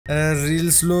Reel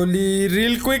slowly,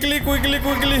 reel quickly quickly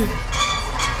quickly.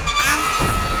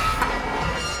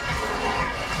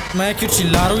 मैं क्यों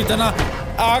चिल्ला रहा हूँ इतना?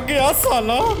 आ गया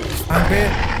साला। पे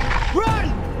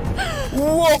वो,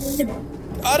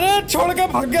 अरे छोड़ के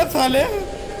भाग गया साले।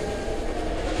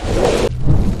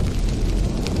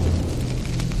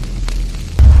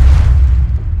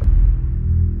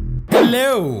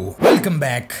 Hello, welcome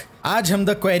back. आज हम द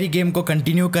क्वेरी गेम को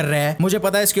कंटिन्यू कर रहे हैं। मुझे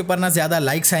पता है इसके ऊपर ना ज्यादा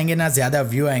लाइक्स आएंगे ना ज्यादा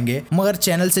व्यू आएंगे, मगर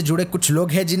चैनल से जुड़े कुछ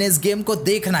लोग हैं जिन्हें इस गेम को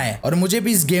देखना है और मुझे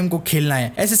भी इस गेम को खेलना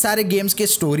है। ऐसे सारे गेम्स के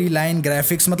स्टोरी लाइन,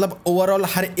 ग्राफिक्स, मतलब ओवरऑल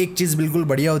हर एक चीज बिल्कुल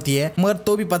बढ़िया होती है, मगर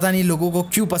तो भी पता नहीं लोगों को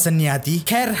क्यों पसंद नहीं आती।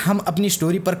 खैर, हम अपनी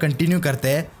स्टोरी पर कंटिन्यू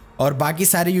करते हैं और बाकी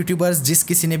सारे यूट्यूबर्स जिस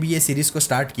किसी ने भी ये सीरीज को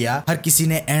स्टार्ट किया, हर किसी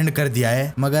ने एंड कर दिया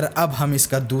है। मगर अब हम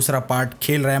इसका दूसरा पार्ट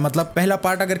खेल रहे हैं। मतलब पहला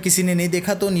पार्ट अगर किसी ने नहीं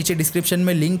देखा तो नीचे डिस्क्रिप्शन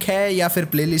में लिंक है या फिर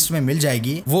प्लेलिस्ट में मिल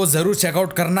जाएगी, वो जरूर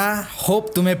चेकआउट करना।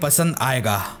 होप तुम्हें पसंद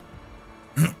आएगा।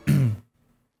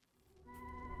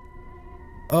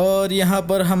 और यहाँ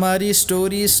पर हमारी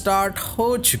स्टोरी स्टार्ट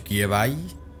हो चुकी है भाई।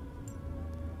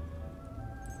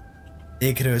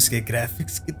 देख रहे हो इसके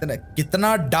ग्राफिक्स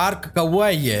कितना डार्क कौवा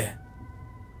है ये।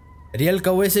 रियल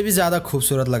कौवे से भी ज्यादा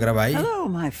खूबसूरत लग रहा भाई। Hello,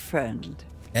 my friend.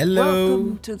 Hello.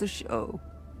 Welcome to the show.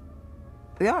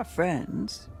 We are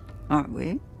friends, aren't we?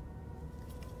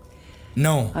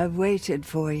 No. I've waited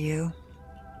for you.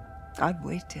 I've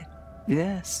waited.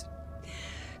 Yes.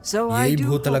 So I यही do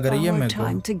भूत hope लग रही है our मेरे को।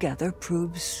 time together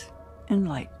proves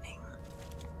enlightening.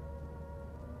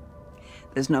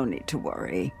 There's no need to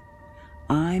worry.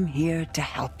 I'm here to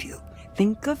help you.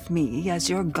 Think of me as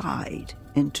your guide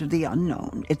into the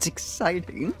unknown. It's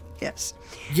exciting, yes.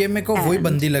 ये मेरे को वही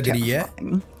बंदी लग रही है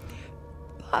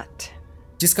but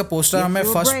जिसका पोस्टर हमें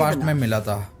फर्स्ट पार्ट में मिला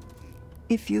था।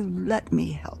 If you let me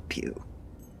help you,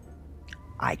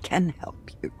 I can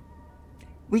help you.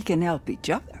 We can help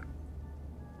each other.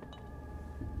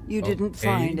 You didn't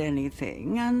find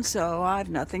anything, and so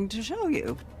I've nothing to show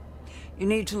you.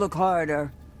 You need to look harder.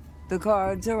 The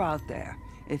cards are out there.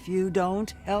 If you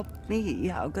don't help me,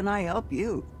 how can I help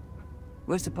you?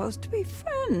 We're supposed to be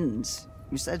friends.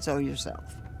 You said so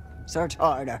yourself. Search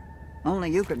harder. Only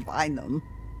you can find them.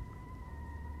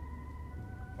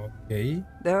 Okay.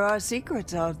 There are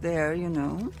secrets out there, you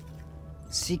know.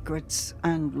 Secrets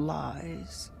and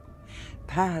lies.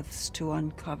 Paths to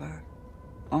uncover,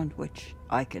 on which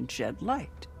I can shed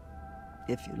light.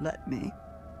 If you let me.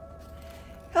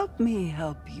 Help me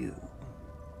help you.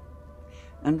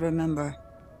 And remember,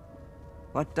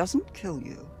 what doesn't kill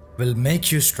you will make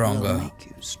you stronger. will make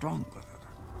you stronger.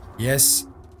 Yes,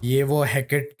 ये वो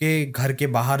हैकेट के घर के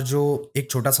बाहर जो एक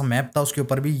छोटा सा मैप था उसके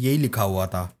ऊपर भी यही लिखा हुआ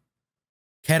था।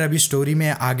 खैर, अभी स्टोरी में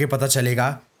आगे पता चलेगा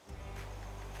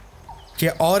कि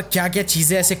और क्या क्या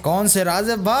चीजें, ऐसे कौन से राज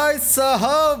है। भाई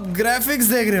साहब ग्राफिक्स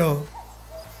देख रहे हो?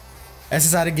 ऐसे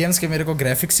सारे गेम्स के मेरे को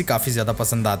ग्राफिक्स ही काफी ज्यादा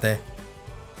पसंद आते हैं।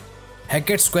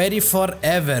 हैकेट स्क्वेरी फॉर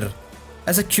एवर,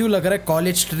 ऐसा क्यों लग रहा है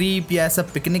कॉलेज ट्रिप या ऐसा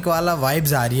पिकनिक वाला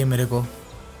वाइब्स आ रही है मेरे को।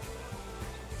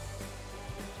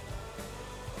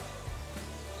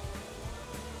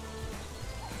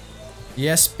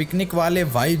 यस, पिकनिक वाले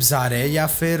वाइब्स आ रहे हैं या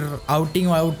फिर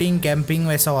आउटिंग कैंपिंग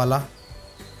वैसा वाला।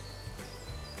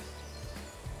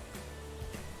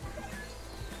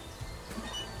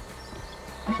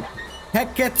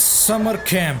 हैकेट समर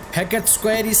कैंप, हैकेट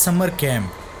स्क्वेरी समर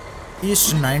कैंप इस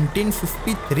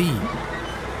 1953।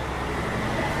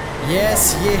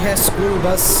 यस, ये है school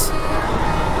bus.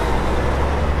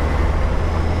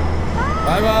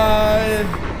 Bye bye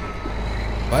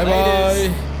bye bye.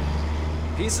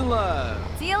 Peace and love.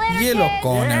 See you later, ये लोग kid.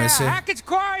 कौन है वैसे? Hackett's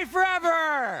Quarry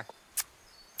forever.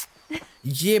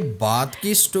 ये बात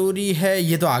की स्टोरी है?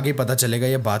 ये तो आगे पता चलेगा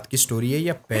ये बात की स्टोरी है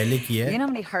या पहले की है। You know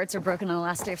how many hearts are broken on the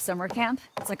last day of summer camp?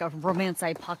 It's like a romance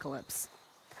apocalypse.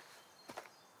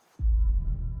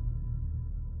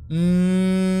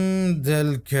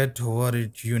 They'll get over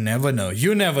it. You never know.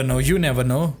 You never know. You never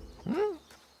know.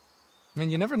 I mean,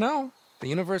 you never know. The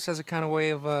universe has a kind of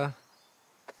way of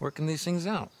working these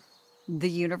things out. The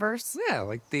universe? Yeah,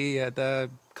 like the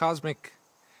cosmic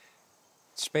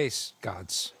space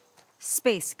gods.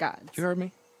 Space gods. You heard me?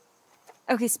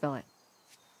 Okay, spell it.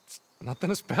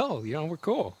 Nothing to spell. You know, we're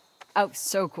cool. Oh,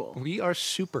 so cool. We are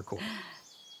super cool.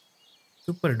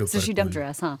 Super duper. So she dumped her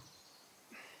ass, huh?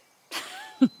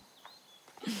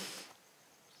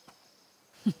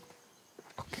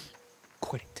 Okay,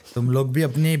 quit it. तुम लोग भी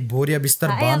अपनी बोरिया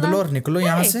बिस्तर बांध लो और निकलो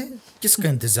यहाँ से। किसका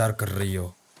इंतजार कर रही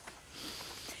हो?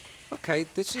 Okay,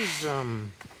 this is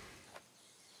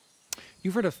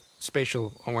you've heard of spatial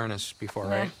awareness before,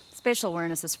 right? Spatial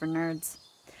awareness is for nerds.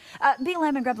 Be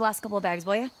lamb and grab the last couple of bags,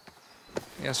 will you?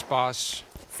 Yes, boss.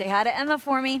 Say hi to Emma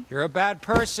for me. You're a bad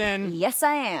person. Yes,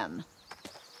 I am.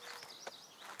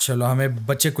 चलो हमें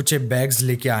बचे Kuche bags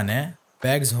लेके आने हैं।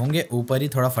 Bags होंगे ऊपर ही,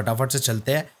 थोड़ा फटाफट से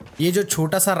चलते हैं। ये जो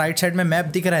छोटा सा राइट साइड में मैप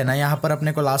दिख रहा है ना, यहाँ पर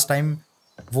अपने को लास्ट टाइम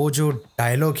वो जो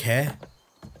डायलॉग है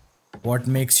व्हाट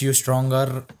मेक्स यू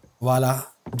स्ट्रॉन्गर वाला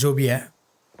जो भी है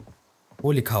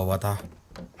वो लिखा हुआ था।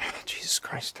 Jesus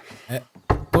Christ.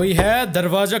 कोई है?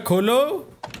 दरवाजा खोलो।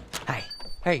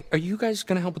 Hey, are you guys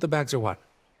gonna help with the bags or what?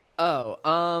 Oh,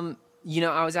 you know,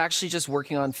 I was actually just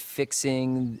working on fixing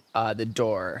the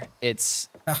door. It's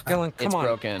Dylan, come on.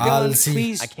 broken. Dylan, I'll see.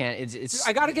 please. I can't. It's.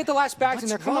 I gotta get the last bags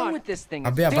in there. What's Come wrong on. with this thing?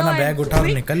 अबे अपना bag उठा और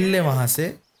निकल ले वहां से।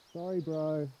 Sorry, bro.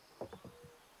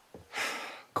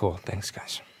 Cool. Thanks,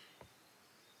 guys.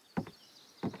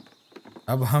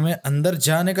 अब हमें अंदर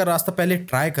जाने का रास्ता पहले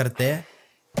ट्राई करते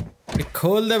हैं।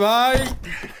 खोल दे भाई।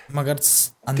 मगर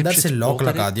अंदर से लॉक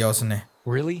लगा दिया उसने।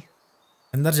 Really?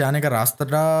 अंदर जाने का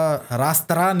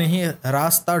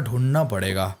रास्ता ढूंढना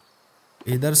पड़ेगा।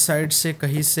 इधर साइड से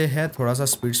कहीं से है, थोड़ा सा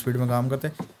स्पीड में काम करते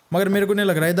हैं। मगर मेरे को नहीं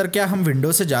लग रहा है इधर क्या हम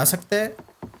विंडो से जा सकते हैं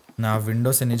ना।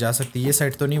 विंडो से नहीं जा सकते। ये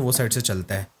साइड तो नहीं, वो साइड से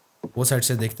चलता है। वो साइड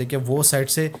से देखते हैं कि वो साइड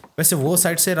से, वैसे वो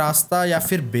साइड से रास्ता या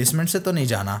फिर बेसमेंट से तो नहीं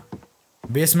जाना।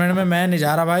 बेसमेंट में मैं नहीं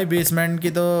जा रहा भाई। बेसमेंट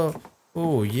की तो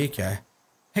ओ ये क्या है?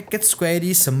 हैकेट्स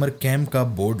क्वेरी समर कैंप का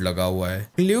बोर्ड लगा हुआ है।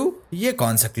 क्ल्यू? ये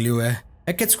कौन सा क्ल्यू है?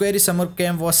 हैकेट्स query summer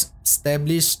camp was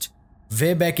established way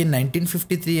back in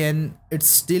 1953 and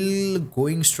it's still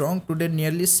going strong today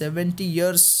nearly 70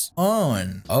 years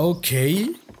on. Okay.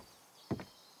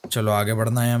 चलो आगे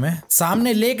बढ़ना है हमें।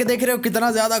 सामने लेक देख रहे हो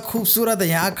कितना ज्यादा खूबसूरत है।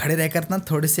 यहाँ खड़े रहकर ना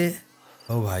थोड़े से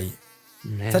ओ भाई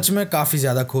सच में काफी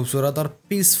ज्यादा खूबसूरत और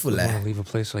पीसफुल है। Leave a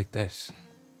place like this.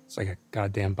 It's like a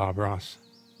goddamn Bob Ross.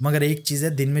 मगर एक चीज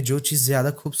है, दिन में जो चीज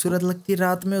ज्यादा खूबसूरत लगती है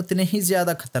रात में उतने ही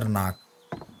ज्यादा खतरनाक।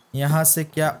 यहाँ से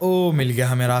क्या? ओ मिल गया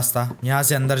हमें रास्ता। यहाँ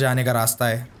से अंदर जाने का रास्ता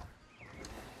है।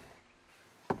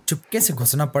 चुपके से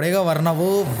घुसना पड़ेगा वरना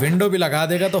वो विंडो भी लगा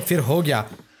देगा तो फिर हो गया।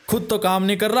 खुद तो काम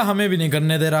नहीं कर रहा, हमें भी नहीं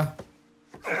करने दे रहा।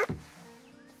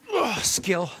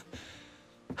 Skill.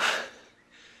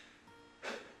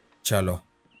 चलो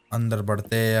अंदर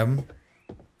बढ़ते हैं हम।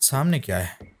 सामने क्या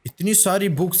है? इतनी सारी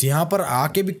बुक्स। यहाँ पर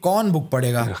आके भी कौन बुक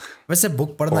पढ़ेगा? वैसे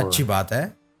बुक पढ़ना अच्छी बात है।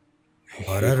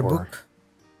 Horror book.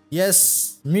 Yes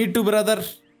me to brother,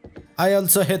 I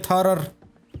also hate horror.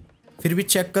 फिर भी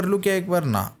चेक कर लूँ क्या एक बार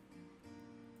ना।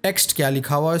 टेक्स्ट क्या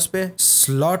लिखा हुआ है इस पे?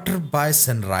 Slaughter bye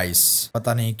sunrise.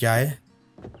 पता नहीं क्या है।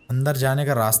 अंदर जाने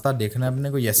का रास्ता देखना है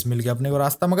अपने को। यस मिल गया अपने को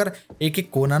रास्ता। मगर एक एक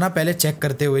कोना ना पहले चेक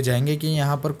करते हुए जाएंगे कि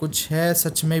यहाँ पर कुछ है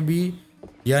सच में भी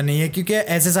या नहीं है, क्योंकि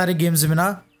ऐसे सारे गेम्स में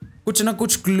ना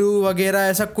कुछ क्लू वगैरह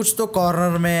ऐसा कुछ तो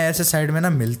कॉर्नर में ऐसे साइड में ना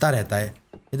मिलता रहता है।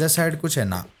 इधर साइड कुछ है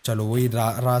ना। चलो वही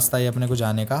रास्ता है अपने को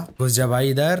जाने का। घुस जा भाई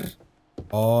इधर।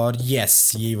 और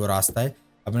यस यही वो रास्ता है।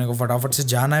 अपने को फटाफट से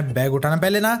जाना है, बैग उठाना।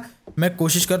 पहले ना मैं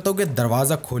कोशिश करता हूँ कि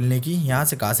दरवाजा खोलने की। यहाँ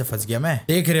से कहाँ से फंस गया मैं।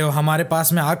 देख रहे हो हमारे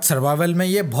पास में आर्क सर्वाइवल में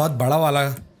ये बहुत बड़ा वाला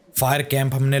फायर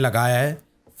कैंप हमने लगाया है।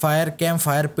 फायर कैंप,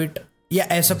 फायर पिट या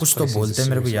ऐसा कुछ तो बोलते हैं,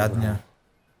 मेरे को याद नहीं।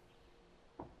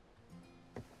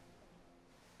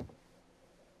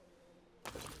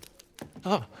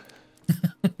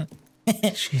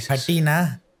 हटी ना।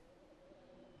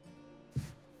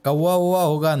 कौवा हुआ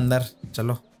होगा अंदर।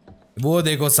 चलो वो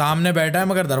देखो सामने बैठा है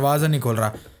मगर दरवाजा नहीं खोल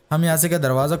रहा। हम यहाँ से क्या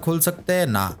दरवाजा खोल सकते हैं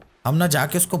ना? हम ना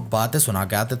जाके उसको बातें सुना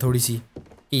के आते थोड़ी सी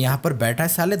कि यहाँ पर बैठा है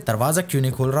साले, दरवाजा क्यों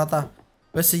नहीं खोल रहा था।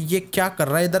 वैसे ये क्या कर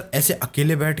रहा है इधर ऐसे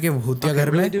अकेले बैठ के भूतिया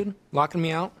घर में? Dude, locking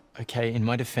me out. Okay, in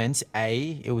my defense, A,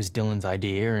 it was Dylan's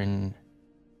idea, and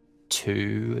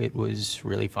 2, it was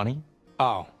really funny.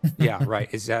 Oh, yeah,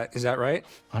 right. Is that right?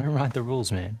 I don't write the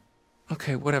rules, man.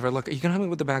 Okay, whatever. Look, are you gonna help me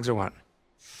with the bags or what?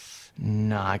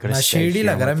 Nah, I gotta ना stay shady here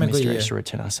लग and रहा है wait for मेरे को Mr. ये। X to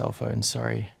return our cell phone.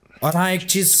 Sorry. और हाँ एक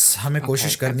चीज हमें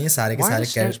कोशिश करनी है सारे के सारे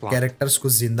कैरेक्टर्स को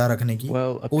जिंदा रखने की।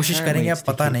 Well, कोशिश apparently करेंगे। अब it's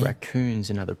to पता keep नहीं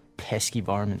raccoons and other pesky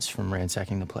varmints from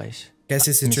ransacking the place.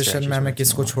 कैसी सिचुएशन में हमें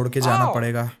किसको छोड़ के जाना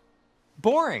पड़ेगा।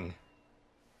 Boring.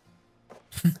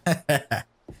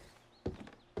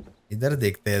 इधर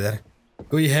देखते हैं इधर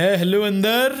कोई है। हेलो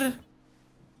अंदर।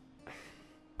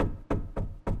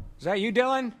 Is that you,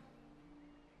 Dylan?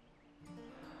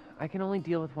 I can only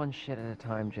deal with one shit at a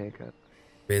time, Jacob.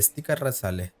 बेइज्जती कर रहा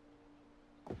साले।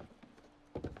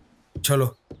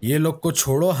 चलो ये लोग को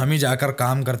छोड़ो, हम ही जाकर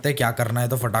काम करते हैं। क्या करना है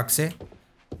तो फटाक से।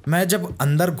 मैं जब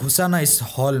अंदर घुसा ना इस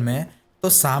हॉल में तो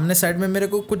सामने साइड में मेरे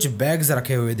को कुछ बैग्स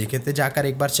रखे हुए दिखे थे। जाकर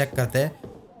एक बार चेक करते हैं।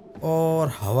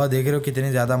 और हवा देख रहे हो कितनी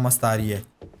ज़्यादा मस्त आ रही है।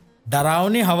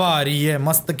 डरावनी हवा आ रही है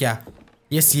मस्त। क्या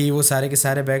यस यही वो सारे के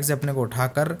सारे बैग्स अपने को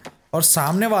उठाकर, और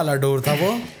सामने वाला डोर था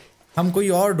वो हम कोई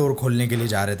और डोर खोलने के लिए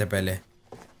जा रहे थे। पहले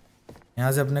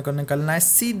यहाँ से अपने को निकलना है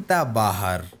सीधा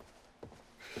बाहर।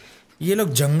 ये लोग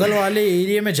जंगल वाले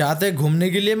एरिया में जाते हैं घूमने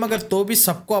के लिए, मगर तो भी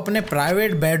सबको अपने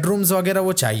प्राइवेट बेडरूम्स वगैरह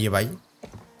वो चाहिए भाई।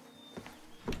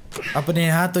 अपने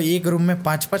यहाँ तो एक रूम में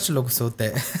 5-5 लोग सोते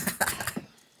हैं।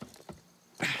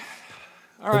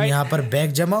 तुम यहाँ पर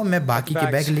बैग जमाओ, मैं बाकी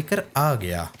के बैग लेकर आ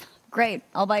गया। Great.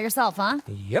 All by yourself, huh?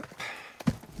 Yep.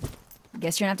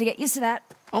 Guess you're gonna have to get used to that.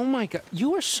 Oh my god,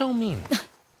 you are so mean.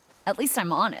 At least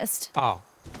I'm honest. Oh,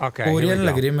 okay. here we Korean go.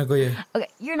 लग रही है मेरे को ये। Okay,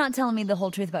 you're not telling me the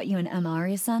whole truth about you and Emma, are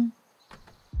you, son?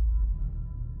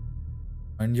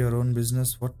 Mind your own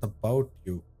business. What about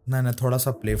you? ना थोड़ा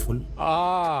सा playful.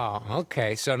 Oh,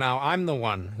 okay. So now I'm the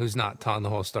one who's not telling the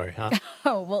whole story, huh?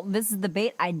 Oh, well, this is the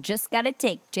bait I just gotta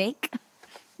take, Jake.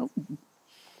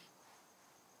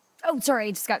 Oh, sorry,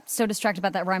 I just got so distracted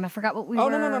about that rhyme. I forgot what we were... Oh,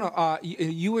 no.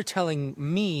 You were telling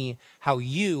me how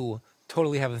you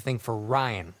totally have a thing for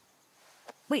Ryan.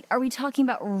 Wait, are we talking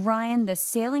about Ryan, the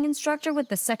sailing instructor with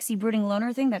the sexy brooding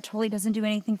loner thing that totally doesn't do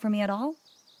anything for me at all?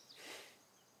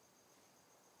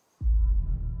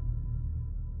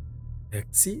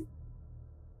 Sexy?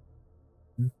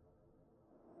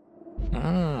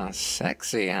 Ah,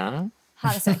 sexy, huh?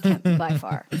 Hottest at camp by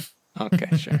far.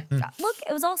 Okay, sure. Look,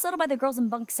 it was all settled by the girls in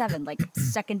bunk 7, like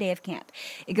second day of camp.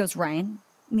 It goes Ryan,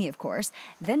 me of course,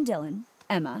 then Dylan,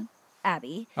 Emma,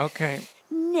 Abby, Okay.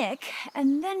 Nick,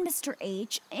 and then Mr.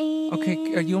 H, and...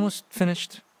 Okay, are you almost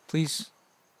finished? Please?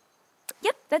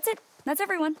 Yep, that's it. That's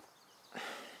everyone.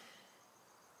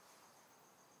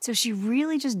 So she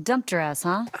really just dumped her ass,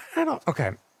 huh? I don't...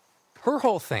 Okay. Her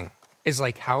whole thing is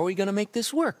like, how are we gonna make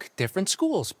this work? Different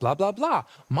schools, blah, blah, blah.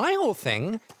 My whole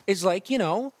thing is like, you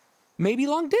know, maybe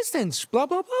long distance, blah,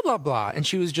 blah, blah, blah, blah. And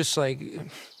she was just like,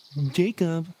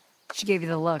 Jacob. She gave you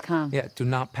the look, huh? Yeah, do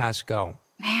not pass go.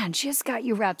 Man, she just got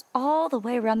you wrapped all the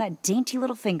way around that dainty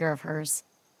little finger of hers.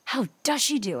 How does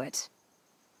she do it?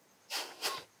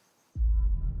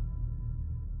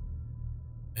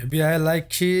 Maybe I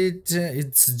like it.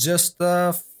 It's just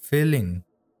a feeling.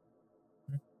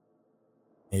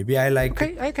 Maybe I like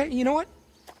it. Okay, you know what?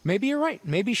 Maybe you're right.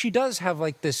 Maybe she does have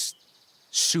like this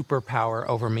superpower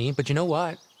over me, but you know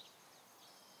what?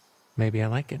 Maybe I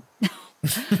like it.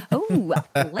 Oh,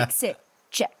 likes it.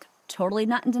 Check. Totally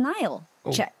not in denial.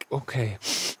 Oh, Check. Okay.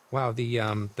 Wow,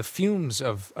 the fumes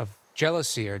of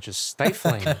jealousy are just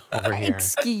stifling over here.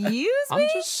 Excuse me? I'm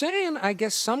just saying, I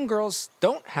guess some girls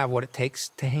don't have what it takes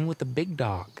to hang with the big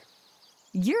dog.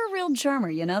 You're a real charmer,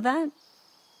 you know that?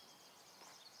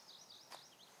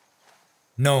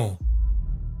 No.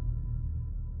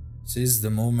 Seize the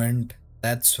moment.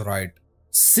 That's right.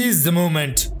 Seize the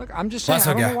moment. Look, I'm just saying, I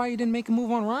don't know why you didn't make a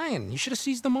move on Ryan. You should have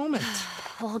seized the moment.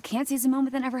 Well, can't seize a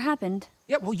moment that never happened.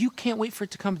 Yeah, well, you can't wait for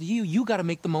it to come to you. You gotta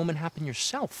make the moment happen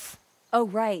yourself. Oh,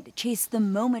 right. Chase the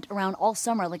moment around all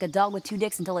summer like a dog with 2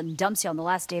 dicks until it dumps you on the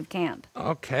last day of camp.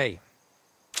 Okay.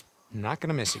 Not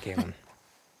gonna miss you, Caitlin.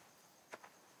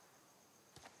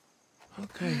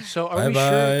 Okay, so are we sure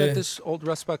that this old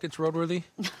rust bucket's roadworthy?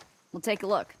 We'll take a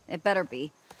look. It better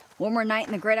be. One more night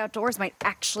in the great outdoors might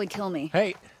actually kill me.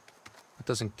 Hey, what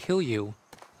doesn't kill you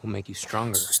will make you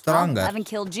stronger. Well, I haven't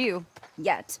killed you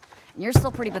yet. And you're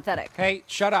still pretty pathetic. Hey,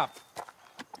 shut up.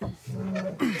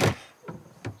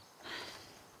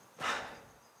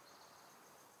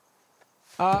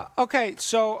 Okay,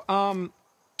 so,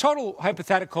 total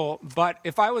hypothetical, but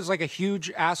if I was like a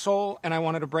huge asshole and I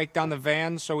wanted to break down the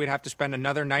van so we'd have to spend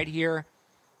another night here,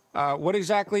 what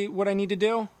exactly would I need to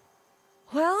do?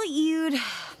 Well, you'd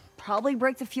probably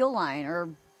break the fuel line, or,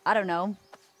 I don't know,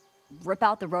 rip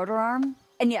out the rotor arm.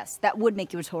 And yes, that would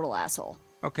make you a total asshole.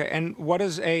 Okay, and what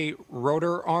does a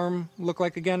rotor arm look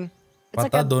like again? It's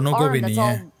like an arm that's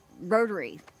all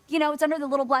rotary. You know, it's under the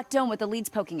little black dome with the leads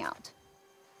poking out.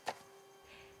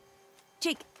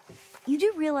 Jake, you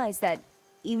do realize that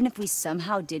even if we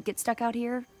somehow did get stuck out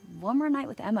here, one more night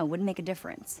with Emma wouldn't make a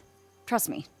difference. Trust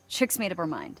me, Chick's made up her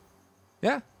mind.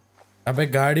 Yeah. अबे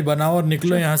गाड़ी बनाओ और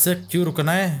निकलो यहाँ से, क्यों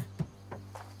रुकना है?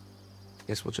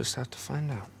 Guess we'll just have to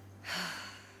find out.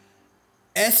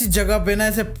 ऐसी जगह पे ना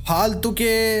ऐसे फालतू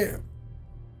के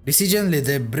डिसीजन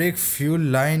लेते हैं. Break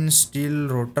fuel line steel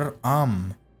rotor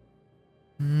arm.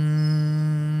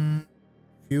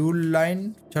 Fuel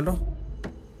line चलो.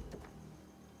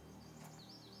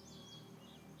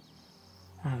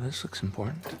 Oh, this looks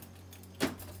important.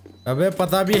 अबे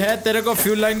पता भी है तेरे को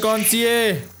फ्यूल लाइन कौन सी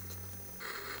है?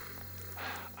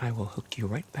 I will hook you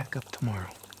right back up tomorrow.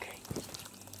 Okay.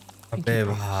 अबे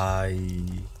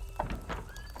भाई.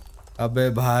 अबे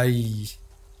भाई.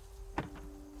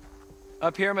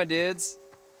 Up here, my dudes.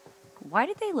 Why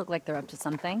did they look like they're up to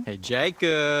something? Hey,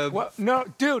 Jacob. What? No,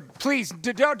 dude, please,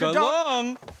 don't. Go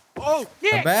long. Oh,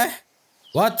 yeah. अबे?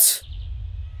 What?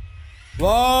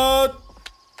 What?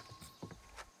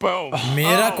 Boom.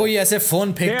 मेरा कोई ऐसे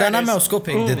phone फेंकता ना, मैं उसको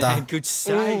फेंक देता। Man, good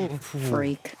save.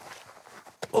 Freak.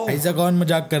 ऐसा कौन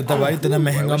मजाक करता भाई, इतना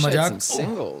महंगा मजाक।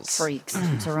 Singles. Freaks.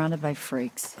 Surrounded by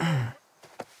freaks.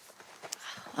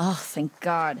 Oh, thank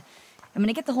God. I'm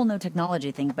gonna get the whole no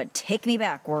technology thing, but take me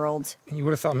back, world. You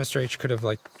would have thought Mr. H could have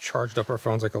like charged up our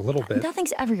phones like a little bit.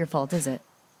 Nothing's ever your fault, is it?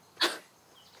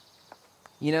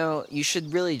 You know, you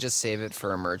should really just save it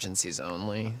for emergencies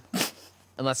only.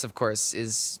 Unless, of course,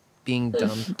 is being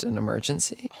dumped an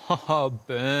emergency? Oh,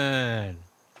 burn.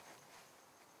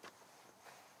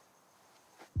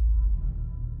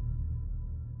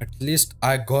 At least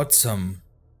I got some.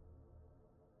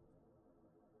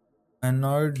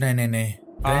 Annoyed? नहीं.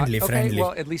 Friendly, okay, friendly.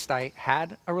 well, at least I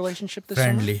had a relationship this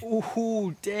Friendly.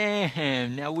 Ooh,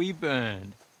 damn. Now we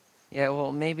burned. Yeah,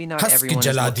 well, maybe not हंस के everyone is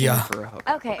जला looking दिया। for a hook.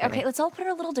 Okay, let's all put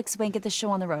our little dicks away and get this show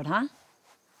on the road, huh?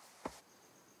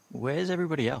 Where's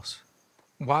everybody else?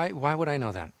 Why would I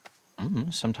know that?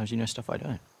 Sometimes you know stuff I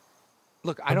don't.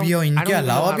 Look, I don't. अभी और I don't इनके even know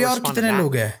अलावा how भी to और respond to कितने that.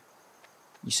 लोग हैं?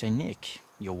 You say, Nick,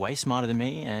 you're way smarter than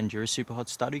me, and you're a super hot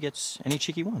stud who gets any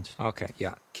chick he wants. Okay,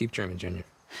 yeah. Keep dreaming, Junior.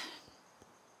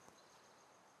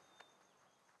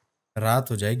 रात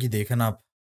हो जाएगी, देखना आप,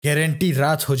 गारंटी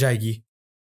रात हो जाएगी।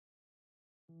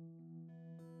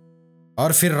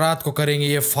 और फिर रात को करेंगे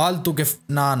ये फालतू के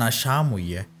ना शाम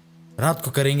हुई है, रात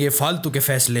को करेंगे ये फालतू के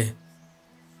फैसले।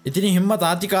 इतनी हिम्मत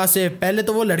आती कहाँ से? पहले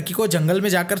तो वो लड़की को जंगल में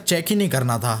जाकर चेक ही नहीं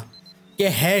करना था कि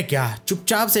है क्या,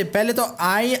 चुपचाप से पहले तो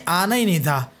आना ही नहीं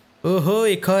था। ओहो,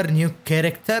 एक और न्यू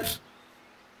कैरेक्टर।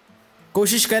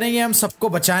 कोशिश करेंगे हम सबको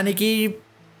बचाने की,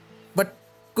 बट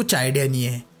कुछ आइडिया नहीं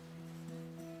है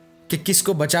कि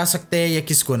किसको बचा सकते हैं या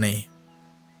किसको नहीं।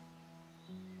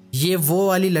 ये वो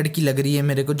वाली लड़की लग रही है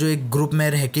मेरे को जो एक ग्रुप में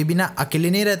रह के भी ना अकेले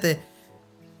नहीं रहते,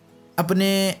 अपने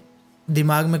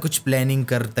दिमाग में कुछ प्लानिंग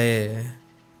करते,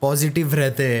 पॉजिटिव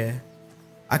रहते,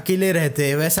 अकेले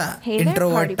रहते, वैसा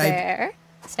introvert type.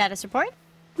 Status report?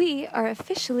 We are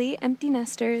officially empty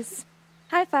nesters.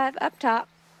 High five up top.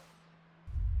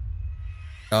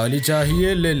 ताली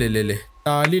चाहिए? ले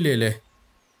ताली ले।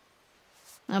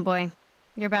 Oh boy.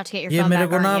 You're about to get your ये phone मेरे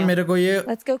back, को ना aren't you? मेरे को ये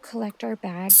Let's go collect our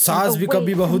bags. सास भी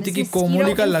कभी बहुत ही की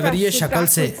कोमोली का लग रही है शक्ल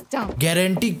से,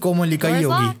 गारंटी कोमोली का ही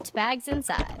Doors होगी, locked, bags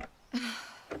inside.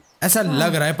 ऐसा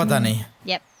लग रहा है, पता नहीं।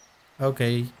 Yep. Okay,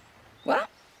 Well,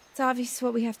 it's obvious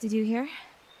what we have to do here.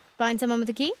 Find someone with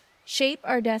a key? Shape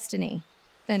our destiny.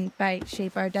 And by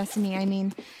shape our destiny, I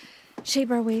mean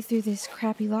shape our way through this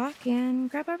crappy lock and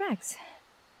grab our bags.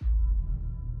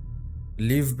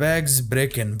 Leave bags,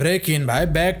 break in भाई,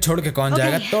 bag छोड़ के कौन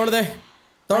जाएगा? तोड़ दे।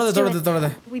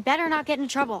 We better not get in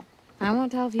trouble. I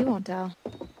won't tell if you won't tell.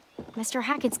 Mr.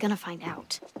 Hackett's gonna find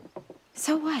out.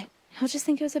 So what? He'll just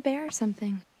think it was a bear or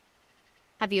something.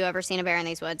 Have you ever seen a bear in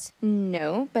these woods? No,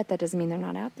 but that doesn't mean they're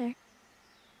not out there.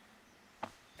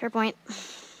 Fair point.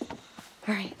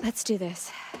 All right, let's do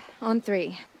this. On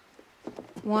 3.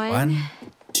 1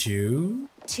 2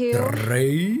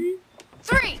 3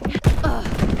 3!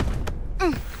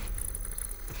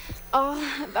 All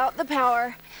about the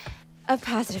power of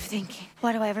positive thinking.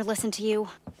 Why do I ever listen to you?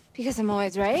 Because I'm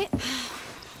always right.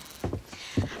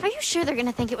 Are you sure they're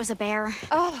gonna think it was a bear?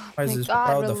 Oh, Why is my this God,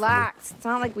 proud of you? relax. It's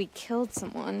not like we killed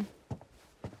someone.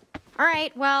 All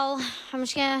right, well, I'm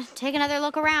just gonna take another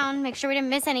look around, make sure we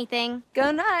didn't miss anything.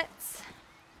 Go nuts.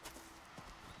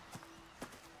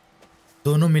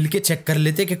 दोनों मिलके check कर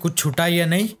लेते कि कुछ छूटा या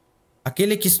नहीं।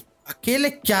 अकेले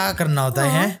क्या करना होता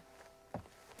है?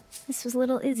 This was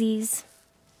little Izzy's.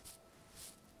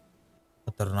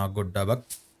 खतरनाक गुड्डा बक।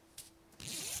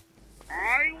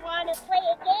 I wanna play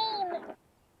a game.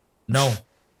 No.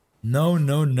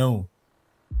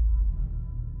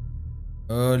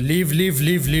 Leave.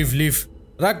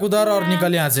 रख उधर और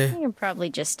निकल यहाँ से। You can probably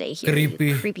just stay here,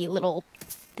 Creepy. you creepy little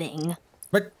thing.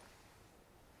 But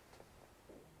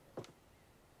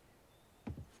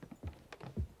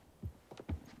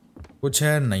कुछ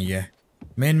है नहीं है।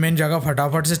 मेन जगह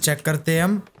फटाफट से चेक करते हैं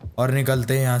हम और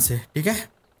निकलते हैं यहाँ से, ठीक है?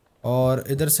 और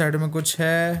इधर साइड में कुछ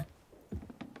है,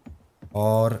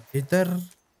 और इधर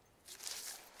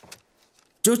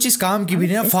जो चीज काम की भी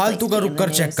नहीं है, फालतू का रुक कर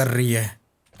चेक कर रही है।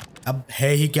 अब है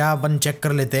ही क्या, अपन चेक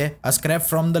कर लेते हैं। अ scrap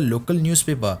from the local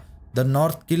newspaper, the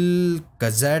north kill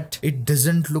गazette. It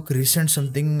doesn't look recent.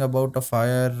 Something about a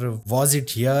fire. Was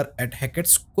it here at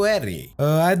Hackett's Quarry?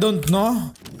 I don't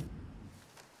know.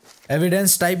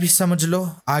 Evidence type ही समझ लो,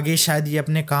 आगे शायद ये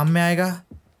अपने काम में आएगा।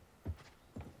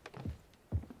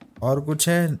 और कुछ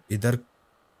है इधर?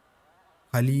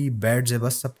 खाली बेड्स है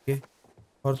बस सबके,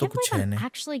 और तो Can't कुछ believe है I'm नहीं।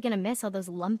 actually gonna miss all those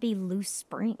lumpy, loose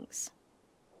springs.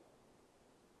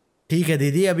 ठीक है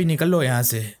दीदी, अभी निकल लो यहाँ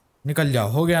से। निकल जाओ,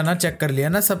 हो गया ना, चेक कर लिया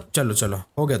ना सब, चलो चलो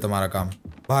हो गया तुम्हारा काम,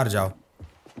 बाहर जाओ।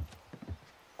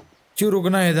 क्यों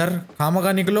रुकना है इधर,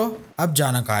 खामखा निकलो। अब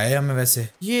जाना कहाँ है हमें वैसे?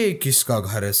 ये किसका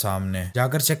घर है सामने,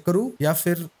 जाकर चेक करूं या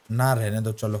फिर ना रहने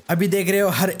दो? चलो। अभी देख रहे हो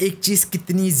हर एक चीज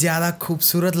कितनी ज्यादा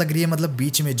खूबसूरत लग रही है, मतलब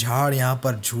बीच में झाड़, यहाँ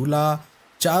पर झूला,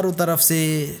 चारों तरफ से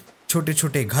छोटे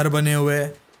छोटे घर बने हुए।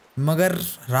 मगर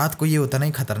रात को ये उतना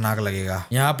ही खतरनाक लगेगा।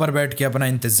 यहाँ पर बैठ के अपना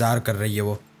इंतजार कर रही है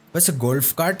वो। वैसे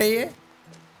गोल्फ कार्ट है ये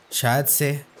शायद से,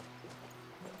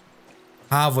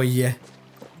 हाँ वही है।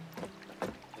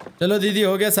 चलो दीदी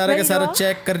हो गया सारा का सारा,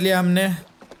 चेक कर लिया हमने।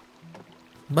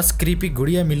 बस क्रीपी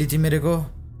गुड़िया मिली थी मेरे को,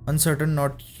 uncertain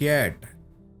not yet.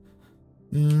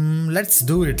 Let's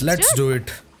do it, let's do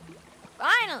it.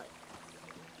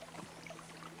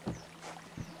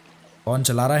 कौन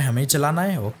चला रहा है? हमें ही चलाना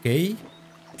है, okay.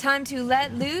 Time to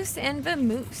let loose and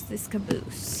vamoose this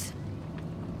caboose.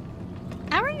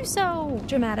 How are you so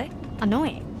Dramatic.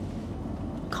 annoying?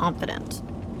 Confident.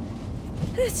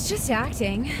 It's just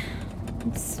acting.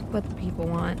 It's what the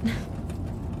people want.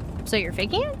 So you're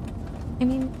faking it? I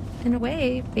mean, in a way,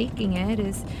 faking it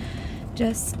is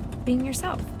just being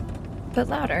yourself,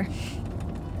 but louder.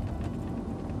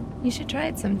 You should try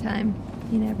it sometime.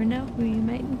 You never know who you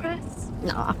might impress.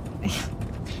 No.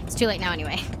 It's too late now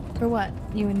anyway. For what?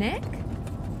 You and Nick?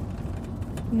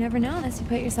 You never know unless you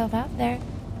put yourself out there.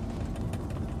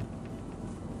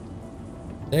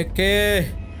 देख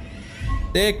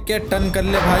के turn कर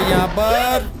ले भाई यहाँ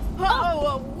पर।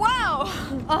 Oh, wow!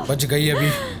 बच गई अभी,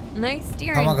 Nice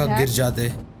steering. हमारा Tech. गिर जाते।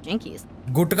 Jinkies.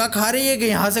 गुटका खा रही है कि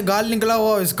यहाँ से गाल निकला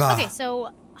हुआ इसका। Okay, so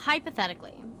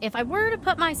hypothetically, if I were to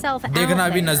put myself out देखना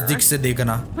अभी there, नजदीक से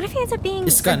देखना। what if he ends up being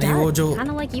इसका a नहीं, वो dud, जो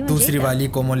kinda like you and दूसरी Jacob? वाली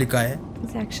कोमोलिका है।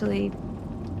 It's actually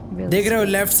really देख रहे हो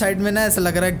sweet. लेफ्ट साइड में ना, ऐसा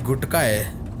लग रहा है गुटका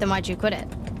है। Then why'd you quit it?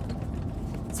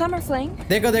 Summer fling.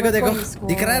 देखो देखो देखो, Before school,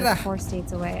 दिख रहा है ना? 4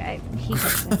 states away. He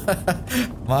gets it.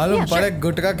 मालूम Yeah, पड़े sure.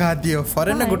 गुटका खाती हो।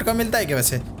 फॉरेन में Why? गुटका मिलता है क्या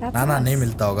वैसे? That's ना ना us. नहीं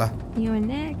मिलता होगा। You and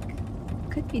Nick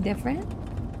could be different.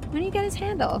 When do you get his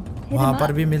handle? Hit वहाँ him पर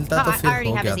up. भी मिलता तो I फिर already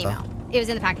हो have गया his था। email. It was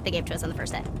in the packet they gave to us on the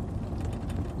first day.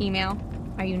 Email.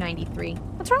 Are you 93?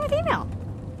 What's wrong with email?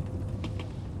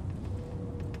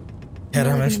 खैर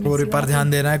हमें gonna स्टोरी miss पर you,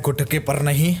 ध्यान देना है, गुटके पर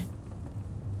नहीं।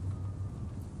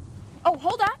 Oh,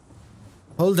 hold on.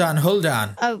 Hold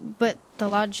on. Oh, but the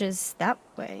lodge is that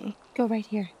way. Go right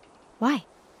here. Why?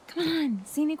 Come on,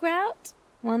 scenic route.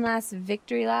 One last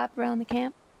victory lap around the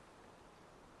camp.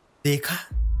 देखा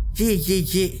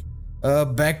ये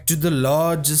back to the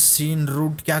laws scene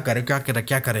root, क्या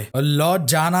करे। Laws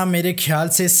जाना मेरे ख्याल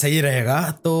से सही रहेगा,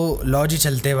 तो लॉज ही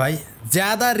चलते भाई,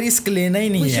 ज्यादा रिस्क लेना ही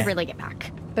We नहीं should है। really get back.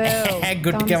 Boo.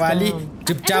 गुटके Thumbs वाली down.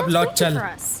 चुपचाप Everyone's लॉज waiting चल। for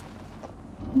us.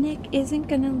 Nick isn't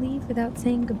gonna leave without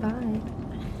saying goodbye.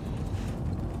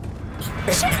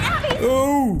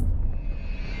 ओह,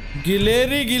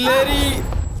 गिलेरी।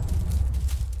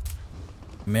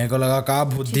 मेरे को लगा का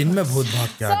दिन में भूत भाग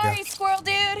के आ गया। Sorry, squirrel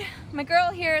dude. My girl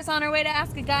here is on her way to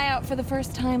ask a guy out for the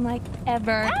first time, like,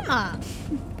 ever. Emma!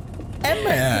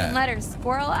 Couldn't let her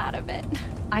squirrel out of it.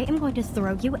 I am going to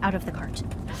throw you out of the cart.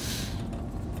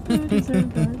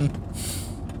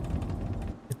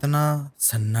 इतना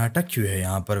सन्नाटा क्यों है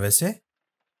यहाँ पर वैसे?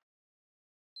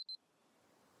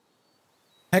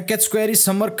 हैकेट स्क्वेरी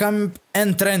summer camp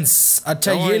entrance.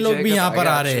 अच्छा Don't ये worry, लोग भी Jacob, यहाँ I पर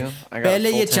got आ रहे you. हैं। I got पहले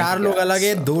full ये tank 4 of लोग gas, अलग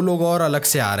है, so- 2 लोग और अलग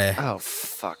से आ रहे हैं। Oh,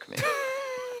 fuck me.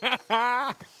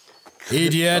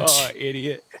 Idiot. Oh,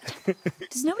 idiot.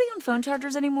 Does nobody own phone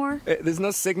chargers anymore? There's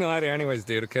no signal out here anyways,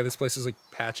 dude, okay? This place is like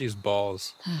patchy as balls.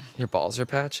 Your balls are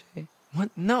patchy? What?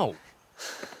 No.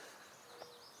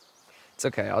 It's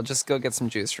okay. I'll just go get some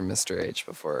juice from Mr. H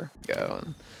before we go.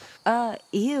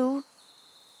 Ew.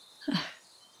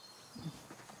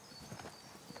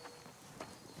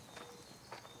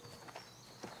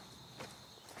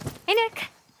 Hey, Nick.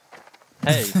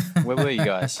 Hey, where were you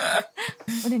guys?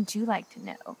 Wouldn't you like to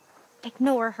know?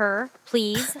 Ignore her,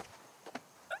 please.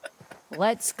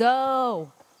 Let's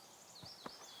go.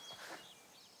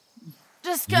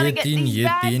 Just gotta get teen, these ye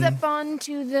bags teen. up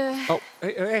onto the... Oh,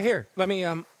 hey, here. Let me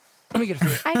get a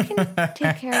few. I can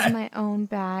take care of my own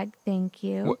bag, thank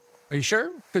you. What? Are you sure?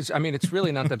 Because, I mean, it's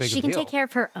really not that big She of a can deal. take care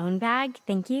of her own bag,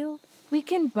 thank you. We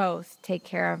can both take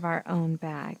care of our own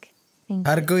bag. Thank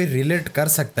her you. कोई relate कर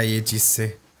सकता है ये चीज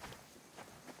से।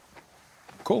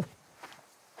 Cool.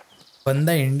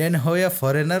 बंदा Indian हो या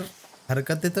फॉरेनर,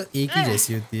 हरकतें तो एक ही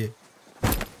जैसी होती है।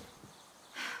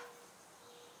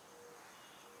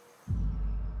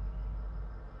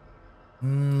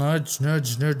 नज।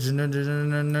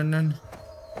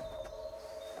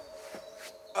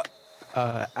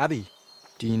 Abby,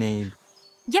 do you need...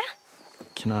 Yeah,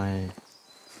 Can I...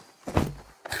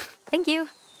 thank you.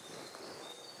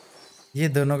 ये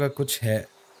दोनों का कुछ है,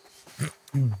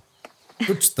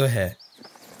 कुछ तो है।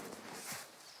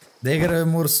 देख रहे हो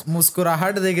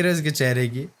मुस्कुराहट देख रहे हो इसके चेहरे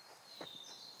की,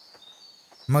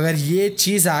 मगर ये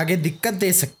चीज आगे दिक्कत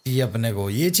दे सकती है अपने को,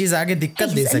 ये चीज आगे दिक्कत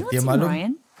दे सकती है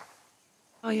मालूम।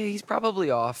 Oh yeah, he's probably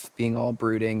off being all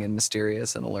brooding and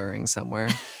mysterious and alluring somewhere.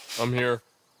 I'm here.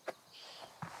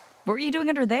 What were you doing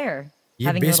under there?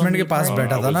 ये बेसमेंट के पास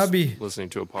बैठा था ना अभी।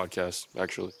 Listening to a podcast,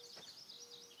 actually.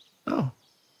 Oh,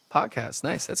 podcast.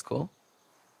 Nice. That's cool.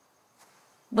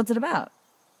 What's it about?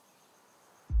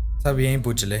 सब यही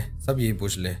पूछ ले, सब यही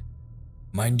पूछ ले।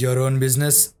 Mind your own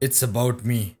business. It's about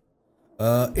me.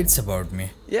 It's about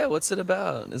me. Yeah, what's it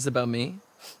about? Is it about me?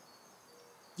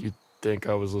 You think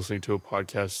I was listening to a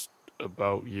podcast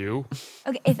about you?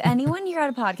 Okay, if anyone here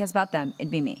had a podcast about them,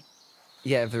 it'd be me.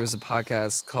 Yeah, if there was a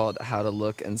podcast called How to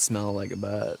Look and Smell Like a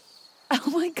Butt.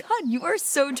 Oh my god, you are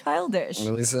so childish.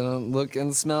 At least I don't look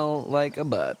and smell like a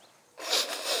butt.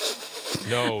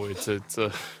 No, it's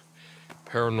a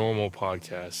paranormal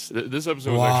podcast. This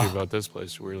episode was actually about this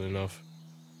place, weirdly enough.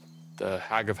 The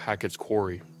Hag of Hackett's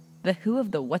Quarry. The who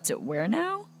of the what's it where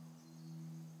now?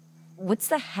 What's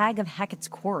the Hag of Hackett's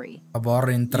Quarry? अब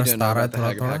और interest आ रहा है The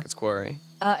Hag of Hackett's Quarry.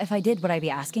 If I did, would I be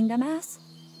asking dumbass?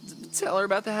 Tell her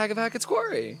about the Hag of Hackett's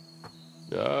Quarry.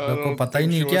 को पता ही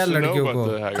नहीं क्या लड़कियों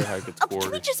को।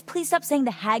 Can we just please stop saying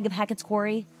the Hag of Hackett's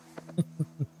Quarry?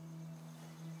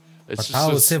 It's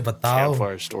just a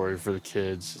campfire story for the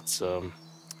kids. It's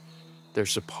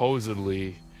there's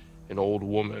supposedly an old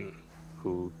woman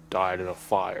who died in a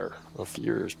fire a few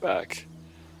years back.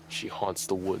 She haunts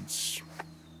the woods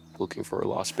looking for her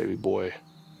lost baby boy.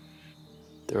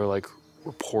 There are like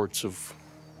reports of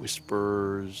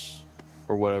whispers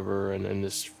or whatever, and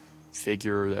this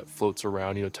figure that floats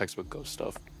around, you know, textbook ghost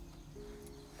stuff.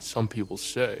 Some people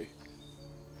say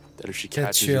that if she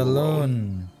catches you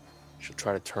alone, she'll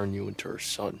try to turn you into her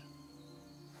son.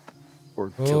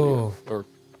 Or kill you. Or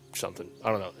something.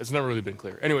 I don't know. It's never really been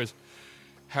clear. Anyways,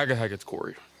 Hag of Hackett's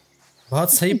Quarry.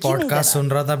 बहुत सही podcast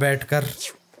सुन रहा था बैठकर।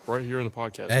 Right here in the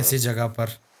podcast. ऐसी जगह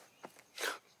पर।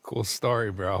 Cool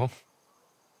story, bro.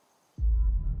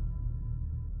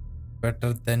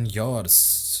 Better than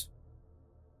yours.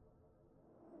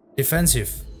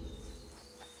 Defensive.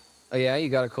 Oh yeah, you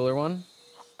got a cooler one?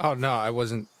 Oh no, I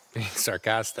wasn't being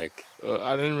sarcastic.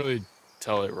 I didn't really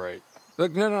tell it right.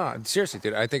 Look, no, seriously,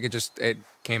 dude. I think it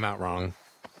came out wrong.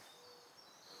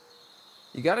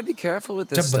 You gotta be careful with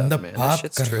this जब stuff, बंदा man.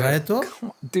 बात कर रहा है तो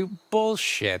Dude,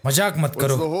 bullshit. मजाक मत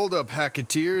करो। What's the holdup,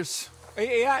 Hacketeers?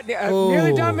 Yeah,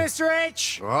 nearly done, Mr.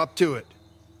 H. Well, up to it.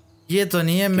 ये तो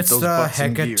नहीं है mister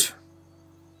हैकेट।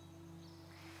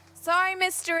 Sorry,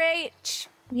 Mr. H.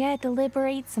 We had to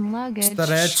liberate some luggage.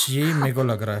 Mister H यही मेरे को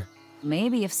लग रहा है।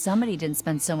 Maybe if somebody didn't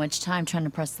spend so much time trying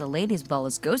to press the ladies' bell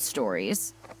as ghost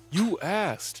stories. You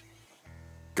asked.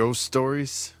 Ghost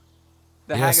stories?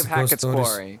 The Hag of Hackett's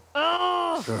Quarry.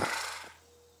 Oh!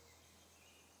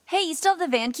 Hey, you still have the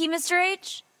van key, Mr.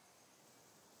 H?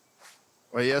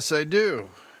 Well, yes, I do.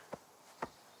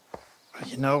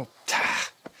 You know,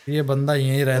 ये बंदा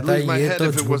यहीं रहता है, ये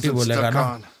तो झूठी बोलेगा ना।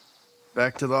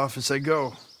 Back to the office I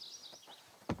go.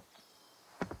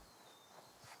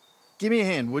 Give me a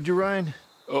hand, would you, Ryan?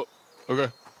 Oh,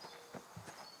 okay.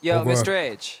 Yo, Okay. Mr.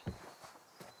 H.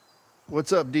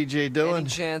 What's up, DJ Dylan? Any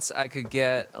chance I could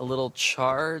get a little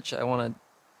charge? I want to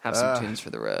have some tunes for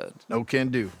the road. No can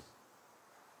do.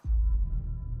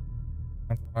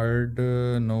 Hard,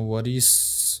 no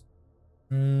worries.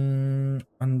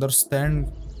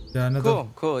 Understand?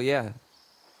 Cool, yeah.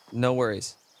 No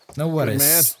worries. No worries.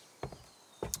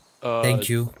 Good man. Thank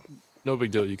you. No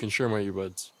big deal. You can share my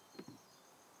earbuds.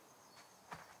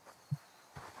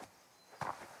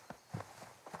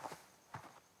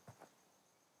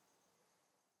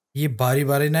 ये बारी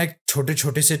बारी ना एक छोटे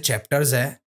छोटे से chapters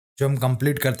है जो हम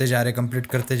कंप्लीट करते जा रहे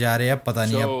हैं। अब पता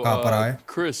नहीं अब कहाँ पर आए।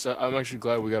 Chris, I'm actually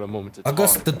glad we got a moment to talk.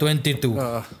 August 22.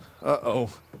 Uh-oh.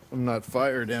 I'm not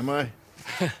fired, am I?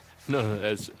 No,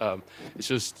 it's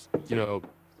just, you know,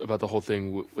 about the whole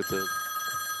thing with the...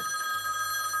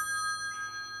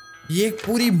 ये एक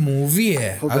पूरी मूवी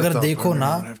है, अगर देखो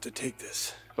ना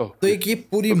तो एक ये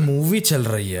पूरी मूवी चल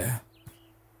रही है।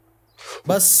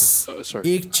 बस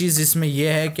एक चीज इसमें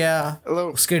ये है क्या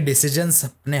उसके डिसीजंस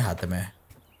अपने हाथ में है।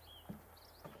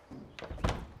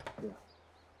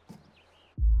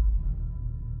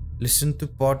 लिसन टू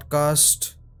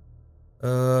पॉडकास्ट,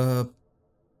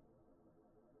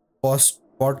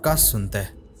 पॉडकास्ट सुनते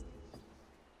हैं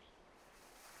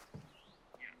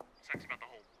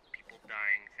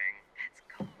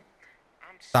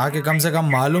ताकि कम से कम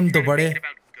मालूम तो पड़े।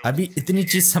 अभी इतनी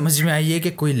चीज समझ में आई है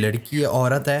कि कोई लड़की है,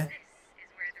 औरत है,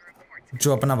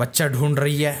 जो अपना बच्चा ढूंढ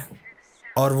रही है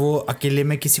और वो अकेले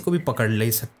में किसी को भी पकड़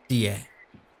ले सकती है।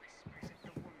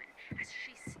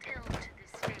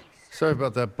 Sorry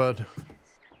about that, bud.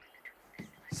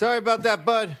 Sorry about that,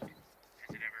 bud.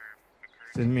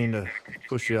 Didn't mean to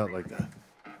push you out like that.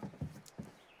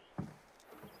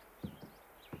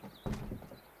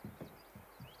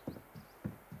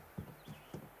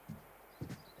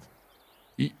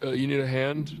 You need a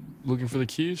hand looking for the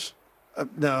keys?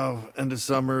 No, end of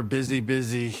summer, busy,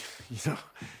 you know.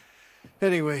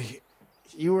 Anyway,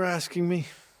 you were asking me?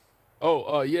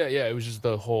 Oh, yeah. It was just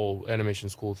the whole animation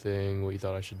school thing, what you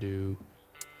thought I should do.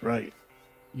 Right.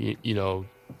 You know,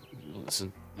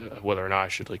 listen, whether or not I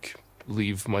should, like,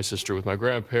 leave my sister with my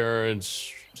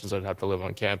grandparents, since I'd have to live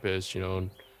on campus, you know, and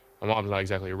my mom's not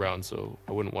exactly around, so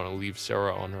I wouldn't want to leave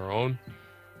Sarah on her own.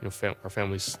 You know, our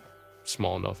family's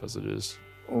small enough as it is.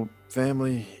 Well,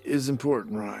 family is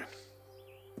important, Ryan.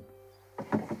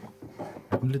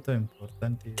 Family तो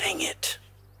important है. Dang it.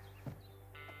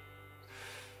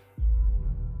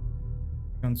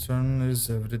 Concern is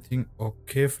everything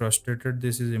okay? Frustrated.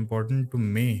 This is important to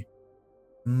me.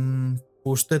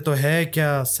 पूछते तो है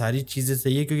क्या सारी चीजें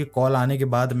सही है, क्योंकि कॉल आने के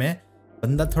बाद में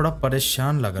बंदा थोड़ा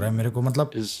परेशान लग रहा है मेरे को,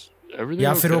 मतलब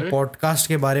या फिर वो पॉडकास्ट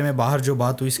के बारे में बाहर जो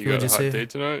बात हुई इसकी वजह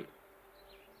से।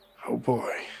 Oh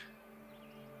boy.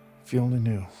 If you only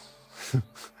knew.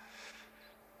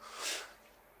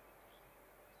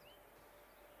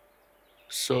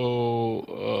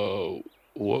 So,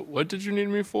 what did you need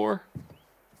me for?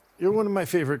 You're one of my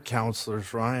favorite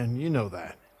counselors, Ryan. You know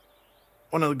that.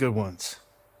 One of the good ones.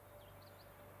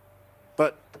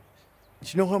 But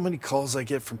do you know how many calls I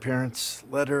get from parents,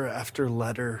 letter after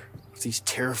letter, of these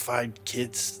terrified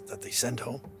kids that they send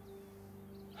home?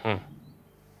 Huh.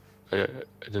 I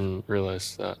didn't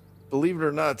realize that. Believe it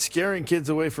or not, scaring kids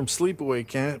away from sleepaway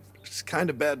camp is kind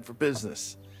of bad for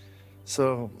business.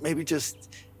 So maybe just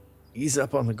ease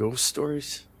up on the ghost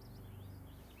stories.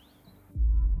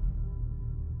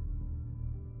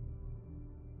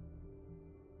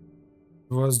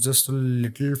 It was just a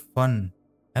little fun,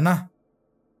 है ना?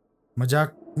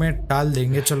 मजाक में टाल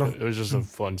देंगे चलो. It was just a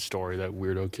fun story that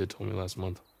weirdo kid told me last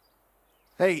month.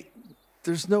 Hey,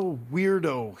 there's no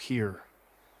weirdo here.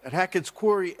 At Hackett's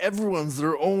Quarry, everyone's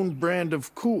their own brand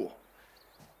of cool.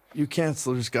 You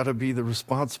counselors gotta be the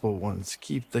responsible ones.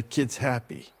 Keep the kids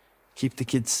happy. Keep the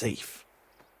kids safe.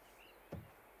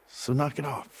 So knock it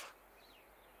off.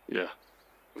 Yeah,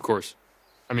 of course.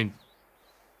 I mean,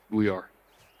 we are.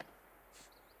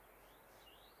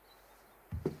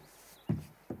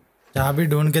 चाबी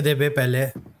ढूंढ के दे बे पहले.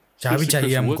 चाबी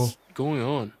चाहिए हमको. What's going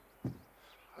on?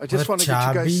 I just want to get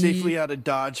you guys safely out of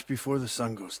Dodge before the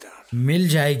sun goes down. मिल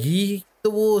जाएगी.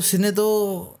 तो वो उसने तो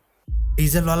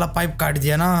डीजल वाला पाइप काट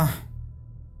दिया ना.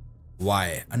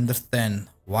 Why? Understand?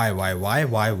 Why?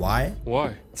 Why?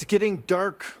 It's getting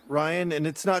dark, Ryan, and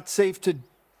it's not safe to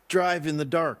drive in the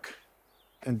dark.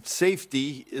 And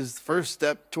safety is the first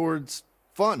step towards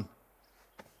fun.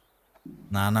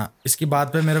 ना इसकी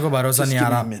बात पे मेरे को भरोसा नहीं आ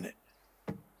रहा.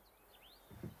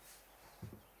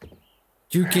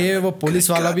 क्योंकि वो पुलिस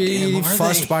वाला भी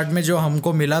फर्स्ट पार्ट में जो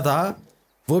हमको मिला था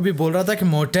वो भी बोल रहा था कि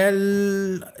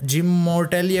मोटेल, जिम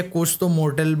मोटेल या कुछ तो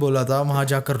मोटेल बोला था, वहां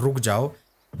जाकर रुक जाओ.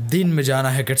 दिन में जाना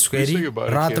है हैकेट्स क्वेरी,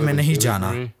 रात में नहीं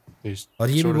जाना. और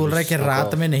ये भी बोल रहा है कि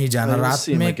रात में नहीं जाना, रात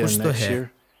में कुछ तो है.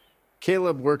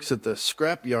 Caleb works at the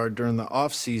scrapyard during the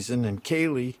off season, and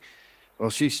Kaylee, well,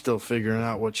 she's still figuring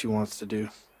out what she wants to do.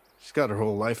 She's got her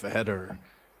whole life ahead of her.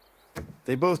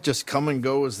 They both just come and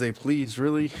go as they please,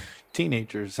 really.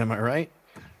 Teenagers, am I right?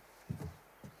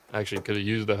 Actually, could have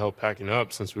used the help packing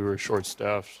up since we were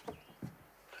short-staffed.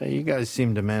 Hey, you guys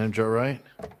seem to manage all right.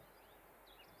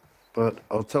 But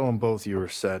I'll tell them both you were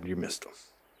sad you missed them.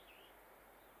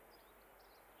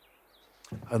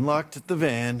 Unlocked the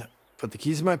van, put the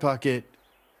keys in my pocket,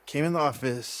 came in the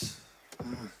office.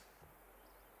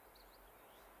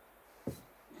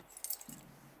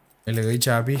 मिल गई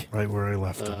चाबी. Right where I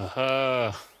left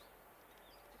them.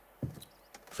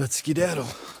 Let's skedaddle.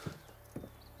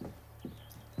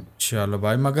 चलो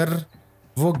भाई, मगर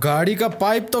वो गाड़ी का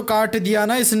pipe तो काट दिया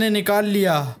ना इसने, निकाल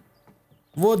लिया.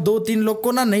 वो 2-3 लोग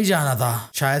को ना नहीं जाना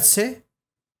था शायद से.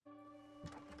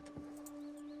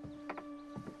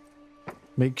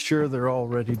 Make sure they're all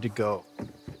ready to go.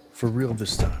 For real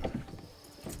this time.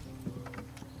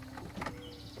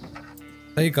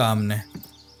 सही कहा हमने.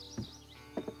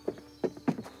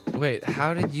 Wait,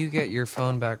 how did you get your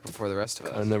phone back before the rest of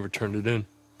us? I never turned it in.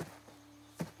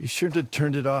 You should have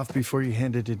turned it off before you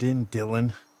handed it in,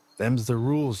 Dylan. Them's the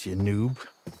rules, you noob.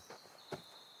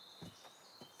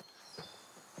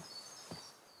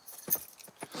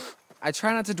 I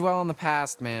try not to dwell on the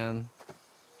past, man.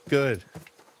 Good.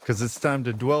 Because it's time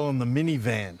to dwell in the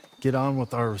minivan. Get on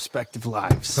with our respective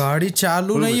lives. गाड़ी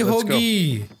चालू नहीं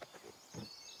होगी.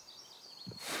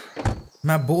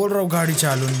 मैं बोल रहा हूँ गाड़ी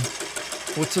चालू नहीं.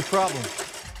 What's the problem?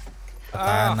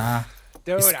 पता ना.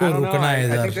 Dude, इसको I don't know. रुकना है I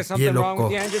think इधर. there's ये something लोग wrong को.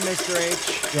 with the engine, Mr. H.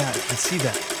 Yeah, I can see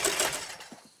that.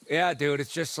 Yeah, dude,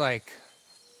 it's just like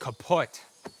kaput.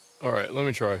 All right, let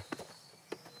me try.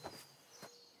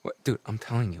 What, dude? I'm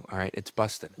telling you, all right, it's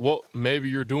busted. Well, maybe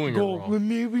you're doing it wrong.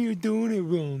 Maybe you're doing it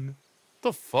wrong.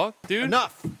 The fuck, dude?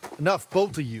 Enough,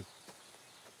 both of you.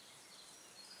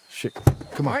 Shit.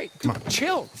 Come on. All right, come on.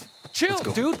 Chill,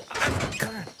 dude.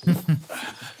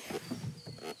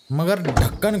 मगर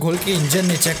ढक्कन खोल के engine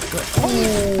ने check कर.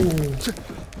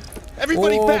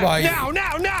 Everybody Oh, back. भाई. Now.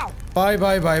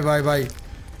 Bye.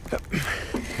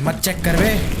 मत check कर बे.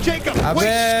 Jacob,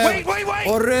 अबे. Wait.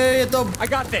 अरे ये तो I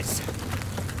got this.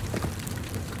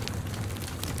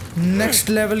 Next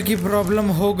level की प्रॉब्लम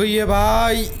हो गई है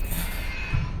भाई.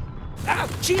 Ow,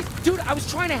 jeez, dude, I was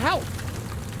trying to help.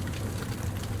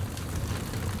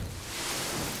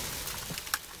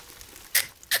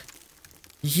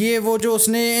 ये वो जो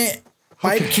उसने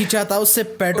पाइप खींचा था उससे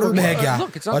पेट्रोल बह गया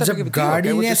और जब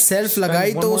गाड़ी ने सेल्फ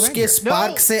लगाई तो उसके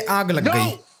स्पार्क से आग लग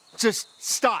गई. Just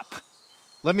stop.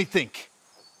 Let me think.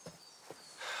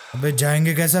 अबे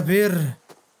जाएंगे कैसा फिर?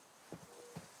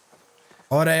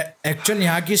 और एक्चुअल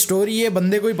यहाँ की स्टोरी ये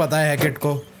बंदे को ही पता है हैकेट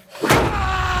को.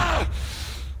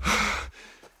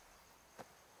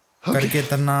 करके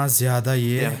इतना ज्यादा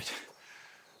ये.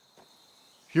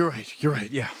 You're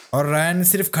right, yeah. और रायन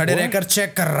सिर्फ खड़े रहकर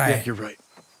चेक कर रहा है. Yeah, you're right.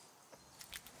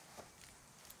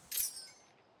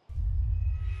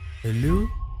 Hello.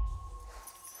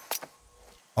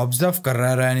 Observe कर रहा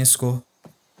है रायन इसको.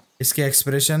 इसके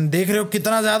एक्सप्रेशन देख रहे हो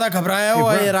कितना ज्यादा घबराया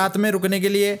हुआ है रात में रुकने के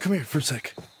लिए. Come here for a sec.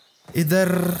 इधर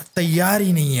तैयार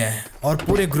ही नहीं है और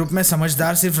पूरे ग्रुप में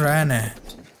समझदार सिर्फ रायन है.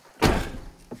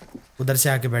 उधर से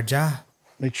आके बैठ जा.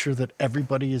 Make sure that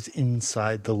everybody is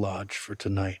inside the lodge for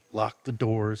tonight. Lock the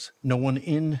doors. No one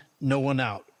in, no one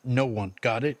out. No one.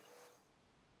 Got it?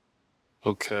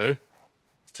 Okay.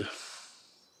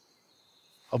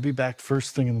 I'll be back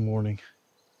first thing in the morning.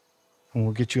 And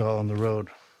we'll get you all on the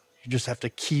road. You just have to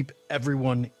keep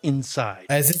everyone inside.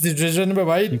 ऐसी situation में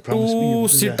भाई 2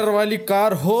 seater वाली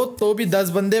car हो तो भी 10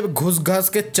 बंदे घुस घास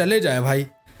के चले जाए भाई.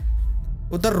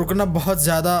 उधर रुकना बहुत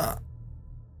ज्यादा.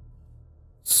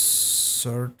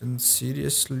 Certain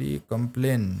seriously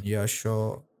complain. Yeah,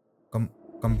 sure.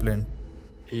 Complain.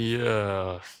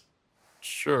 Yeah,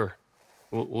 sure.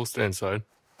 We'll stay inside.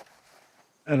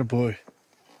 Attaboy.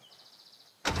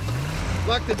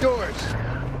 Lock the doors.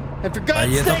 And for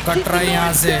God's ये तो sake, कट keep रहा है the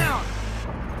यहाँ noise से. down.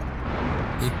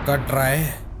 ये कट रहा है.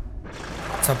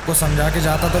 सबको समझा के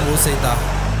जाता तो वो सही था.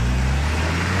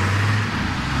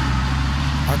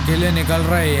 अकेले निकल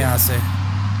रहा है यहाँ से.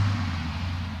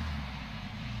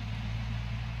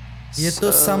 ये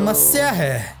तो समस्या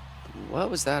है. What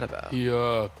was that about? He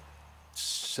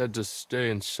said to stay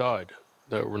inside.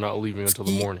 That we're not leaving until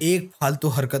the morning. एक फालतू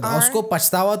हरकत. उसको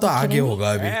पछतावा तो आगे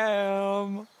होगा अभी.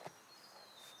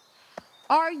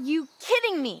 Are you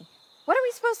kidding me? What are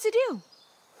we supposed to do?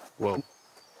 Well,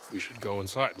 we should go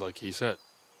inside, like he said.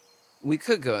 We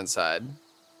could go inside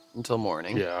until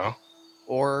morning. Yeah.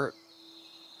 Or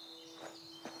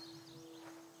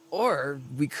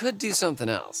we could do something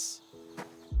else.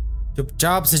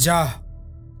 चुपचाप से जा.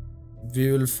 We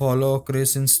will follow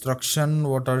Chris' instruction.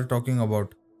 What are you talking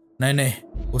about? नहीं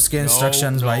उसके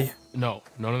instructions भाई. No.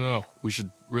 We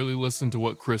should really listen to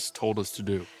what Chris told us to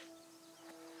do.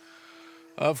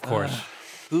 Of course.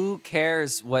 Who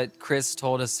cares what Chris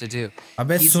told us to do?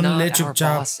 अबे He's सुन ले not our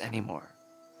चुपचाप. boss anymore.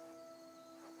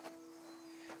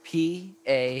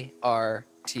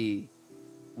 P-A-R-T.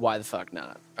 Why the fuck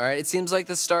not? All right, it seems like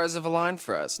the stars have aligned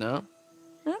for us, no?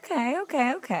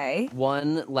 Okay.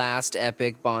 One last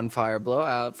epic bonfire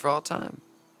blowout for all time.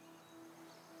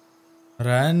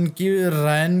 Ryan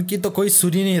की तो कोई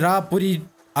सुन ही नहीं रहा. पूरी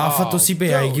आफत उसी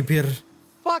पे आएगी फिर.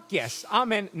 Fuck yes,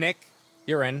 I'm in. Nick,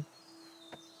 you're in.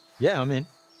 Yeah, I'm in.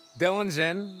 Dylan's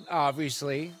in,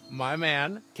 obviously. My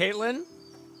man. Caitlin?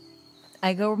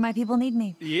 I go where my people need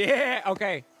me. Yeah,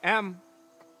 okay. Em,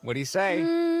 what do you say?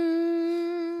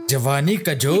 जवानी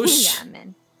का जोश. Yeah,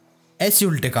 man. ऐसे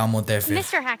उल्टे काम होते हैं फिर.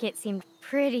 Mr. Hackett seemed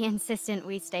pretty insistent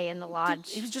we stay in the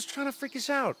lodge. He was just trying to freak us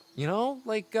out, you know?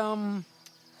 Like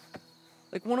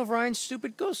one of Ryan's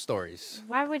stupid ghost stories.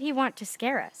 Why would he want to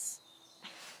scare us?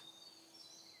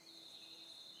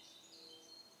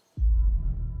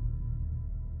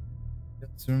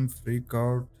 Let him freak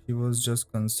out. He was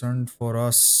just concerned for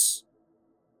us.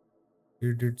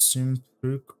 He did seem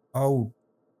freak out.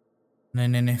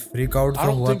 नहीं freak out I तो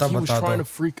don't हुआ think था he was बता trying दो. to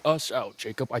freak us out,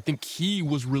 Jacob. I think he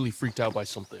was really freaked out by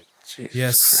something.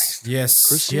 Yes.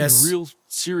 Chris seems real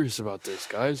serious about this,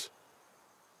 guys.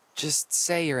 Just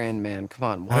say you're in, man. Come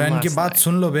on, one रैन की last बात night.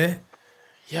 Soon low bay.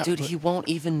 Yeah, Dude, he won't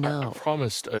even know. I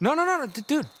promised. No,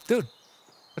 dude.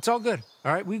 It's all good.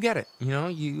 All right, we get it. You know,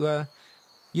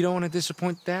 you don't want to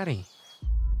disappoint Daddy.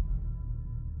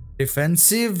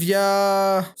 Defensive,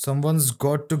 yeah. Someone's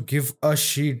got to give a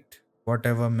shit.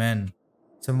 Whatever, man.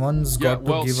 Someone's got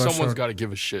to give a shit. Someone's got to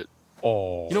give a shit.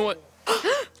 Oh. You know what?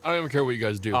 I don't even care what you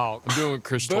guys do. I'm doing what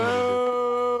Chris told me to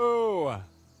do.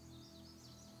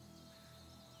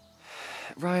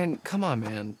 Ryan, come on,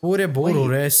 man. पूरे bore हो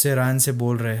रहे हैं इससे Ryan से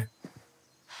बोल रहे हैं.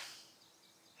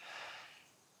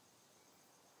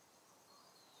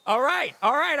 All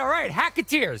right.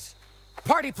 Hacketeers.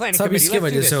 Party planning सब committee. इसके Let's do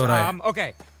वजह this. से हो रहा है.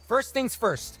 Okay. First things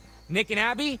first. Nick and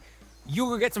Abby, you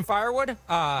go get some firewood.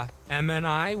 Emma and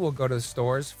I will go to the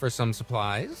stores for some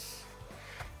supplies.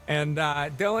 And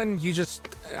Dylan, you just,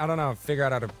 I don't know, figure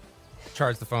out how to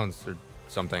charge the phones or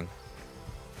something.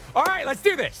 All right, let's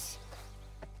do this.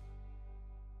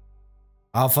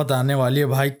 आफत आने वाली है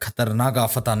भाई, खतरनाक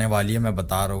आफत आने वाली है, मैं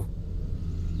बता रहा हूँ.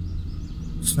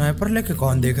 स्नाइपर लेके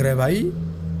कौन देख रहा है भाई?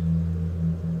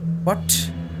 What?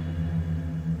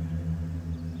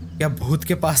 क्या भूत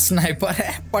के पास स्नाइपर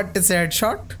है? पट से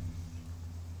हेडशॉट?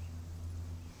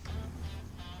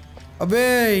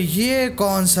 अबे ये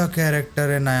कौन सा कैरेक्टर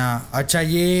है नया? अच्छा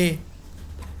ये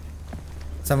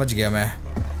समझ गया मैं.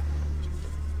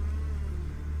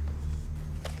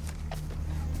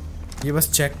 ये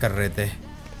बस चेक कर रहे थे.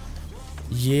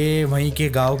 ये वहीं के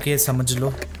गांव के समझ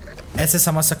लो, ऐसे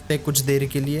समझ सकते कुछ देर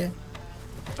के लिए.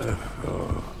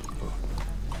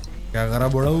 क्या करा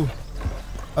बुढ़ाऊ?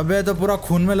 अबे तो पूरा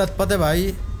खून में लथपथ है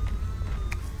भाई.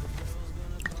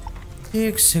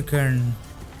 एक सेकंड,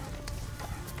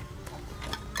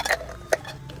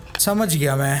 समझ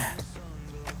गया मैं.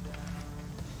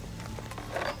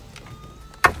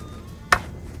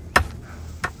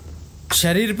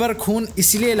 शरीर पर खून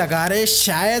इसलिए लगा रहे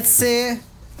शायद से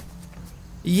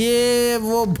ये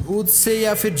वो भूत से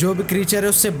या फिर जो भी क्रीचर है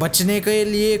उससे बचने के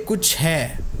लिए कुछ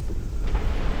है.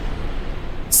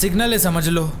 सिग्नल है समझ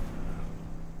लो.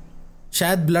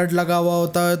 शायद ब्लड लगा हुआ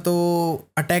होता है तो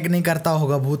अटैक नहीं करता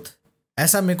होगा भूत,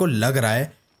 ऐसा मेरे को लग रहा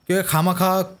है. क्योंकि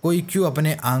खामखा कोई क्यों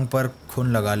अपने आंख पर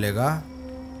खून लगा लेगा.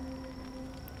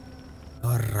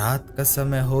 और रात का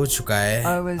समय हो चुका है,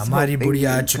 हमारी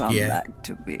बुढ़िया आ चुकी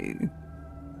है.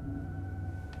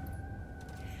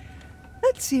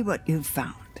 Let's see what you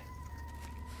found.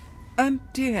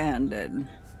 Empty-handed.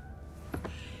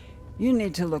 You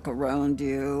need to look around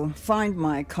you, find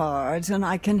my cards, and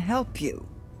I can help you.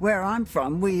 Where I'm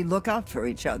from, we look out for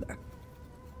each other.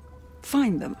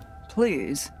 Find them,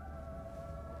 please.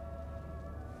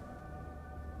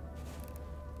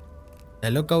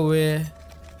 Hello, Kawe.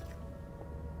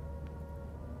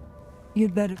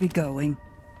 You'd better be going.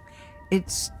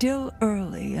 It's still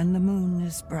early and the moon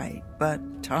is bright, but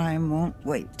time won't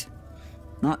wait.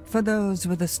 Not for those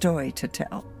with a story to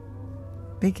tell.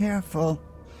 Be careful.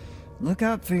 Look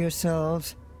out for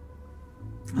yourselves.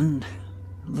 And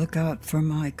look out for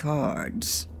my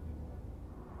cards.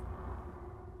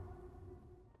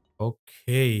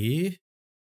 Okay.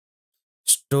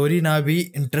 Story ना भी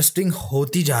interesting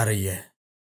होती जा रही है.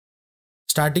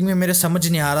 Starting में मेरे समझ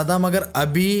नहीं आ रहा था, मगर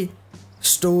अभी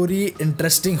स्टोरी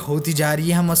इंटरेस्टिंग होती जा रही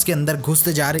है. हम उसके अंदर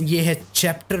घुसते जा रहे हैं. ये है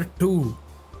चैप्टर 2,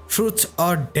 ट्रूथ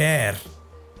और dare.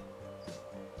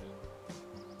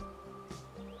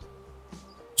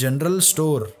 General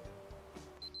store.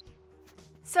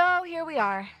 So here we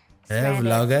are.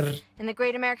 Vlogger. In the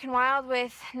great American wild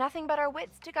with nothing but our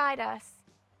wits to guide us.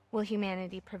 Will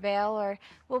humanity prevail, or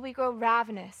will we grow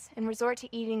ravenous and resort to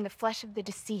eating the flesh of the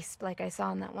deceased like I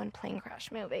saw in that one plane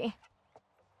crash movie?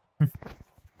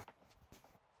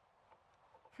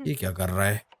 ये क्या कर रहा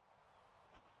है?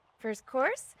 First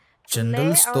course,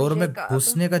 general store में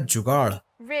घुसने का जुगाड़.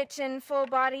 Rich and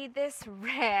full-bodied, this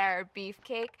rare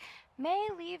beefcake may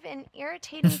leave an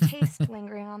irritating taste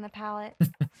lingering on the palate.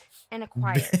 An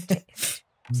acquired taste.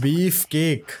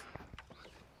 Beefcake.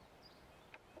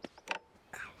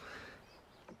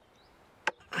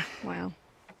 Wow.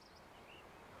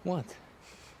 What?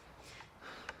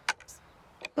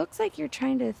 Looks like you're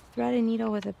trying to thread a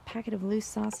needle with a packet of loose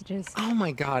sausages. Oh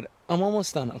my god, I'm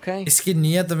almost done, okay? इसकी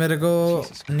नियत मेरे को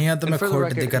नियत में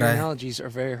खोट दिख रहा है. Analogies are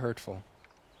very hurtful.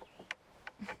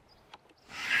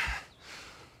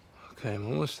 Okay, I'm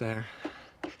almost there.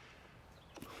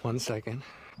 1 second.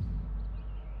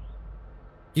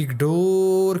 Kick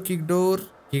door, kick door,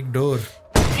 kick door.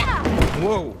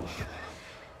 Whoa.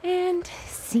 And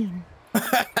scene.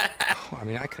 I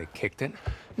mean, I could have kicked it.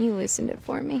 You loosened it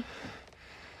for me.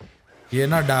 ये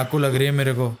ना डाकू लग रही है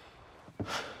मेरे को.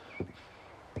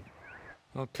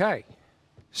 Okay,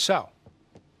 so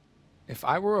if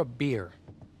I were a beer,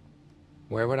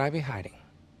 where would I be hiding?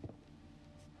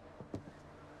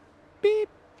 Beep,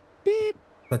 beep.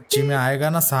 सच्ची में आएगा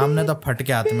ना सामने तो फट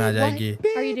के हाथ में आ जाएगी.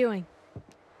 What are you doing?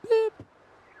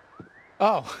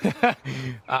 Oh,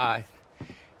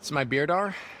 it's my beer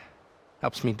dar.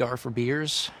 Helps me dar for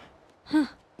beers. Huh.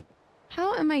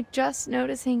 How am I just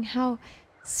noticing how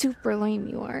super lame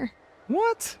you are?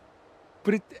 What?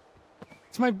 But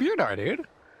it's my beer dar, dude.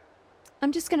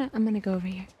 I'm gonna go over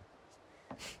here.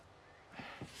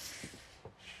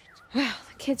 Wow,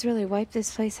 the kids really wiped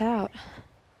this place out.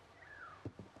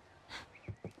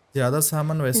 ज्यादा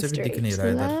सामान वैसे भी दिख नहीं रहा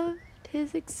है इधर. Loved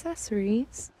his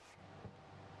accessories.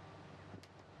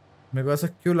 मेरे को ऐसा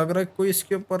क्यों लग रहा है कोई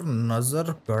इसके ऊपर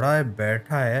नजर गड़ाए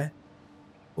बैठा है.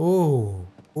 ओह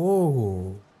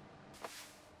ओह.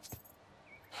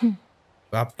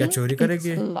 आप क्या चोरी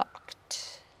करेंगे?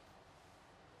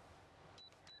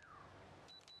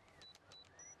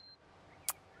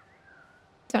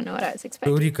 Don't know what I was expecting.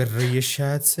 चोरी कर रही है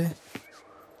शायद से.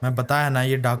 मैं बताया ना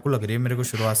ये डाकू लग रही है मेरे को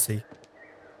शुरुआत से ही.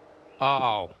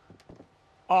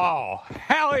 Oh,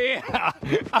 hell yeah!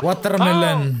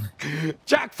 Watermelon. Oh,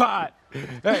 jackpot!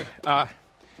 Hey,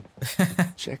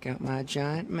 check out my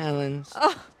giant melons.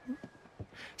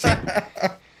 So,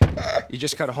 you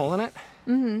just cut a hole in it?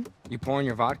 Mm-hmm. You pour in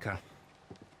your vodka.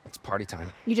 It's party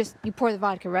time. You pour the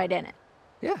vodka right in it.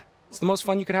 Yeah, it's the most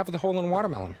fun you could have with a hole in a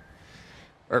watermelon.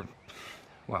 Or,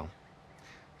 well,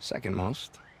 second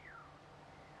most.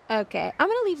 Okay, I'm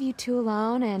gonna leave you two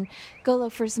alone and go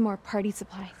look for some more party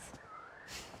supplies.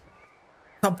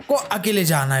 सबको अकेले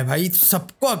जाना है भाई,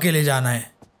 सबको अकेले जाना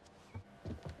है.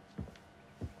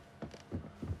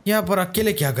 यहाँ पर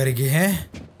अकेले क्या करेंगे हैं?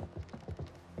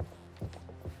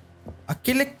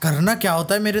 अकेले करना क्या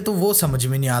होता है मेरे तो वो समझ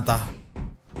में नहीं आता.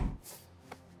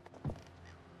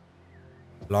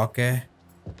 लॉक है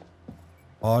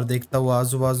और देखता हुआ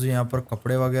आजू बाजू यहाँ पर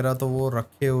कपड़े वगैरह तो वो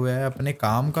रखे हुए हैं. अपने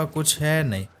काम का कुछ है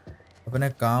नहीं, अपने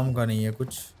काम का नहीं है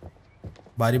कुछ.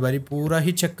 बारी बारी पूरा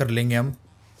ही चेक कर लेंगे हम.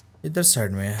 इधर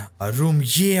साइड में रूम,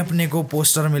 ये अपने को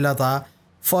पोस्टर मिला था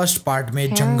फर्स्ट पार्ट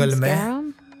में जंगल में.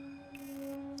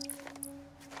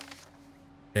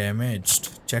 डैमेज्ड.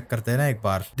 चेक करते हैं ना एक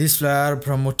बार. This flyer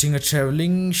promoting a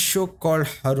travelling show called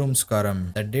हरुम्स कारम.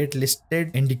 The date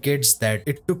listed indicates that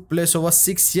it took place over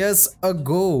 6 years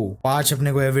ago. 5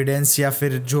 अपने को एविडेंस या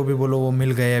फिर जो भी बोलो वो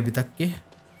मिल गए अभी तक के,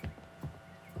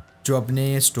 जो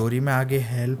अपने स्टोरी में आगे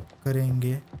हेल्प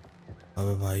करेंगे.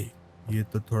 अबे भाई ये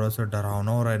तो थोड़ा सा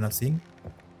डरावना हो रहा है ना सीन.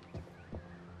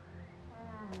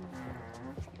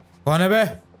 कौन है बे?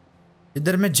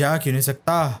 इधर मैं जा क्यों नहीं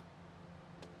सकता?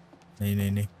 नहीं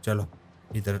नहीं नहीं, चलो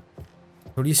इधर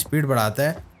थोड़ी स्पीड बढ़ाता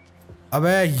है.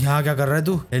 अबे यहाँ क्या कर रहा है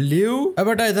तू? हेलो. अबे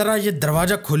बेटा इधर आ, ये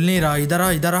दरवाजा खुल नहीं रहा. इधर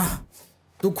आ इधर आ.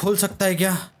 तू खोल सकता है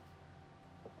क्या?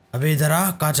 अबे इधर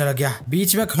आ. कहाँ चला गया?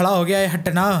 बीच में खड़ा हो गया है.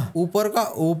 हटना. ऊपर का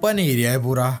ओपन एरिया है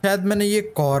पूरा. शायद मैंने ये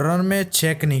कॉर्नर में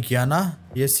चेक नहीं किया ना.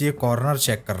 यस, ये कॉर्नर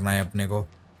चेक करना है अपने को.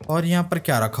 और यहाँ पर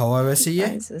क्या रखा हुआ है वैसे?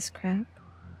 ये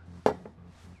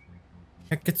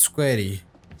it's Quarry.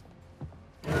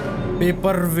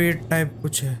 Paper wait type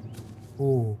कुछ है.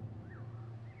 ओ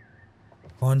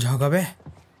कौन झागा बे?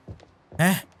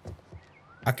 हैं?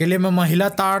 अकेले में महिला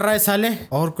ताड़ रहा है साले.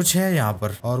 और कुछ है यहाँ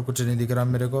पर? और कुछ नहीं दिख रहा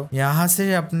मेरे को. यहाँ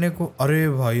से अपने को, अरे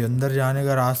भाई अंदर जाने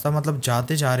का रास्ता, मतलब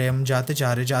जाते जा रहे हम, जाते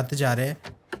जा रहे.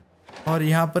 और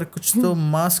यहाँ पर कुछ तो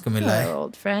मास्क मिला है.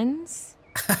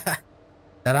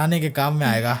 डराने के काम में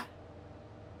आएगा.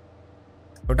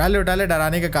 उठा ले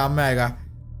डराने के काम में आएगा.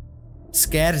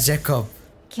 Scare Jacob.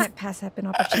 Can't pass up an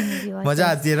opportunity like मजा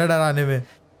आती है ना डराने में.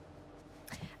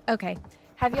 Okay,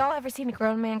 have y'all ever seen a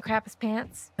grown man crap his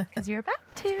pants? Because you're about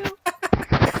to.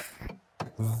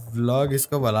 Vlog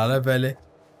इसको बनाना है पहले.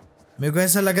 मेरे को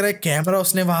ऐसा लग रहा है कैमरा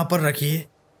उसने वहां पर रखी है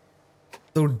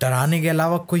तो डराने के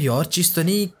अलावा कोई और चीज तो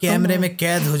नहीं. कैमरे में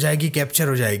कैद हो जाएगी, कैप्चर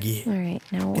हो जाएगी.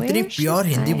 इतनी प्योर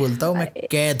हिंदी बोलता हूँ मैं.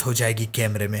 कैद हो जाएगी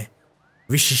कैमरे में.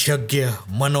 विशेषज्ञ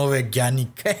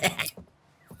मनोवैज्ञानिक.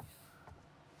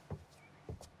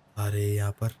 अरे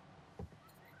यहाँ पर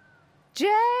Jacob.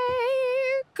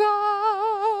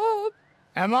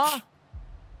 Emma,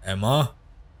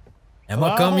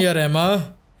 come here,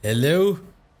 Emma. Hello.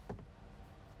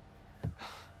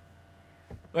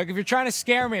 Look, if you're trying to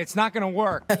scare me, it's not gonna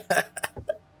work.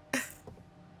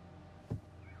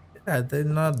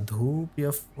 इतना धूप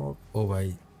या फॉग. ओ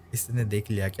भाई इसने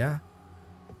देख लिया क्या?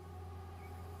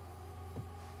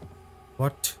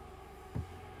 What?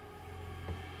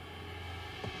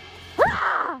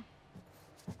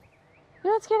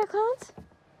 not scared of clowns?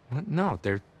 What? No,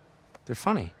 they're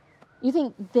funny. You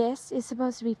think this is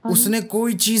supposed to be funny? उसने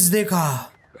कोई चीज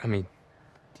देखा. I mean,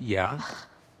 yeah.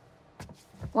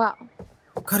 Wow.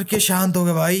 करके शांत हो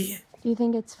गए भाई. Do you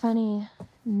think it's funny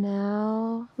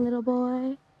now, little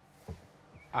boy?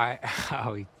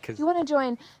 Because You want to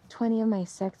join 20 of my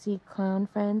sexy clown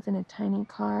friends in a tiny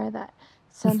car that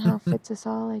somehow fits us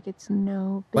all like it's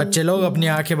no big बच्चे लोग अपनी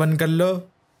आंखें बंद कर लो.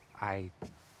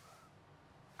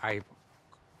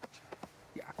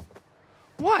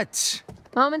 What?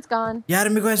 Moment's gone. यार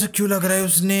मेरे को ऐसा क्यों लग रहा है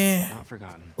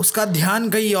उसका ध्यान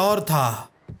कहीं और था.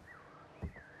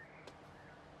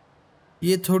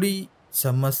 ये थोड़ी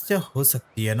समस्या हो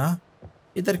सकती है ना.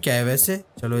 इधर क्या है वैसे?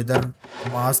 चलो इधर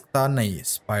मास्क था नहीं,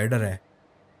 स्पाइडर है.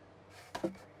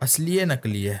 असली है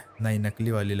नकली है? नहीं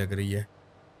नकली वाली लग रही है.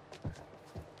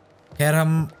 खैर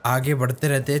हम आगे बढ़ते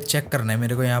रहते हैं. चेक करना है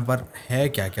मेरे को यहाँ पर है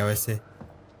क्या क्या वैसे.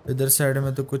 इधर साइड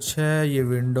में तो कुछ है. ये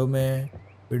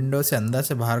विंडो से अंदर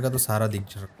से बाहर का तो सारा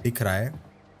दिख रहा है.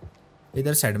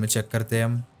 इधर साइड में चेक करते हैं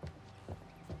हम.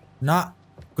 ना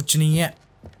कुछ नहीं है,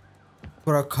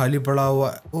 पूरा खाली पड़ा हुआ.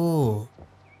 Oh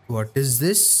what is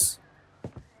this?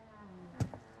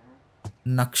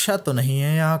 नक्शा तो नहीं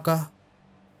है यहाँ का.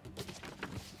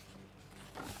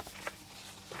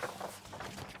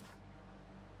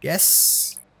 Yes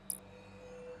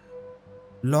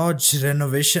laws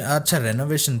renovation. अच्छा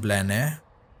रेनोवेशन प्लान है.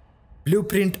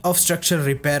 Blueprint of structure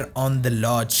repair on the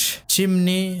laws.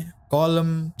 Chimney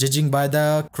column. Judging by the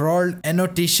crawled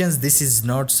annotations, this is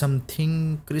not something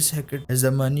Chris Hackett has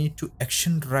the money to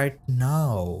action right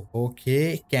now. Okay,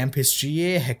 camp history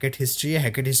है, Hackett history है.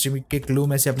 Hackett history के clue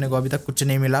में से अपने को अभी तक कुछ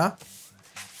नहीं मिला.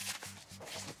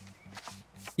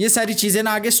 ये सारी चीजें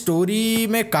ना आगे स्टोरी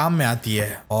में काम में आती है.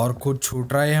 और कुछ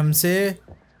छूट रहा है हमसे.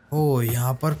 ओ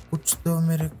यहाँ पर कुछ तो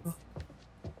मेरे को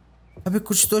अभी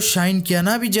कुछ तो शाइन किया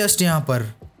ना अभी जस्ट यहाँ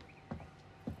पर.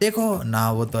 देखो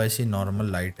ना वो तो ऐसी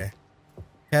नॉर्मल लाइट है.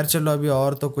 खैर चलो अभी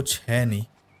और तो कुछ है नहीं.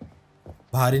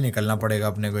 बाहर ही निकलना पड़ेगा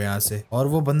अपने को यहाँ से. और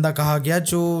वो बंदा कहाँ गया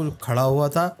जो खड़ा हुआ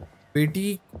था?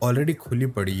 पेटी ऑलरेडी खुली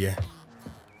पड़ी है.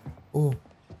 Oh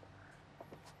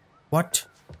what?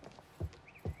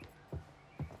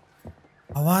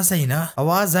 आवाज आई ना.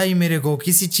 आवाज आई मेरे को.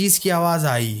 किसी चीज की आवाज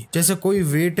आई. जैसे कोई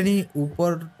वेट नहीं.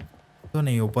 ऊपर तो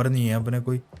नहीं, ऊपर नहीं है अपने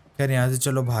कोई. खैर यहाँ से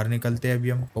चलो बाहर निकलते हैं अभी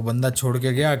हम. वो बंदा छोड़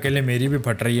के गया अकेले. मेरी भी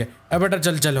फट रही है. अब बेटा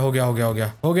चल चल हो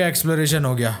गया एक्सप्लोरेशन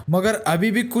हो गया. मगर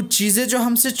अभी भी कुछ चीजें जो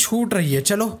हमसे छूट रही है.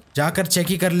 चलो जाकर चेक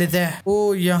ही कर लेते हैं.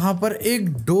 ओ यहाँ पर एक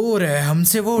डोर है.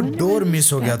 हमसे वो डोर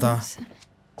मिस हो गया था.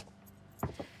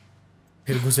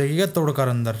 फिर घुसेगी क्या तोड़कर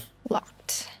अंदर?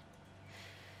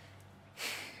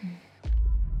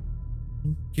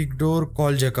 Kick door.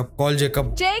 Call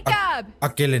Jacob.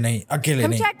 अकेले नहीं.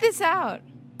 Check this out.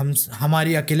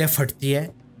 हमारी अकेले फटती है.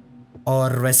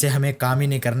 और वैसे हमें काम ही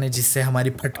नहीं करने जिससे हमारी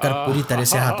फटकर पूरी तरह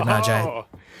से हाथ में आ जाए.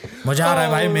 मजा आ रहा है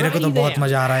भाई. मेरे को तो बहुत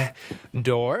मजा आ रहा है.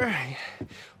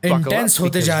 इंटेंस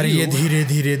होते जा रही है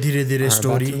धीरे धीरे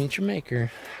स्टोरी.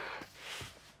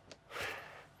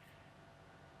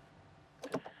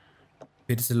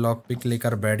 फिर से लॉक पिक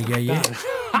लेकर बैठ गया ये.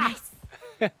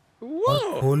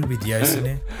 और खोल भी दिया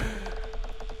इसने.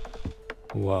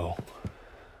 Wow.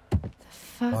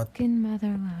 Fucking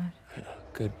motherlode.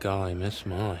 Good golly, Miss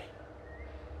Molly.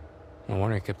 No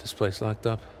wonder I kept this place locked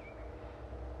up.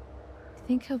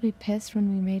 Think he'll be pissed when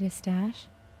we raid his stash?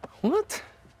 What?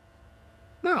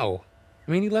 No.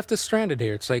 I mean, he left us stranded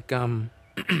here. It's like,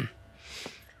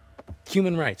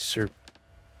 human rights or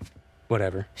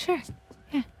whatever. Sure,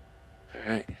 yeah. All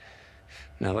right.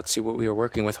 Now let's see what we are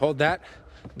working with. Hold that.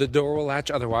 The door will latch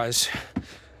otherwise.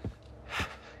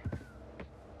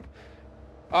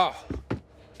 Oh.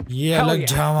 ये अलग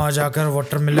झामा जाकर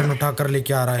watermelon उठाकर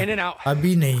लेके आ रहा है.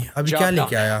 अभी नहीं. अभी क्या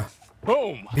लेके आया?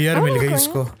 बियर मिल गई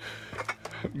इसको.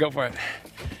 Go for it.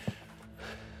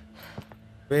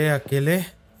 वे अकेले.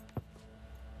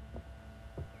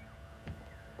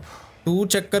 तू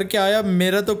चेक करके आया.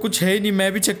 मेरा तो कुछ है ही नहीं.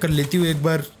 मैं भी चेक कर लेती हूँ एक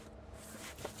बार.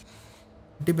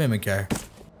 डिब्बे में क्या है?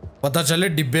 पता चले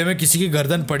डिब्बे में किसी की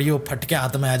गर्दन पड़ी हो. फट के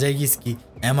हाथ में आ जाएगी इसकी,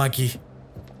 एमा की.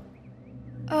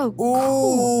 Oh,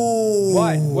 cool.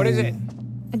 What is it?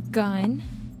 A gun.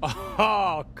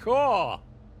 Oh, cool.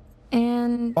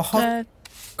 And बहुत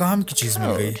काम की चीज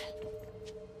मिल गई.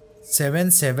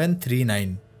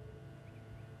 7739.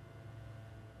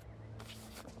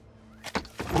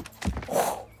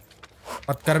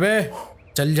 मत कर बे.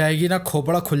 चल जाएगी ना.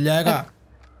 खोपड़ा खुल जाएगा.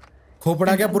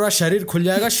 खोपड़ा क्या पूरा शरीर खुल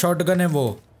जाएगा. शॉटगन है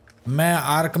वो. मैं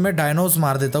आर्क में डायनोस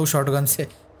मार देता हूँ शॉटगन से.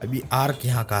 अभी आर्क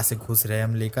यहाँ कहाँ से घुस रहे हैं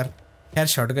हम लेकर. खैर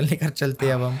शॉटगन लेकर चलते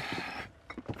हैं अब हम.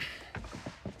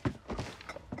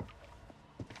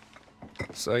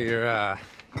 So you're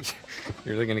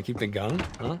really gonna keep the gun,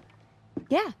 huh?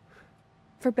 Yeah.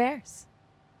 For bears.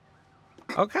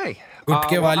 Okay.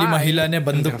 गुटके वाली महिला ने I'm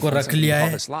बंदूक gonna को find रख something to लिया call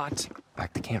है this lot.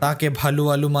 Back to camp. ताकि भालू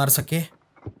वालू मार सके,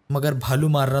 मगर भालू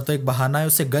मारना तो एक बहाना है,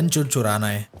 उसे गन चुराना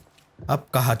है। अब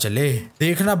कहाँ चले?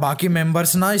 देखना बाकी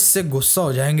मेंबर्स ना इससे गुस्सा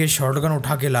हो जाएंगे। शॉटगन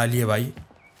उठा के ला लिए भाई।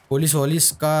 पुलिस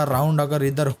वॉलिस का राउंड अगर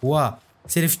इधर हुआ,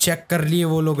 सिर्फ चेक कर लिए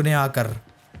वो लोग ने आकर।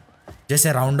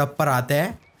 जैसे राउंड अप पर आते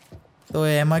हैं तो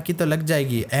एमा की तो लग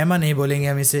जाएगी। एमा नहीं बोलेंगे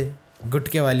हम इसे,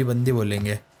 गुटके वाली बंदी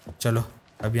बोलेंगे। चलो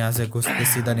अब यहाँ से घुसते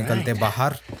सीधा निकलते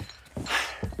बाहर।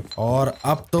 और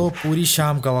अब तो पूरी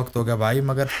शाम का वक्त हो गया भाई,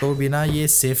 मगर तो भी ना ये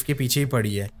सेफ के पीछे ही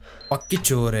पड़ी है। पक्की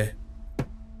चोर है।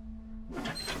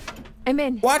 I'm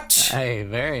in. What? Hey,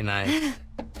 very nice.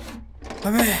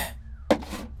 अबे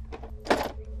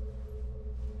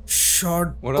shot.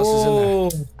 What else is in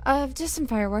there? Just some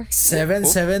fireworks.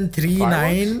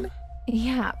 7739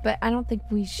 Yeah, but I don't think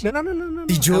we should. No.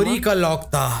 तिजोरी का लॉक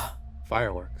था।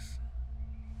 Fireworks.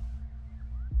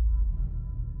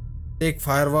 Take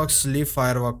fireworks, leave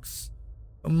fireworks.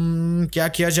 क्या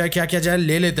किया जाए?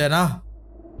 ले लेते हैं ना,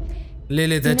 ले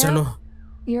लेते हैं। चलो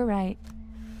You're right.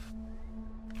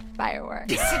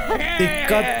 Fireworks.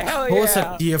 दिक्कत हो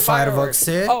सकती है फायरवर्क्स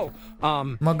से,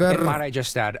 मगर and might I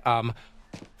just add,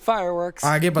 fireworks.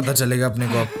 आगे पता चलेगा अपने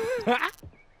को अब।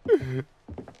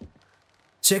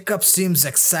 Jacob seems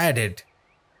excited.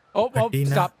 Oh,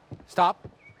 Katina. stop.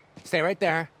 Stay right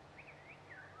there.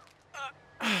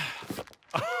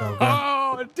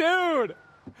 Oh, dude!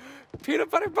 Peanut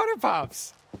butter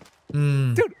pops.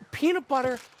 Dude, peanut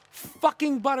butter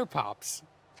fucking butter pops.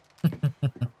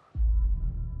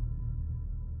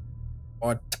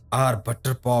 What are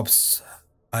butter pops?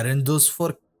 Aren't those for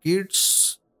kids?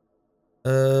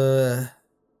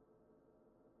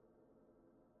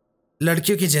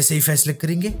 लड़कियों के जैसे ही फैसले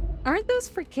करेंगे। Aren't those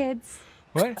for kids?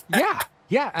 What? Yeah.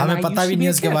 And हमें I पता used भी to नहीं be a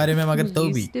उसके kid. बारे में, मगर तो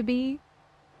भी। Used to be.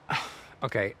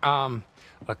 Okay,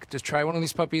 look, just try one of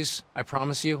these puppies. I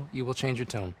promise you, you will change your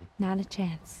tone. Not a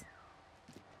chance.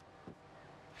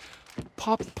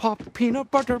 Pop,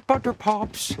 peanut butter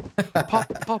pops.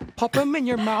 Pop them in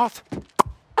your mouth.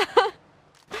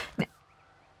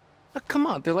 Come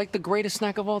on, they're like the greatest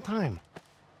snack of all time.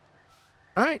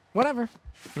 All right, whatever.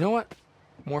 You know what?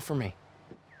 More for me.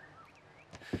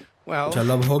 Well,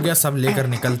 चलो अब हो गया, सब लेकर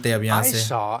निकलते अब यहाँ I से।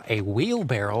 saw a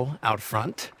wheelbarrow out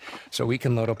front, so we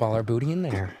can load up all our booty in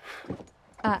there.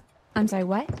 I'm sorry,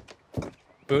 what?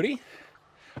 Booty?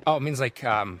 Oh, it means like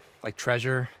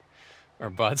treasure or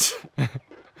butts.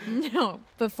 No,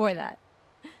 before that.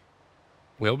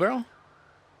 Wheelbarrow?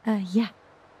 Yeah.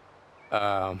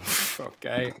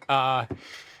 Okay.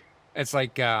 It's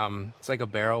like a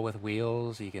barrel with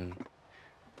wheels. You can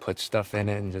put stuff in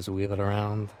it and just wheel it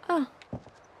around. Oh,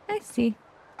 I see.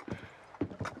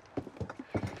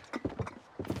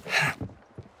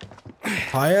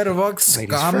 Fireworks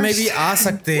काम में भी आ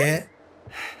सकते हैं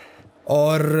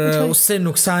और उससे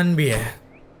नुकसान भी है।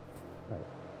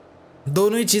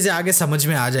 दोनों ही चीजें आगे समझ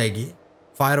में आ जाएगी।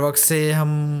 फायरवर्क्स से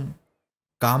हम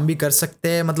काम भी कर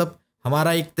सकते हैं, मतलब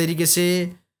हमारा एक तरीके से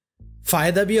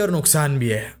फायदा भी और नुकसान भी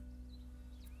है।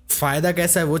 फायदा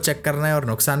कैसा है वो चेक करना है और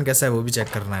नुकसान कैसा है वो भी चेक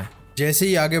करना है। जैसे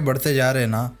ही आगे बढ़ते जा रहे हैं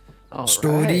ना,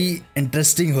 स्टोरी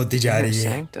इंटरेस्टिंग होती जा रही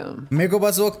है। मेरे को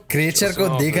बस वो क्रिएचर को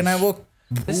देखना है, वो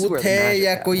भूत है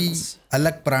या कोई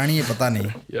अलग प्राणी है, पता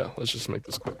नहीं। Yeah, let's just make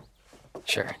this quick.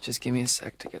 Sure, just give me a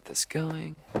sec to get this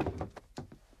going.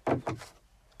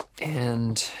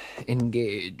 And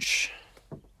engage.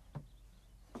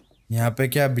 यहाँ पे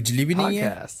क्या बिजली भी नहीं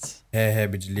है? Podcasts. है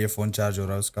बिजली है, फोन चार्ज हो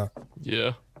रहा है उसका।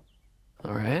 Yeah.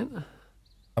 All right.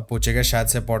 अब पूछेगा शायद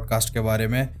से पॉडकास्ट के बारे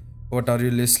में। What are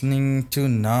you listening to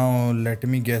now? Let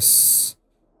me guess.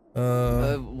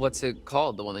 What's it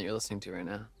called, the one that you're listening to right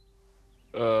now?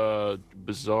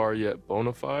 Bizarre yet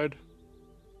bona fide.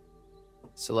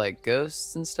 So like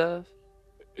ghosts and stuff?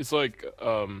 It's like,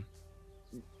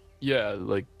 yeah,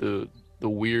 like the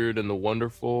weird and the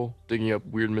wonderful, digging up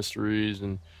weird mysteries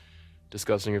and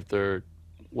discussing if they're,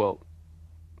 well,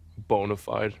 bona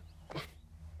fide.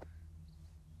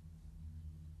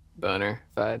 Boner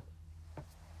fide.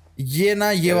 ये ना,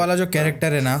 ये वाला जो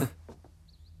character है ना,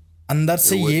 अंदर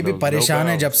से ये भी परेशान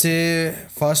है जब से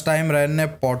फर्स्ट टाइम रैन ने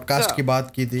पॉडकास्ट की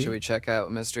बात की थी। Should we check out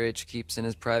what Mr. H keeps in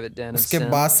his private den of उसके sin?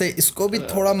 बाद से इसको भी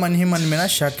थोड़ा मन ही मन में ना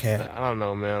शक है। I don't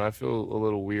know, man. I feel a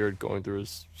little weird going through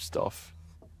his stuff.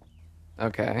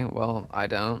 Okay, well, I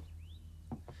don't.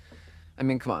 I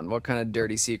mean, come on, what kind of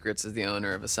dirty secrets is the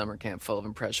owner of a summer camp full of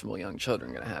impressionable young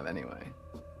children gonna have anyway?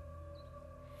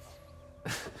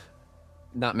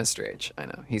 Not Mr. H, I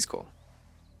know, he's cool.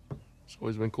 It's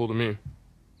always been cool to me.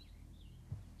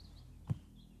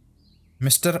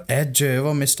 Mister H जो है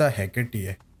वो mister हैकेट ही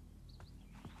है।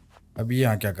 अभी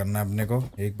यहाँ क्या करना है अपने को,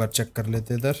 एक बार चेक कर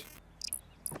लेते इधर।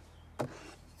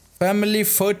 फैमिली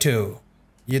फोटो,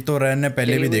 ये तो रैन ने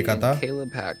पहले भी देखा था।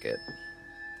 Caleb Hackett.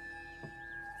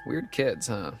 Weird kids,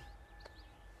 huh?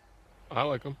 I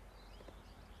like them.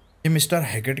 ये मिस्टर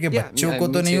हैकेट के Yeah, बच्चों me को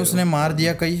तो नहीं too. उसने मार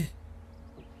दिया कहीं?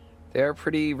 They are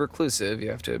pretty reclusive, you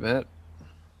have to admit.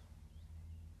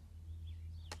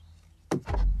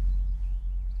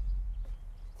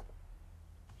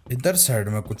 इधर साइड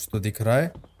में कुछ तो दिख रहा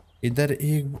है। इधर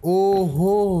एक,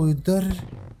 ओहो, इधर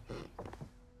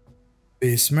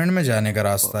बेसमेंट में जाने का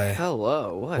रास्ता है। Hello,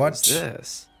 what is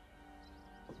this?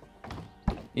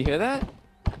 You hear that?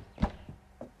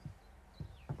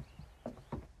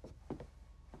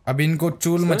 अब इनको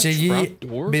चूल मचेगी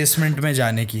बेसमेंट में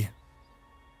जाने की।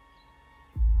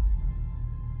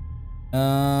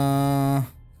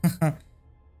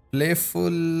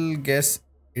 Playful guess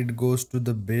it goes to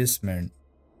the basement.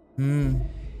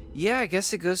 Yeah, I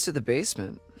guess it goes to the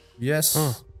basement. Yes.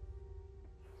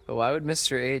 But why would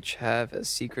Mr. H have a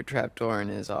secret trapdoor in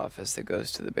his office that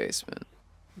goes to the basement?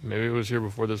 Maybe it was here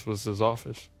before this was his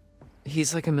office.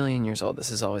 He's like a million years old.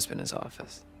 This has always been his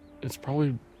office. It's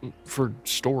probably for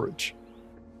storage.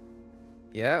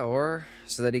 Yeah, or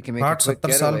so that he can make a 60-70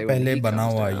 quick साल getaway when पहले he बना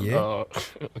comes हुआ down. ये।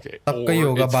 Okay. तब का ही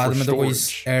होगा, it's बाद for में तो कोई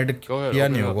storage. ऐड Go ahead, किया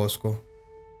open नहीं it होगा up. उसको।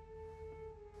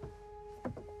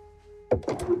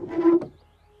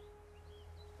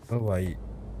 ओ भाई।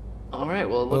 All right,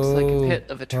 well, it looks like a pit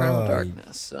of eternal भाई।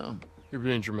 darkness, so... You're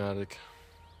being dramatic.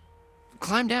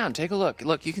 Climb down, take a look.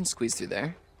 Look, you can squeeze through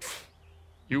there.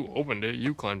 You opened it,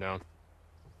 you climb down.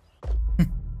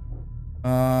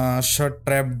 Shut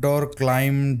trapdoor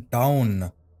climb down.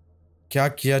 क्या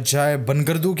किया जाए, बंद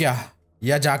कर दूं क्या,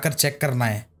 या जाकर चेक करना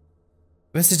है?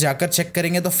 वैसे जाकर चेक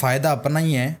करेंगे तो फायदा अपना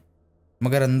ही है,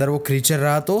 मगर अंदर वो क्रीचर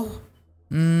रहा तो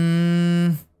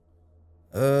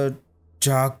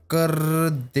जाकर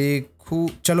देखूं।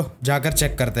 चलो जाकर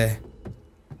चेक करते हैं,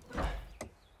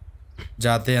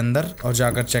 जाते हैं अंदर और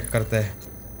जाकर चेक करते हैं।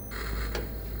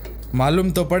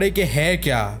 मालूम तो पड़े कि है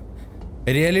क्या।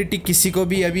 रियलिटी किसी को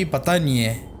भी अभी पता नहीं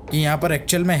है कि यहाँ पर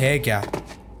एक्चुअल में है क्या।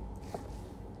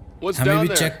 हमें भी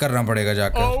चेक करना पड़ेगा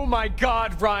जाकर। Oh my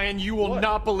God, Ryan, you will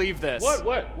not believe this.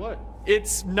 What?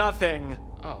 It's nothing.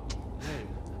 Oh, hey.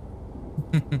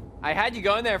 I had you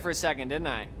go in there for a second, didn't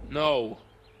I? No.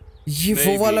 ये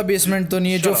वो वाला बेसमेंट तो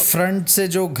नहीं है जो फ्रंट से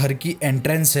जो घर की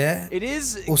एंट्रेंस है It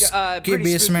is उसके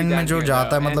बेसमेंट में जो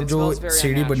जाता है, मतलब जो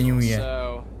सीढ़ी बनी हुई है।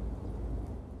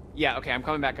 Yeah, okay, I'm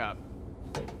coming back up.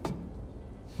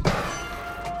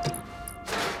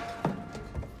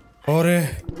 और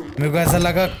मेरे को ऐसा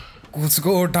लगा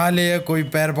उसको उठा ले या कोई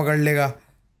पैर पकड़ लेगा।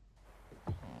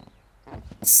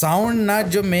 साउंड ना,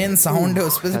 जो मेन साउंड है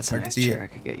उस पे से फटती है।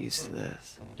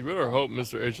 You better hope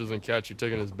Mr. H doesn't catch you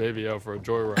taking his baby out for a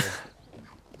joyride.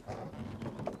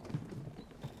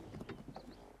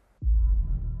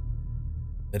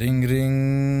 Ring ring,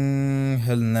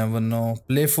 he'll never know.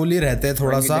 Playfully रहते हैं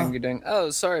थोड़ा सा। Oh,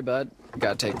 sorry, bud.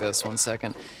 Gotta take this 1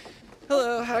 second.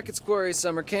 Hello, Hackett's Quarry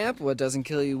summer camp. What doesn't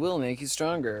kill you will make you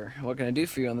stronger. What can I do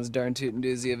for you on this darn tootin'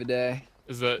 doozy of a day?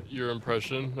 Is that your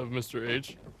impression of Mr.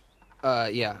 H?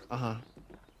 Yeah,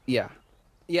 Yeah.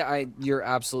 Yeah, you're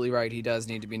absolutely right. He does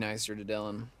need to be nicer to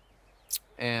Dylan.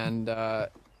 And,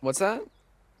 what's that?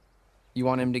 You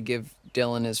want him to give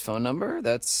Dylan his phone number?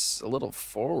 That's a little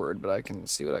forward, but I can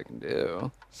see what I can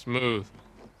do. Smooth.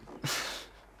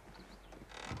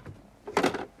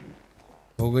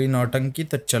 हो गई नौटंकी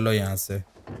तो चलो यहाँ से।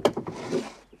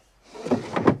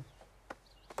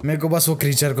 मेरे को बस वो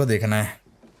क्रीचर को देखना है,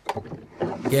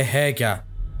 ये है क्या।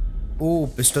 ओ,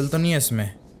 पिस्टल तो नहीं है इसमें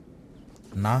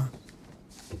ना।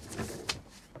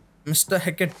 मिस्टर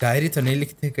हैकेट डायरी तो नहीं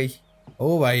लिखते कहीं?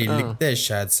 ओ भाई, लिखते हैं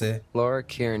शायद से। Laura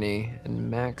Kearney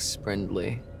and Max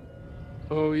Brindley.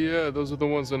 Oh yeah, those are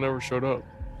the ones that never showed up.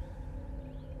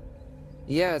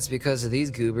 Yeah, it's because of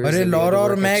these goobers. अरे लॉरा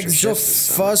और मैक्स जो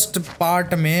फर्स्ट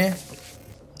पार्ट में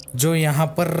जो यहाँ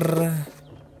पर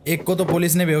एक को तो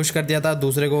पुलिस ने बेहोश कर दिया था,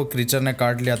 दूसरे को क्रीचर ने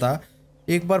काट लिया था।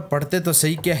 एक बार पढ़ते तो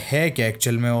सही, क्या है क्या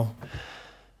एक्चुअल में वो,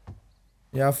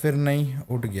 या फिर नहीं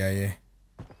उठ गया ये।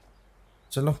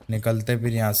 चलो निकलते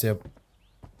फिर यहाँ से अब।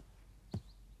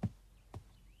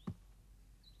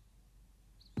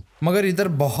 मगर इधर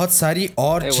बहुत सारी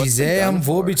और चीजें हैं, हम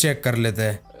वो भी चेक कर लेते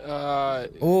हैं।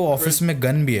 ओ, ऑफिस में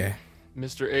गन भी है।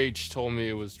 Mr. H told me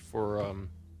it was for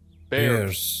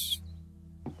bears.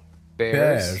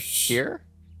 Bears here?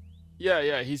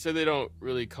 Yeah. He said they don't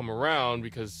really come around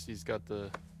because he's got the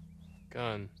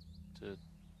gun to.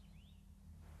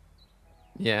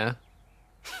 Yeah.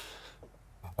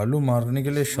 भालू मारने के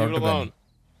लिए शॉटगन।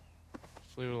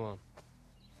 leave it alone.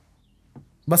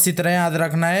 बस इतना याद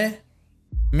रखना है,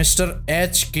 मिस्टर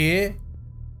एच के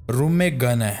रूम में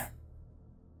गन है.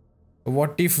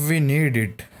 What if we need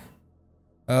it?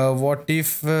 What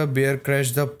if Bear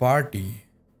crashed the party?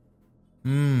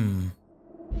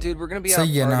 Dude, we're gonna be out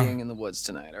partying in the woods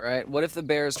tonight, all right? What if the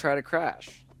bears try to crash?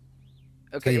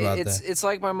 Okay, it's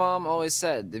like my mom always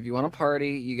said, if you want to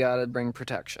party, you gotta bring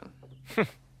protection.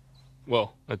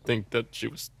 Well, I think that she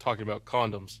was talking about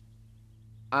condoms.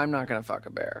 I'm not gonna fuck a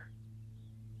bear.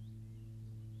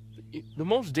 The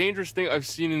most dangerous thing I've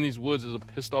seen in these woods is a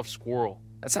pissed off squirrel.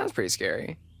 That sounds pretty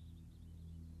scary.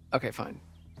 Okay, fine.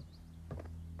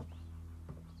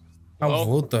 Well,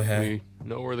 we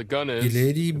know where the gun is.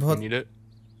 We need it.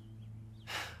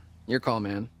 Your call,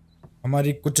 man.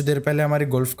 हमारी कुछ देर पहले हमारी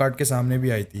golf cart के सामने भी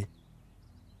आई थी.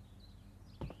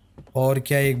 और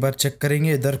क्या एक बार चेक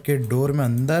करेंगे इधर के डोर में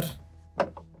अंदर.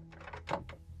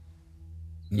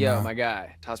 Yo, my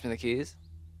guy, toss me the keys.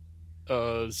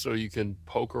 So you can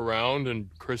poke around in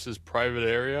Chris's private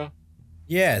area?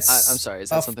 Yes. I'm sorry, is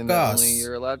that something that only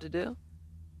you're allowed to do?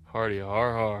 Hardy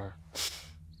har har.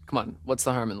 Come on, what's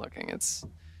the harm in looking?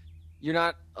 You're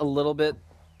not a little bit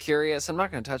curious? I'm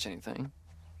not gonna touch anything.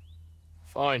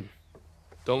 Fine.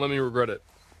 Don't let me regret it.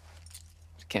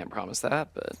 Can't promise that,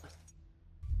 but...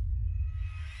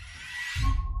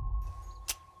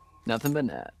 Nothing but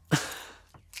net.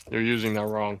 You're using that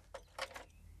wrong.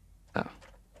 Oh.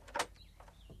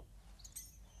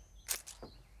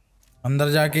 अंदर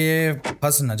जाके ये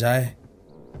फंस न जाए.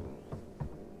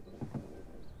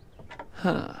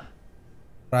 Huh.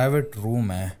 Private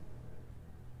room है.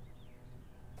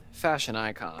 Fashion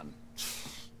icon.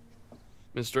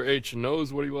 Mr. H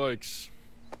knows what he likes.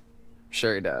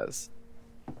 Sure he does.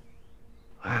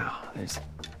 Wow, there's...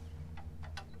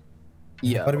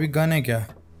 यहाँ पर भी गन है क्या?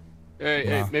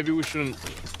 Hey, maybe we shouldn't...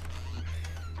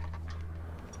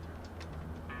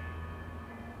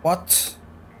 What?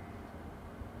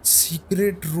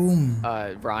 Secret room.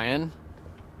 Ryan?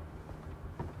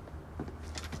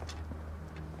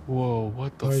 Whoa,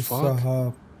 what the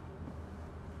fuck?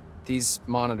 These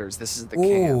monitors, this is the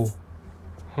cam.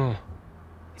 Huh.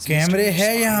 कैमरे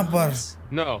है यहाँ पर.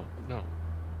 No.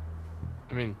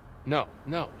 I mean, no,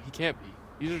 he can't be.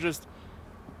 These are just,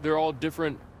 they're all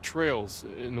different trails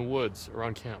in the woods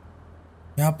around camp.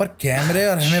 यहाँ पर कैमरे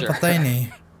और हमें पता ही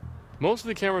नहीं. Most of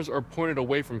the cameras are pointed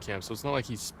away from camp, so it's not like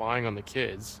he's spying on the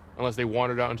kids, unless they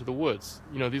wandered out into the woods.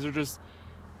 You know, these are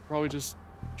probably just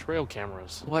trail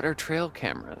cameras. What are trail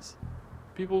cameras?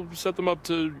 People set them up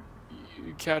to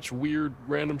catch weird,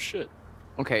 random shit.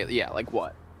 Okay, yeah, like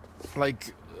what?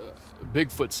 Like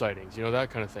Bigfoot sightings, you know,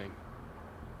 that kind of thing.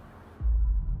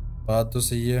 बात तो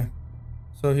सही है.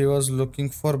 So he was looking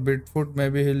for Bigfoot.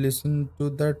 Maybe he listened to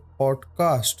that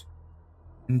podcast.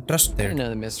 Interested. I didn't know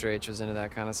that Mr. H was into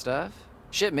that kind of stuff.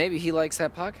 Shit, maybe he likes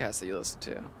that podcast that you listen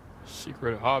to.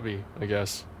 Secret hobby, I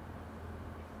guess.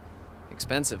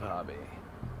 Expensive hobby.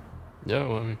 Yeah,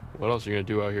 well, I mean, what else are you gonna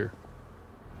do out here?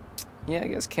 Yeah, I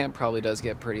guess camp probably does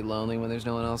get pretty lonely when there's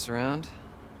no one else around.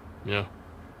 Yeah.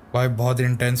 भाई बहुत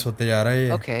intense होते जा रहा है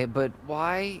ये. Okay, but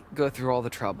why go through all the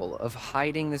trouble of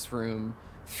hiding this room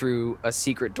through a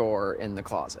secret door in the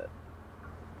closet?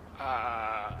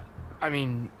 I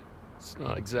mean, it's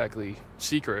not exactly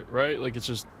secret, right? Like, it's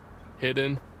just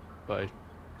hidden by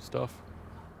stuff.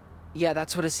 Yeah,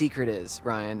 that's what a secret is,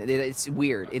 Ryan. It's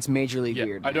weird. It's majorly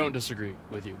weird. I don't disagree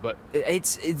with you, but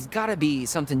it's gotta be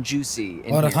something juicy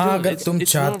in और here. हाँ, अगर तुम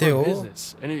चाहते हो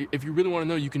and if you really want to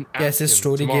know, you can ask कैसे him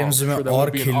story tomorrow. games में Sure, that और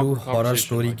won't be an खेलूं awkward horror conversation,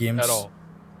 story like, games. at all.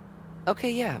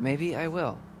 Okay, yeah, maybe I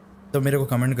will. तो मेरे को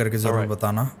comment करके जरूर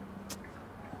बताना.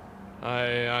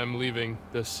 I'm leaving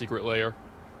this secret lair.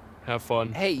 Have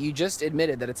fun. Hey, you just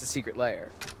admitted that it's a secret lair.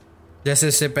 जैसे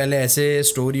इससे पहले ऐसे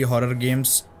स्टोरी हॉरर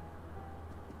गेम्स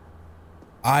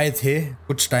आए थे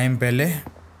कुछ टाइम पहले.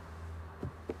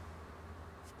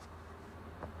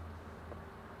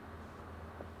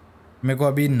 मेरे को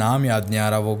अभी नाम याद नहीं आ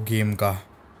रहा वो गेम का.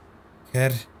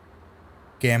 खैर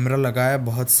कैमरा लगाया,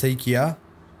 बहुत सही किया.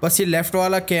 बस ये लेफ्ट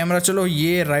वाला कैमरा, चलो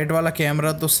ये राइट वाला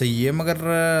कैमरा तो सही है, मगर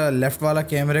लेफ्ट वाला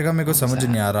कैमरे का मेरे को समझ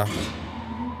नहीं आ रहा.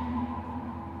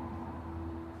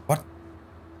 What?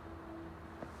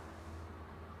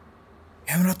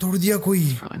 कैमरा तोड़ दिया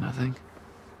कोई.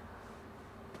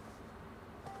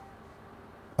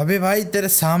 अबे भाई तेरे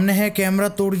सामने है, कैमरा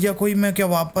तोड़ दिया कोई. मैं क्या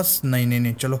वापस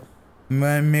नहीं चलो,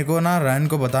 मेरे को ना रैन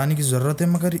को बताने की जरूरत है.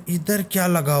 मगर इधर क्या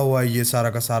लगा हुआ है ये सारा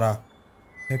का सारा?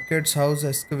 हैकेट्स house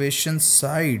excavation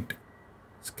site,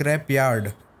 scrap yard.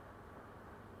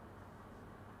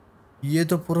 ये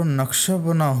तो पूरा नक्शा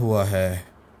बना हुआ है.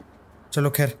 चलो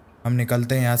खैर हम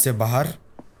निकलते हैं यहाँ से बाहर.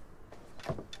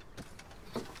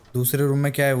 दूसरे रूम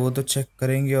में क्या है वो तो चेक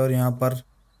करेंगे। और यहाँ पर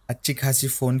अच्छी खासी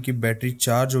फ़ोन की बैटरी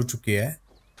चार्ज हो चुकी है।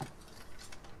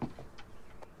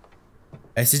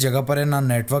 ऐसी जगह पर है ना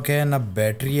नेटवर्क है ना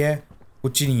बैटरी है,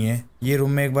 कुछ ही नहीं है। ये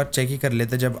रूम में एक बार चेक ही कर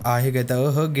लेते जब आ ही गए थे।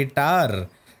 ओह गिटार,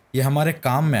 ये हमारे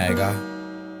काम में आएगा,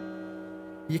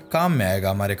 ये काम में आएगा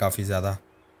हमारे काफ़ी ज़्यादा।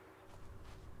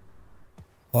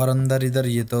 और अंदर इधर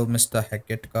ये तो मिस्टर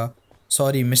हैकेट का,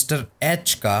 सॉरी मिस्टर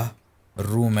एच का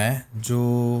रूम है जो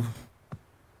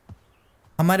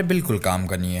हमारे बिल्कुल काम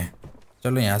का नहीं है।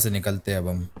 चलो यहाँ से निकलते हैं अब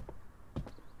हम।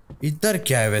 इधर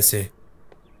क्या है वैसे?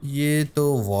 ये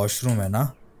तो वॉशरूम है ना।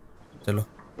 चलो,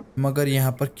 मगर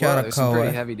यहाँ पर क्या रखा हुआ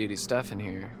है?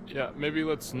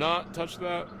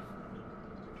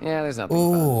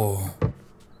 ओह,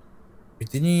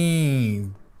 इतनी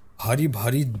भारी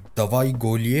भारी दवाई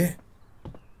गोली है।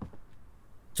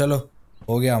 चलो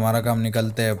हो गया हमारा काम,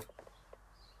 निकलते हैं अब।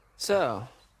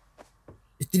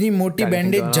 इतनी मोटी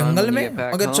बैंडेज जंगल में,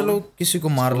 अगर चलो किसी को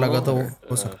मार लगा तो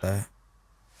हो सकता है।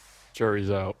 Jury's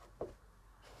out.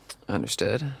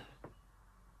 Understood.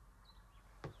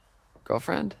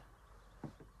 Girlfriend?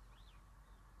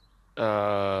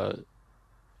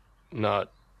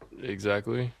 Not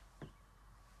exactly.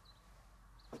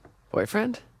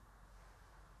 Boyfriend?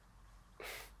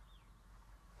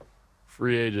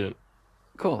 Free agent.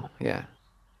 Cool, yeah.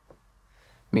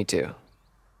 Me too.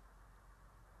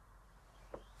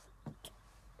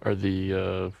 Are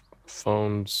the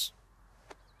phones?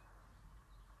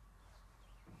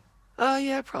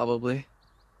 Yeah, probably.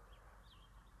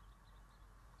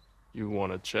 You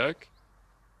want to check?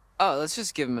 Oh, let's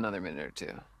just give him another minute or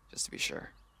two, just to be sure.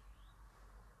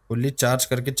 Fully charge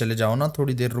करके चले जाओ ना,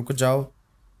 थोड़ी देर रुक जाओ,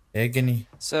 है कि नहीं?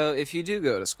 So, if you do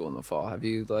go to school in the fall, have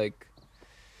you like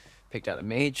picked out a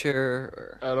major or?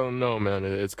 I don't know, man.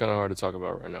 It's kind of hard to talk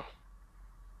about right now.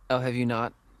 Oh, have you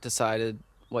not decided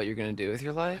what you're gonna do with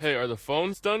your life? Hey, are the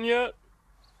phones done yet?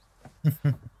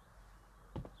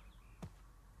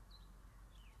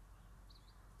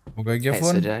 हो गया क्या Hey,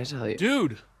 phone? so did I tell you?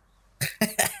 Dude.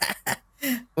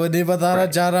 वो नहीं बता रहा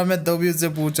चाह रहा, मैं तो भी उससे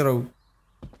पूछ रहा हूँ।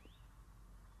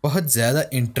 बहुत ज्यादा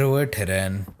इंट्रोवर्ट है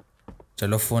रैन।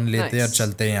 चलो फोन लेते हैं और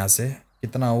चलते हैं यहाँ से।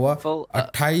 कितना हुआ?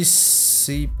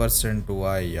 88%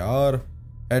 हुआ यार।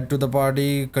 Head to the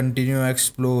party, continue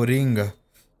exploring.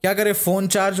 क्या करें, फोन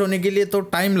चार्ज होने के लिए तो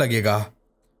टाइम लगेगा,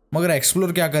 मगर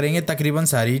एक्सप्लोर क्या करेंगे? तकरीबन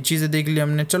सारी चीजें देख ली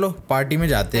हमने। चलो पार्टी में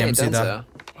जाते हैं हम सीधा।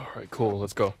 Alright, cool,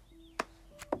 let's go.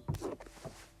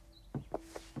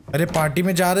 अरे पार्टी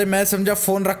में जा रहे, मैं समझा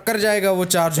फोन रख कर जाएगा वो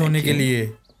चार्ज होने के लिए।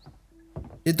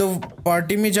 ये तो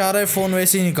पार्टी में जा रहा है फोन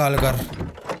वैसे ही निकाल कर।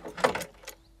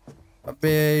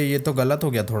 अबे ये तो गलत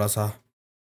हो गया थोड़ा सा।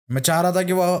 मैं चाह रहा था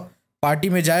कि वह पार्टी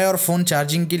में जाए और फोन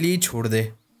चार्जिंग के लिए ही छोड़ दे।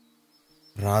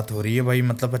 रात हो रही है भाई,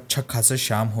 मतलब अच्छा खासा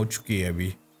शाम हो चुकी है अभी।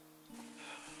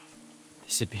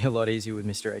 This would be a lot easier with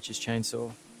Mr. H's chainsaw.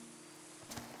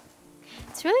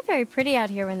 It's really very pretty out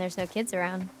here when there's no kids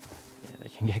around. Yeah, they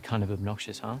can get kind of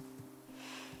obnoxious, huh?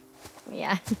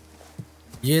 Yeah.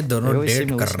 ये दोनों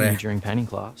डेट कर रहे हैं during painting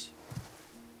class.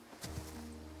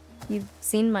 You've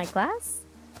seen my class?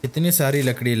 इतनी सारी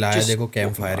लकड़ी लाया देखो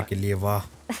कैंप फायर के लिए। वाह।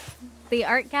 The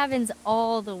art cabin's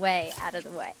all the way out of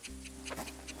the way.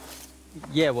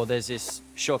 Yeah, well, there's this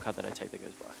shortcut that I take that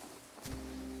goes by.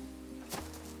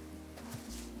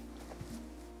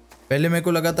 पहले मेरे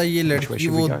को लगा था ये लड़की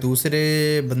वो दूसरे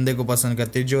बंदे को पसंद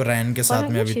करती जो रैन के साथ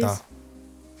में अभी था।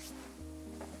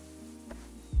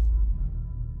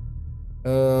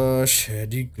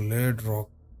 Shady Glade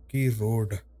Rocky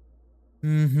road.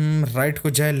 Right को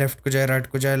जाए, लेफ्ट को जाए, राइट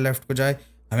को जाए, लेफ्ट को जाए,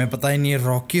 हमें पता ही नहीं है।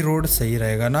 रॉकी रोड सही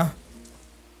रहेगा ना?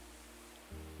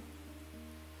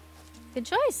 Good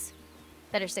choice.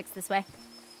 Better sticks this way.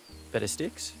 Better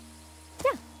sticks?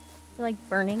 Yeah. They're like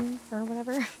burning or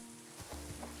whatever.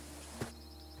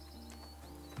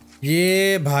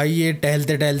 ये भाई ये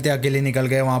टहलते टहलते अकेले निकल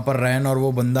गए वहां पर रैन, और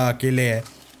वो बंदा अकेले है।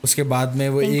 उसके बाद में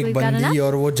वो एक बंदी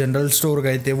और वो जनरल स्टोर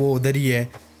गए थे, वो उधर ही है।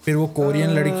 फिर वो कोरियन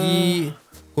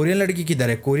लड़की किधर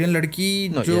है? कोरियन लड़की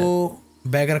जो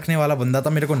बैग रखने वाला बंदा था,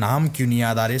 मेरे को नाम क्यों नहीं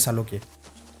याद आ रहे सालों के।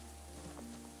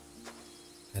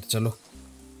 चलो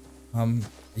हम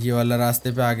ये वाला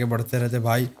रास्ते पे आगे बढ़ते रहते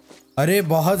भाई। अरे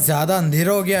बहुत ज्यादा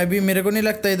अंधेरा हो गया अभी, मेरे को नहीं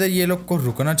लगता इधर ये लोग को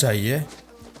रुकना चाहिए।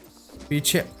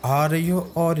 पीछे आ रही हो,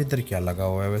 और इधर क्या लगा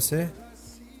हुआ है वैसे?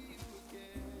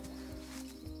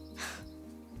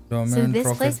 So this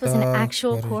place was an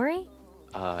actual quarry?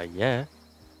 Yeah.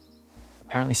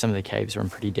 Apparently some of the caves run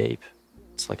pretty deep.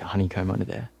 It's like a honeycomb under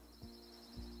there.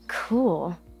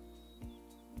 Cool.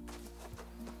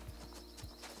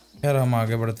 यार हम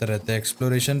आगे बढ़ते रहते हैं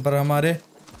एक्सप्लोरेशन पर हमारे,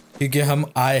 क्योंकि हम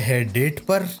आए हैं डेट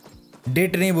पर।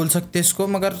 डेट नहीं बोल सकते इसको,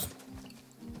 मगर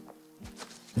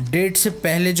डेट से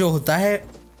पहले जो होता है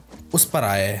उस पर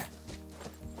आया है।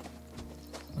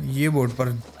 ये बोर्ड पर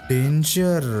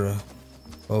डेंजर।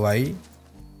 ओ भाई,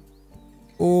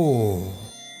 ओ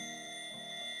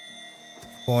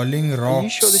falling rocks. Are you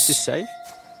sure this is safe?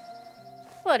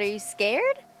 What, are you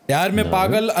scared? यार मैं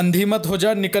पागल, अंधी मत हो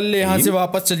जा, निकल ले यहाँ से,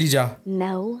 वापस चली जा।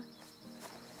 No.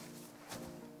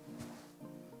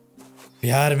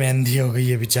 प्यार में अंधी हो गई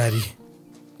है बेचारी।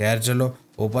 यार चलो,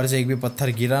 ऊपर से एक भी पत्थर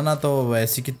गिरा ना तो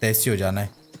वैसी की तैसी हो जाना है।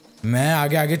 मैं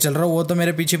आगे आगे चल रहा हूँ, वो तो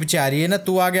मेरे पीछे पीछे आ रही है ना।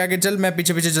 तू आगे आगे चल, मैं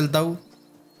पीछे पीछे चलता हूँ।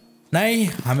 नहीं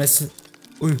हमें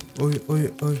ओए ओए ओए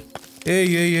ओए,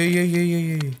 ए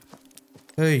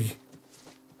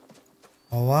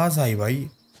आवाज आई भाई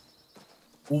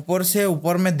ऊपर से।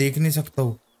 ऊपर मैं देख नहीं सकता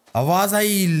हूँ, आवाज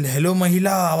आई। हेलो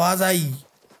महिला, आवाज आई।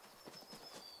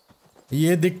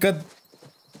 ये दिक्कत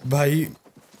भाई,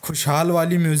 खुशहाल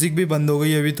वाली म्यूजिक भी बंद हो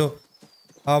गई। अभी तो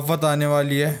आफत आने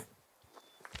वाली है।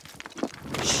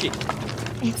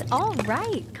 It's all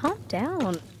right. Calm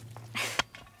down.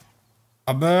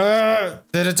 अबे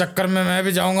तेरे चक्कर में मैं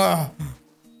भी जाऊंगा।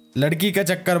 लड़की का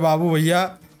चक्कर बाबू भैया।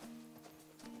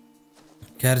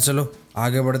 खैर चलो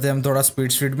आगे बढ़ते हैं हम थोड़ा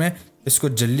स्पीड में। इसको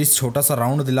जल्दी छोटा सा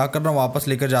राउंड दिलाकर ना वापस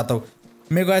लेकर जाता हूँ।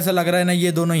 मेरे को ऐसा लग रहा है ना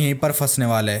ये दोनों यहीं पर फंसने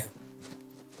वाले हैं,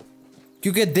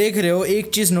 क्योंकि देख रहे हो एक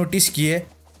चीज नोटिस की है,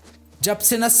 जब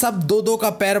से ना सब दो दो का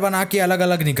पैर बना के अलग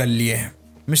अलग निकल लिए।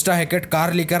 मिस्टर हैकेट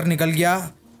कार लेकर निकल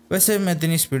गया। वैसे मैं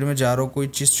इतनी स्पीड में जा रहा हूँ, कोई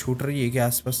चीज छूट रही है क्या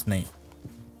आसपास? नहीं।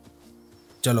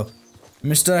 चलो,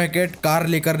 मिस्टर हैकेट कार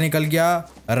लेकर निकल गया।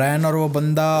 रैन और वो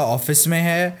बंदा ऑफिस में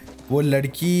है, वो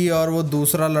लड़की और वो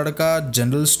दूसरा लड़का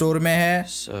जनरल स्टोर में है।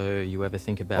 So you ever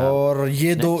think about और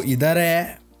ये दो इधर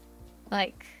है।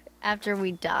 Like, after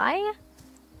we die?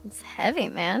 It's heavy,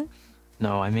 man.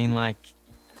 No, I mean like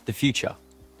the future.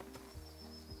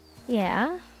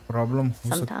 Yeah. Problem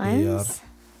हो सकती है यार। Sometimes.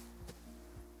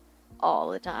 All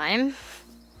the time.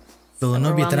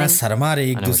 दोनों भी इतना शर्मा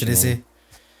रहे एक दूसरे से।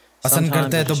 पसंद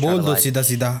करते हैं तो बोल दो सीधा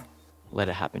सीधा। Let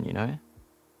it happen, you know?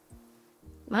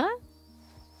 What?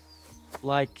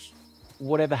 Like,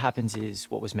 whatever happens is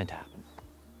what was meant to happen.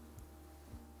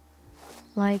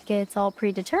 Like it's all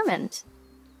predetermined.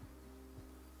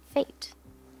 Fate.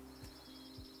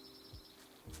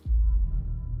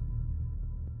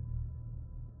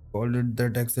 Call it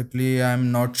that exactly.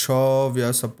 I'm not sure. We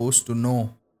are supposed to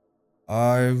know.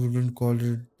 I wouldn't call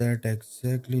it that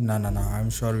exactly. No. I'm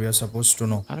sure we are supposed to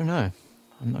know. I don't know.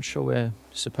 I'm not sure we're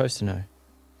supposed to know.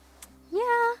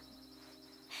 Yeah.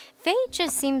 Fate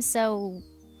just seems so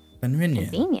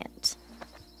convenient.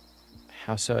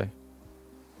 How so?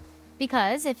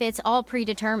 Because if it's all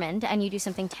predetermined and you do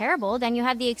something terrible, then you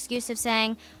have the excuse of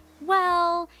saying,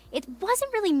 well, it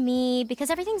wasn't really me because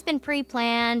everything's been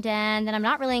pre-planned and then I'm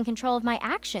not really in control of my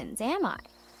actions, am I?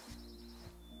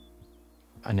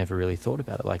 I never really thought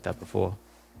about it like that before.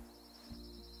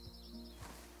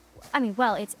 I mean,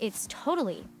 well, it's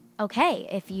totally okay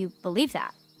if you believe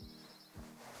that.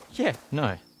 Yeah,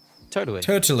 no. Totally.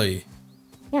 Totally.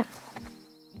 Yeah.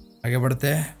 आगे बढ़ते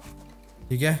हैं,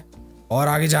 ठीक है? और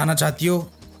आगे जाना चाहती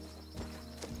हो?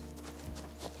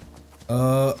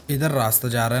 इधर रास्ता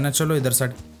जा रहा है ना, चलो इधर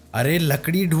साइड। अरे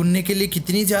लकड़ी ढूंढने के लिए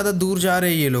कितनी ज्यादा दूर जा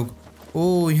रहे हैं ये लोग।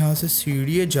 ओ यहाँ से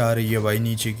सीढ़ी जा रही है भाई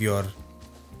नीचे की ओर।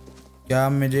 क्या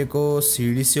मेरे को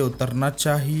सीढ़ी से उतरना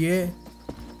चाहिए?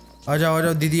 आ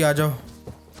जाओ दीदी आ जाओ।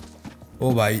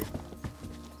 ओ भाई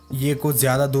ये कुछ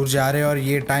ज्यादा दूर जा रहे हैं और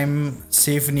ये टाइम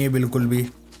सेफ नहीं है बिल्कुल भी।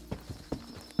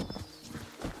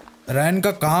 रैन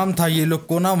का काम था ये लोग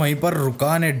को ना वहीं पर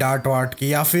रुकाने डांट वाट के,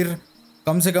 या फिर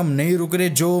कम से कम नहीं रुक रहे,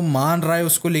 जो मान रहा है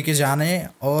उसको लेके जाने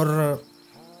और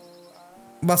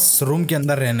बस रूम के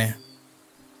अंदर रहने।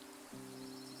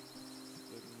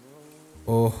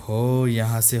 ओहो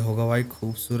यहाँ से होगा भाई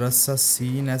खूबसूरत सा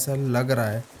सीन, ऐसा लग रहा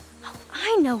है।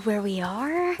 I know where we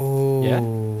are. Oh. Yeah.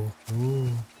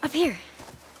 Up here.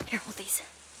 Here, hold these.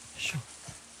 Sure.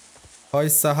 भाई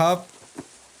साहब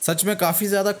सच में काफी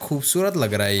ज्यादा खूबसूरत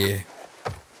लग रहा है ये।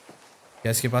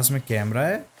 क्या इसके पास में कैमरा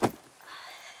है?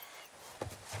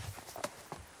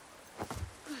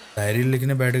 डायरी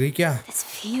लिखने बैठ गई क्या? This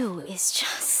view is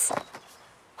just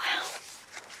wow.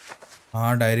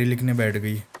 हाँ डायरी लिखने बैठ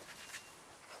गई।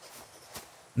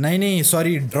 नहीं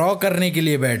सॉरी, ड्रॉ करने के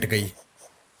लिए बैठ गई।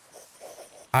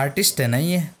 आर्टिस्ट है ना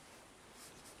ये।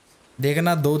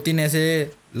 देखना 2-3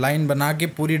 ऐसे लाइन बना के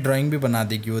पूरी ड्राइंग भी बना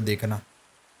देगी वो, देखना।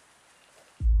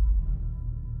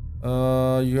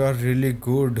 You are really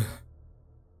good.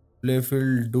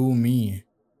 Playful do me.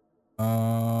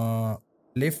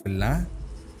 Playful ना?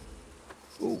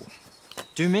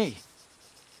 Do me.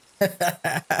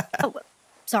 Oh,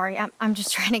 sorry. I'm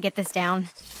just trying to get this down.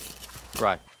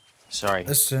 Right. Sorry.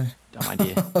 Dumb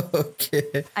idea.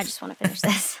 Okay. I just want to finish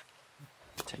this.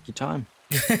 Take your time.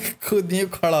 खुद नहीं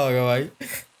खड़ा होगा भाई।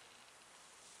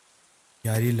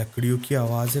 यार ये लकड़ियों की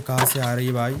आवाजें कहाँ से आ रही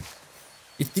है भाई?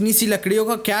 इतनी सी लकड़ियों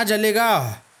का क्या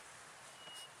जलेगा?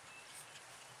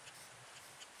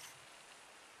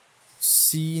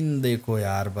 सीन देखो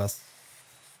यार बस।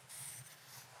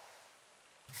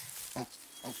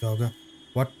 क्या होगा?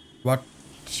 What?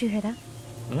 Did you hear that?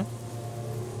 Hmm?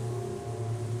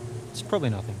 It's probably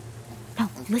nothing. No,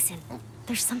 listen.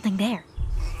 There's something there.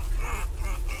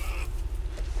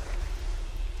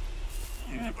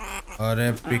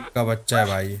 अरे पिक का बच्चा है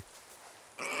भाई।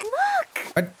 Look!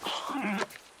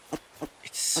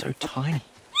 It's so tiny.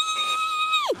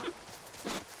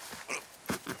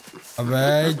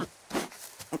 अबे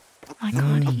My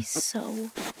God, he's so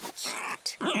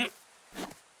cute.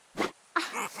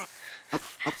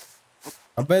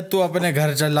 अबे तू अपने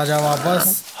घर चला जा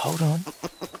वापस। Hold on.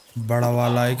 बड़ा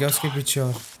वाला है क्या उसके पीछे?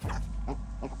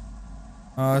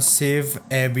 और सेव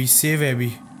एबी।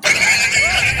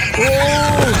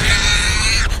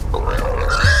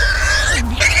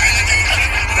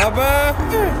 अबे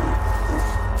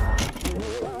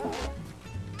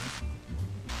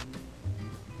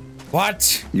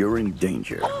What? You're in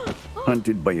danger.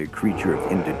 Hunted by a creature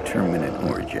of indeterminate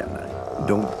origin.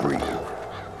 Don't breathe.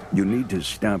 You need to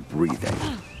stop breathing.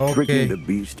 Okay. Tricking the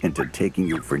beast into taking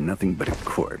you for nothing but a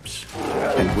corpse.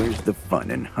 And where's the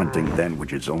fun in hunting that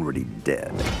which is already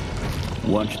dead?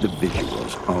 Watch the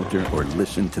visuals alter or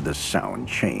listen to the sound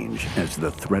change as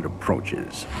the threat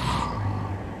approaches.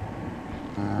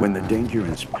 When the danger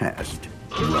is past,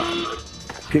 run.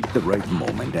 Pick the right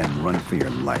moment and run for your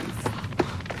life.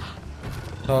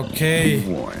 Okay. Be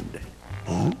warned.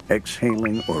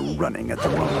 Exhaling or running at the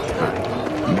wrong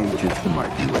time may just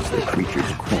mark you as the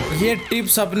creature's core. ये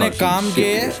tips अपने काम के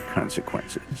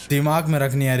consequences. दिमाग में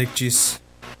रखनी है हर एक चीज।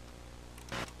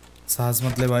 सांस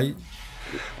मत ले भाई।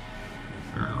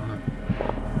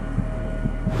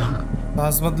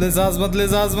 सांस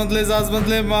मत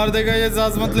ले, मार देगा ये,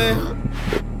 सांस मत ले।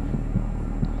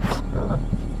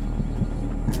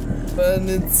 And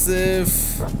it's safe.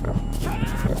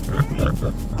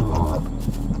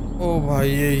 ओ भाई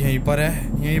ये यहीं पर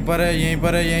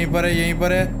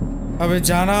है। अबे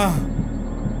जाना।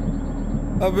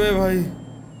 अबे भाई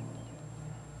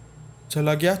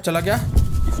चला गया।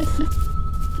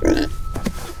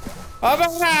 अबे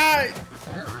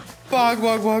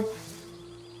भाग।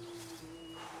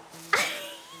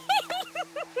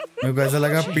 मेरे को ऐसा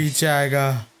लगा पीछे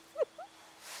आएगा।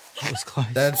 That was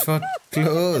close. That's for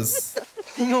close.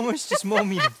 Thing almost just mauled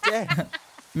me to death.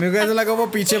 मेरे को ऐसा लगा वो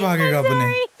पीछे भागेगा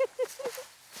अपने।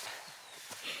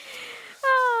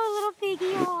 Oh, little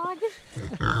piggy hog.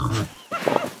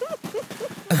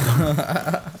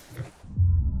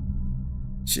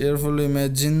 Cheerfully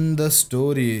imagine the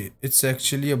story. It's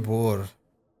actually a boar.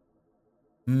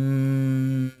 I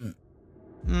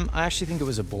actually think it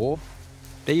was a boar.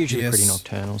 They're usually pretty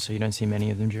nocturnal, so you don't see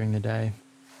many of them during the day.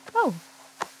 Oh.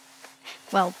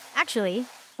 Well, actually,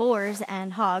 boars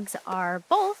and hogs are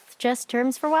both just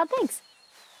terms for wild things.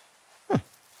 Huh.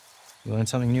 You learn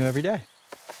something new every day.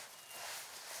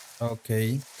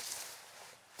 Okay.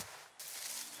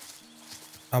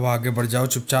 अब आगे बढ़ जाओ,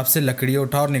 चुपचाप से लकड़ी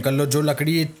उठाओ और निकल लो। जो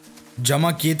लकड़ी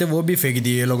जमा किए थे वो भी फेंक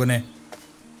दिए ये लोगों ने।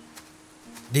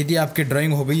 दीदी आपकी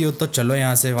ड्राइंग हो गई हो तो चलो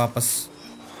यहाँ से वापस।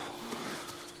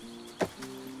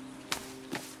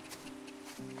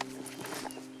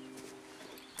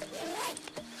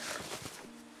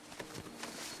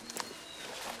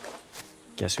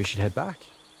 Guess we should head back.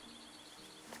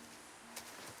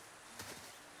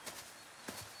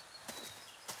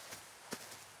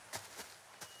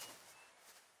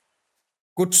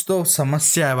 कुछ तो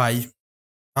समस्या है भाई,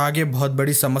 आगे बहुत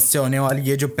बड़ी समस्या होने वाली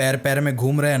है। जो पैर में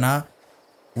घूम रहे हैं ना,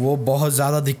 वो बहुत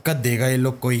ज़्यादा दिक्कत देगा ये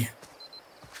लोग कोई।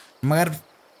 मगर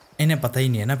इन्हें पता ही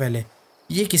नहीं है ना पहले।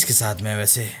 ये किसके साथ में है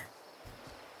वैसे?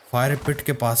 फायर पिट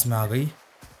के पास में आ गई।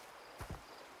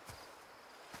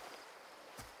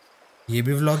 ये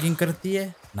भी व्लॉगिंग करती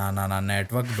है? ना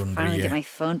नेटवर्क ढूंढ रही है। Finally get my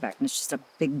phone back and it's just a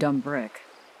big dumb brick.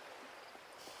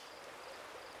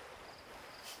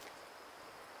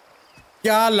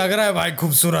 क्या लग रहा है भाई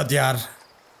खूबसूरत यार।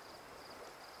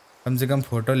 कम से कम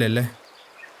फोटो ले ले।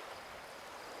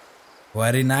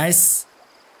 Very nice.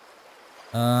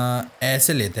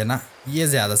 ऐसे लेते ना, ये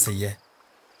ज्यादा सही है।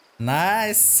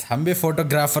 नाइस, हम भी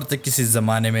फोटोग्राफर थे किसी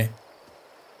जमाने में।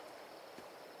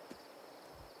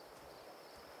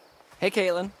 Hey,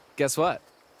 Caitlin, guess what?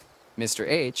 Mr.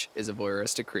 H is a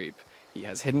voyeuristic creep. He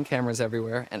has hidden cameras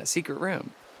everywhere and a secret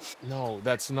room. No,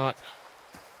 that's not...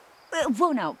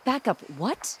 Whoa, now, back up.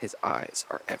 What? His eyes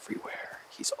are everywhere.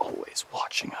 he's always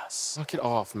watching us. Knock it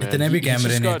off, man. इतने भी He's कैमरे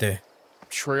just नहीं got थे.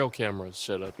 trail cameras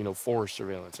set up, you know, forest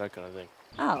surveillance, that kind of thing.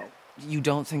 Oh, you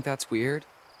don't think that's weird?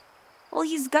 Well,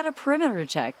 he's got a perimeter to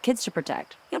check, kids to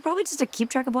protect. You know, probably just to keep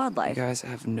track of wildlife. You guys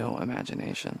have no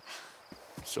imagination.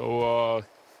 So,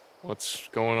 what's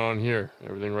going on here?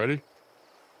 Everything ready?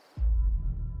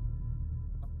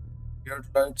 Weird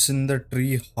lights in the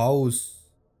tree house.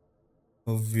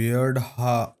 Weird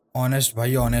honest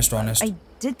bhai, honest. I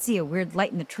did see a weird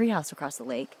light in the treehouse across the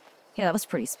lake. Yeah, that was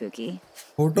pretty spooky.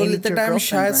 Photo Maybe लेते it's your time girlfriend,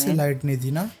 शायद से Brian. Light नहीं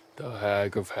थी ना. The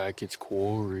Hag of Hackett's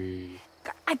Quarry.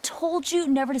 I told you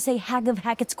never to say Hag of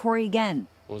Hackett's Quarry again.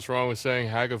 What's wrong with saying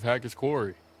Hag of Hackett's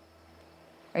Quarry?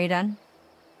 Are you done?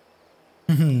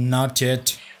 Not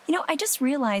yet. You know, I just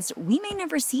realized we may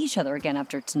never see each other again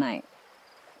after tonight.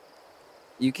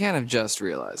 You can't have just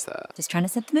realized that. Just trying to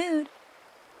set the mood.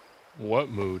 What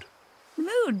mood? The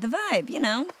mood, the vibe, you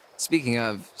know. Speaking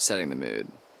of setting the mood,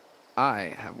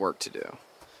 I have work to do.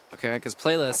 Okay? Because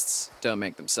playlists don't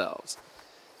make themselves.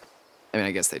 I mean,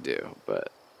 I guess they do, but...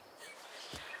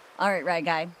 All right, right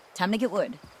guy. Time to get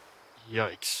wood.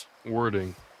 Yikes.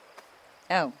 Wording.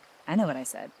 Oh, I know what I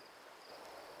said.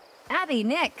 Abby,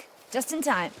 Nick, just in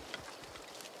time.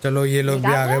 चलो ये लोग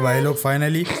भी आ गए भाई लोग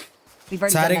finally. We've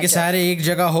already सारे done के that सारे एक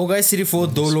जगह हो गए, सिर्फ वो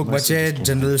 2 लोग बचे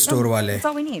जनरल स्टोर वाले. That's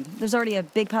all we need. There's already a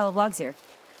big pile of logs here.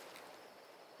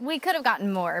 We could have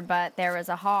gotten more, but there was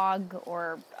a hog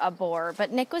or a boar.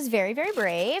 But Nick was very, very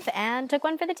brave and took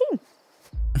one for the team.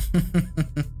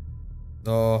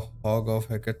 The hog of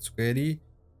Hackett's Quarry.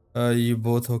 You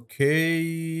both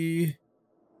okay?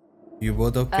 You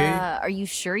both okay? Are you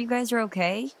sure you guys are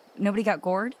okay? Nobody got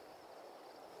gored?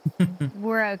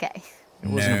 We're okay. It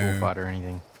wasn't a bullfight or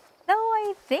anything. Though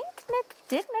I think Nick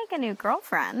did make a new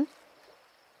girlfriend.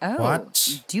 Oh,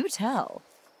 What? do tell.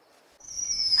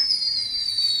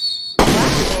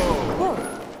 Whoa.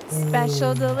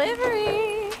 Special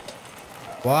delivery.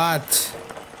 What?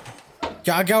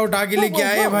 क्या क्या उठा के लेके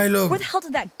आए भाई लोग? Where the hell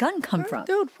did that gun come from?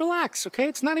 Dude, relax, okay?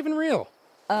 It's not even real.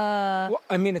 Well,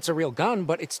 I mean, it's a real gun,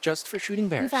 but it's just for shooting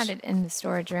bears. We found it in the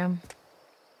storage room.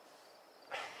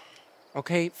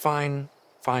 Okay, fine.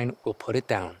 Fine, we'll put it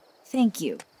down. Thank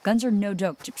you. Guns are no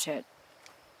joke, dipshit.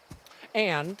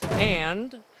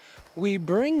 And we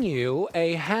bring you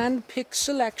a hand-picked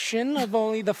selection of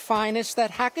only the finest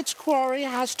that Hackett's Quarry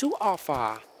has to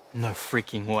offer. No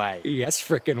freaking way. Yes,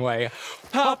 frickin' way.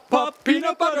 Pop, pop,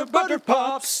 peanut butter, butter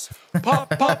pops. Pop,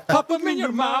 pop, pop them in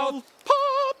your mouth.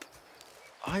 Pop!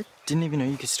 I didn't even know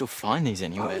you could still find these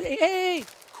anywhere. Hey,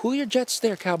 cool your jets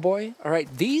there, cowboy. All right,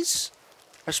 these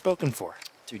are spoken for.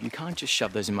 Dude, you can't just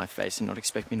shove those in my face and not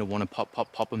expect me to want to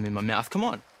pop them in my mouth. Come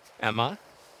on. Emma,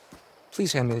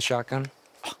 please hand me the shotgun.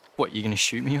 What, you're going to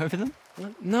shoot me over them?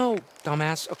 No,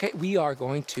 dumbass. Okay, we are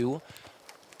going to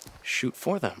shoot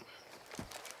for them.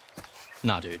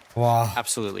 Nah, dude. Wow.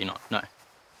 Absolutely not. No.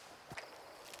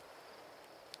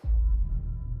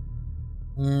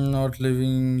 Not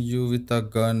leaving you with a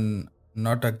gun.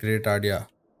 Not a great idea.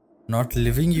 Not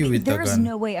leaving you with a There is gun.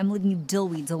 no way I'm leaving you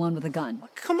dillweeds alone with a gun.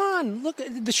 Come on, look,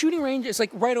 the shooting range is like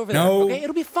right over there. No. Okay,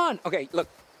 it'll be fun. Okay, look,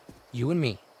 you and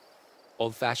me,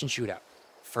 old-fashioned shootout.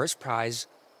 First prize,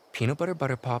 peanut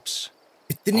butter pops.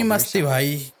 इतनी मस्ती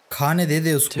भाई, खाने दे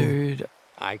दे उसको. Dude.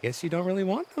 I guess you don't really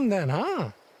want them then,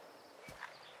 huh?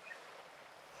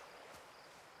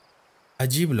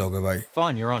 अजीब लोग है भाई.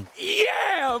 Fine, you're on.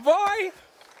 Yeah, boy!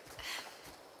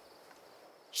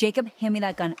 Jacob, hand me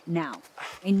that gun now.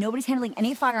 I mean, nobody's handling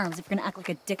any firearms if you're gonna act like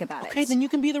a dick about it. Okay, then you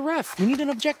can be the ref. We need an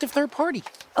objective third party.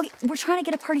 Okay, we're trying to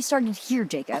get a party started here,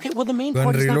 Jacob. Okay, well, the main Gun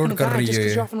party's not reload gonna कर die रही just है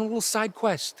because ये. you're off on a little side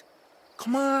quest.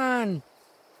 Come on.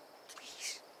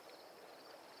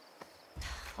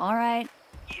 All right.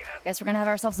 Guess we're gonna have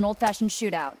ourselves an old-fashioned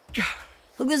shootout.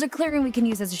 Look, there's a clearing we can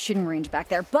use as a shooting range back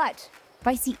there, but if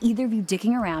I see either of you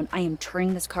dicking around, I am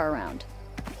turning this car around.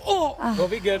 Oh, we'll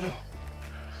be good.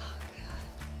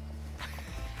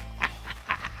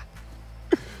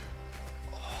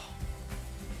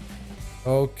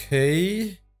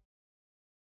 Okay.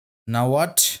 Now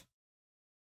what?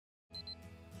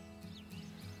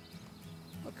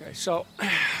 Okay, so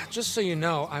just so you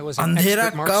know, I was अंधेरा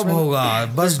कब होगा?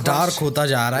 बस dark होता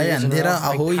जा रहा है, अंधेरा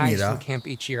हो ही नहीं रहा. Camp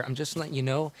each year. I'm just letting you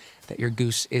know that your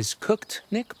goose is cooked,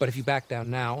 Nick. But if you back down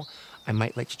now, I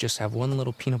might let you just have one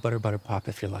little peanut butter pop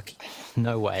if you're lucky.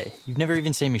 No way. You've never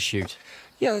even seen me shoot.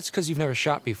 Yeah, that's because you've never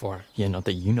shot before. Yeah, not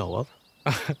that you know of.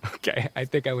 Okay, I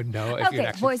think I would know if you'd Okay,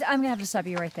 actually... boys, I'm gonna have to stop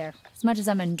you right there. As much as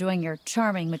I'm enjoying your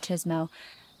charming machismo,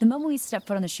 the moment we step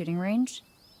foot on the shooting range,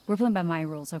 we're playing by my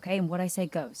rules, okay? And what I say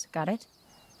goes. Got it?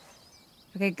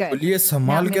 Okay, good. ये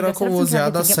संभाल के रखो, वो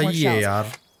ज़्यादा सही है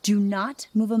यार. Do not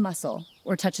move a muscle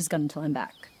or touch his gun until I'm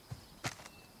back.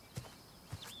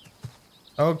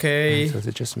 Okay. So is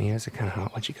it just me, or is it kind of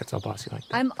hot when she gets all bossy like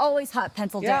that? I'm always hot,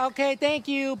 pencil dick. Yeah, okay, thank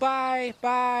you. Bye.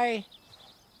 Bye.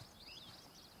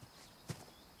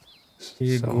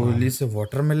 ये गोली से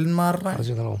watermelon मार रहा है. How's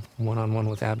your little one-on-one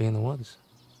with Abby in the woods?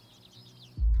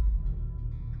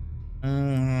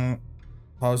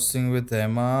 Housing with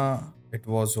Emma, it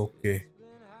was okay.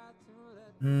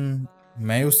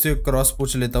 मैं उससे cross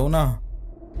पूछ लेता हूँ ना.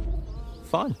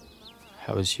 Fun.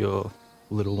 How was your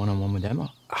little one-on-one with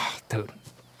Emma? Oh, dude,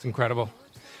 it's incredible.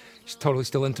 She's totally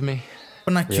still into me.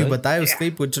 अपना क्यों बताए उसको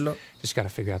ही पूछ लो. Just gotta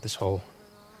figure out this whole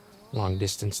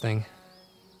long-distance thing.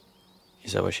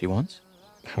 Is that what she wants?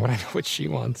 How would I know what she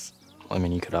wants? I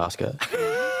mean, you could ask her.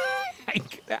 I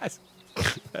could ask.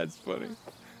 That's funny.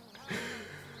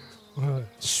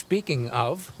 Speaking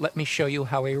of, let me show you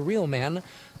how a real man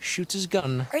shoots his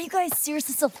gun. Are you guys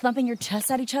seriously still thumping your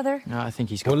chests at each other? No, I think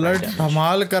he's got bullet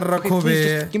धमाल कर रखो बे.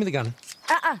 Just give me the gun.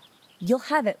 You'll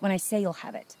have it when I say you'll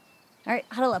have it. All right,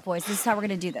 huddle up, boys. This is how we're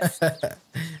gonna do this. You're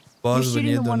Boss shooting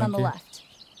बनिए the one on दोनों the के. left.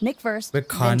 Nick first. वे then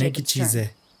खाने की Jacob's चीज turn. है.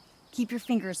 Keep your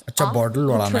fingers अच्छा off bottle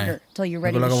the उड़ाना है. trigger till you're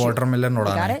मेरे ready को to लगा shoot. वाटरमेलन You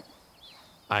उड़ाना got है. it?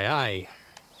 Aye, aye.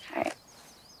 All right.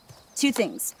 Two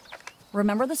things.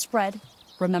 Remember the spread.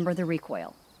 Remember the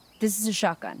recoil. This is a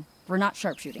shotgun. We're not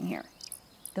sharpshooting here.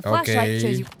 The flashlight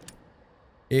shows you.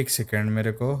 एक second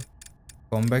मेरे को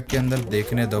comeback के अंदर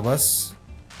देखने दो बस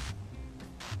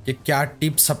कि क्या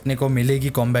टिप्स अपने को मिलेगी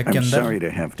कॉम्बैक के I'm अंदर. sorry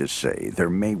to have to say, there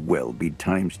may well be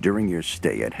times during your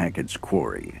stay at Hackett's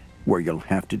Quarry where you'll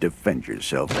have to defend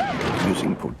yourself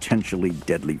using potentially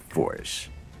deadly force.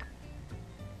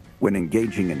 When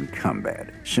engaging in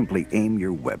combat, simply aim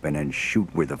your weapon and shoot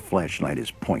where the flashlight is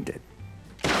pointed.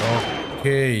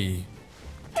 Okay.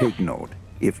 Take note,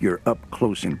 if you're up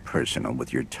close and personal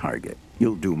with your target,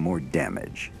 you'll do more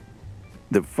damage.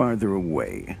 The farther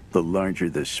away, the larger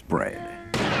the spread,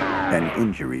 and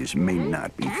injuries may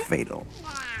not be fatal.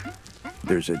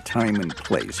 There's a time and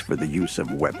place for the use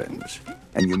of weapons,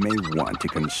 and you may want to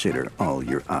consider all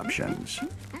your options.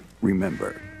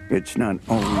 Remember, it's not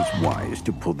always wise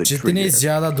to pull the trigger. जितनी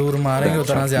ज़्यादा दूर मारेंगे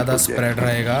उतना ज़्यादा spread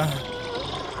रहेगा.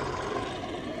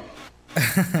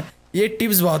 ये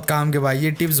tips बहुत काम के भाई,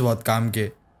 ये टिप्स बहुत काम के.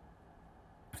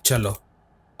 चलो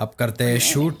अब करते हैं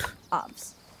शूट.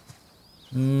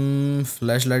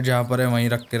 फ्लैशलाइट जहाँ पर है वहीं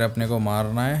रख कर अपने को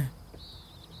मारना है.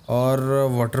 और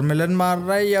वाटरमेलन मार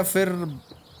रहा है या फिर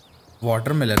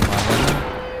वाटरमेलन मार रहा है.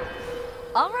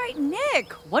 All right,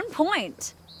 Nick, 1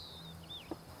 point.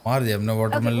 मार दिया अपने Okay,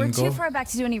 वाटरमेलन we're को. too far back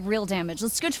to do any real damage.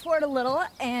 Let's scooch forward a little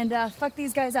and fuck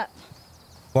these guys up.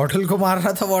 Bottle को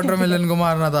मारना था, वाटरमेलन को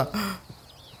मारना था.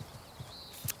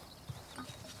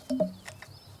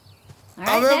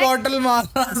 अबे बॉटल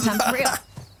मारना था.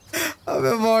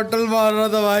 अबे बॉटल मारना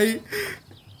था भाई.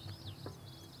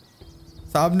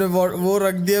 साहब ने वो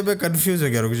रख दिया. मैं कंफ्यूज हो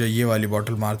गया. रुक जा, ये वाली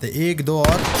बॉटल मारते. 1 2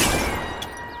 और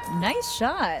Nice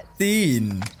shot.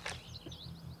 3.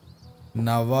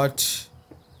 Now watch.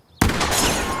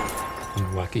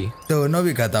 Lucky. दोनों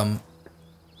भी खत्म.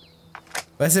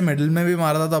 वैसे मिडिल में भी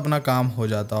मारता तो अपना काम हो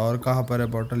जाता. और कहाँ पर है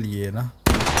बॉटल? ये है ना.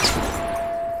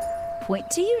 Point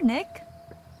to you, Nick.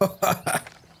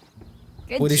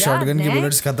 पूरी शॉटगन की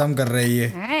बुलेट्स खत्म कर रही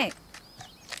है. All right.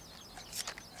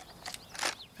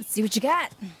 Let's see what you got.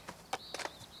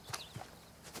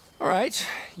 All right,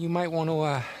 you might want to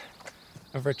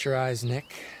avert your eyes,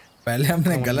 Nick. पहले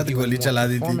हमने गलत गोली चला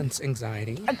दी थी. Performance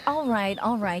anxiety.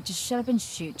 All right. Just shut up and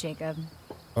shoot, Jacob.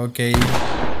 Okay.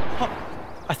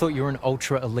 I thought you were an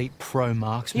ultra elite pro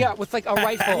marksman. Yeah, with like a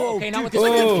rifle. Okay, not with this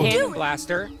like cannon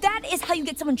blaster. That is how you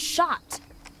get someone shot.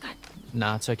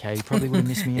 Nah, it's okay. You probably would have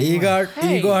missed me anyway.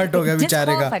 Ego hurt हो गया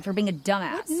बेचारे का. Disqualified for being a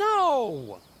dumbass.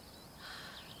 No.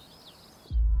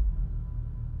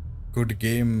 Good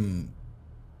game.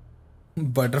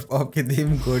 Butterpop की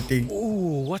theme coating.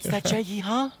 Ooh, what's that, Jakey?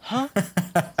 Huh? Pop,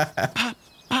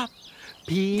 pop.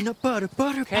 Peanut butter,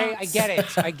 butter. Okay,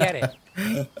 pops. I get it.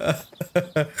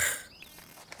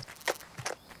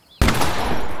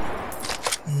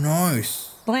 Nice.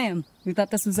 Blam. You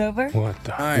thought this was over? What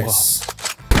the? Nice.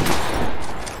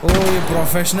 Oh, ये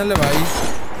professional है भाई.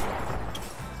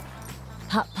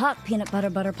 Pop, peanut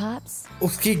butter pops.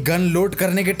 उसकी gun load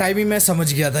करने के time ही मैं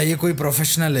समझ गया था ये कोई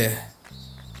प्रोफेशनल है.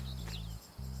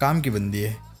 काम की बंदी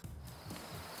है.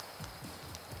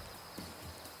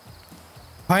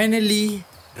 फाइनली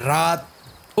रात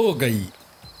हो गई.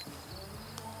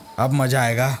 अब मजा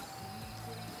आएगा.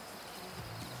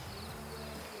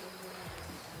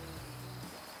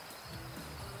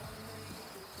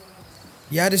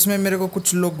 यार इसमें मेरे को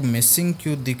कुछ लोग मिसिंग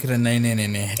क्यों दिख रहे. नहीं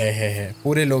है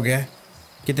पूरे लोग हैं.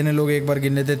 कितने लोग एक बार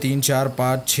गिनने थे? 3 4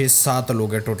 5 6 7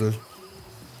 लोग हैं टोटल।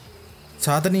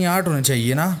 7 नहीं 8 होने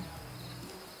चाहिए ना,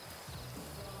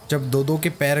 जब 2-2 के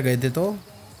पैर गए थे तो।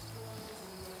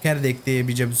 खैर देखते हैं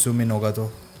अभी जब जूम इन होगा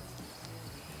तो।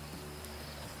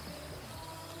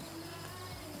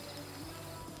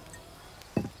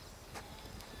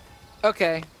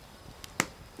 Okay.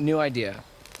 New idea.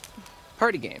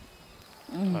 Party game.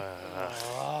 Come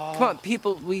on,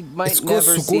 people. We might इसको never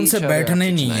see सुकून each से other बैठना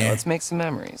ही after नहीं tonight. है। Let's make some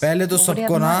memories. पहले तो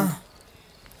सबको ना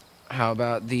How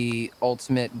about the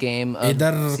ultimate game of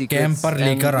इधर secrets कैंप पर and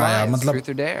लेकर आया, lies, मतलब truth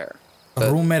or dare?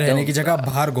 रूम में रहने की Dylan's जगह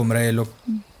बाहर घूम रहे हैं लोग।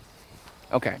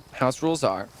 Okay, house rules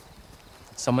are: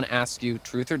 someone asks you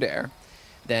truth or dare,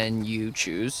 then you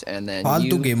choose, and then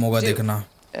फालतू you गेम होगा do. देखना।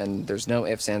 And there's no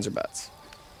ifs, ands, or buts.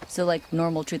 So like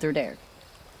normal truth or dare.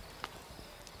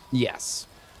 Yes.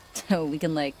 So we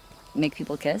can like make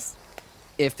people kiss?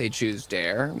 If they choose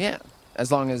dare, yeah.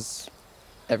 As long as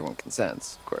everyone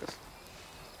consents, of course.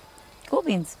 Cool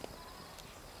beans.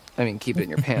 I mean, keep it in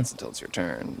your pants until it's your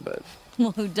turn, but...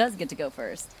 Well, who does get to go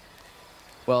first?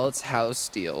 Well, it's house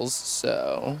deals,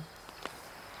 so...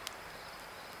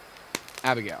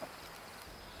 Abigail.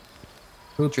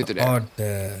 Truth or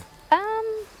dare?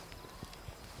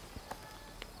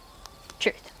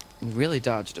 Truth. You really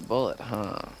dodged a bullet,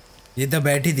 huh? ये तो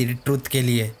बैठी थी truth के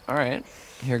लिए। All right,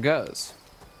 here goes.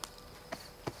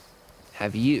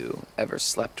 Have you ever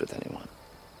slept with anyone?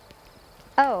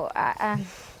 Oh, I...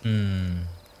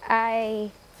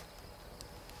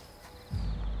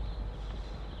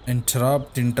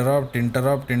 interrupt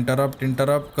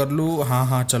कर लूँ?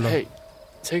 हाँ चलो। Hey,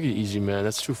 take it easy, man.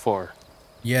 That's too far.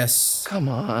 Yes. Come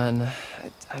on,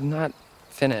 I'm not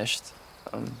finished.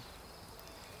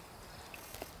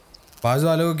 बाजू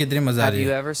वाले को कितनी मजा आ Have रही you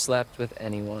है? ever slept with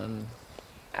anyone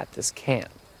at this camp?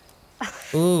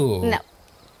 Ooh. No.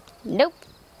 Nope.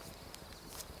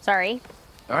 Sorry.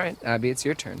 All right, Abby, it's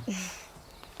your turn.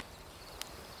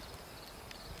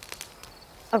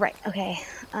 All right. Okay.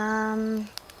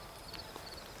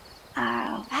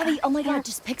 Abby, oh my God,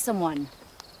 just pick someone.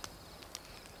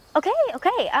 Okay.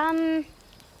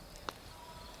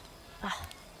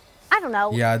 I don't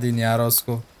know. याद ही नहीं आ रहा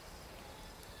उसको।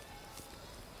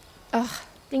 Ugh.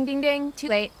 Ding, ding, ding. Too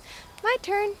late. My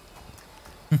turn.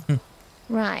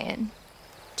 Ryan.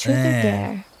 Truth or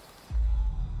dare?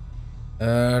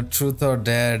 Truth or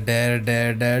dare,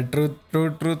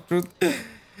 truth.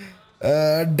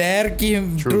 Dare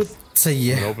की truth सही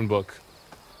है। An open book.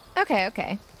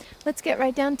 Okay. Let's get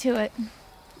right down to it.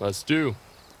 Let's do.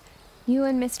 You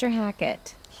and Mr.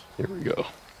 Hackett. Here we go.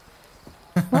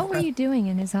 What were you doing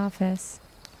in his office?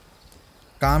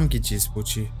 काम की चीज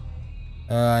पूछी।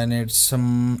 I need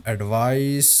some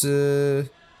advice.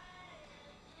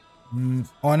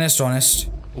 Honest.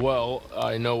 Well,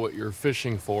 I know what you're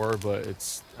fishing for, but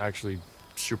it's actually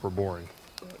super boring.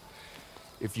 But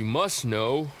if you must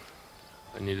know,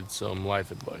 I needed some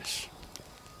life advice.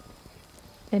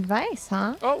 Advice,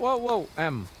 huh? Oh, whoa.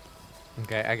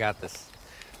 Okay, I got this.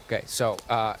 Okay, so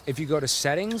if you go to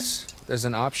settings, there's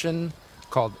an option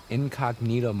called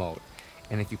incognito mode.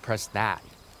 And if you press that.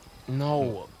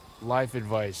 No, life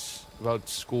advice about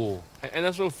school. And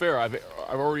that's no fair. I've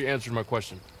already answered my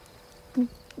question.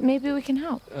 Maybe we can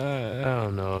help. I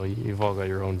don't know. You've all got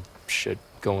your own shit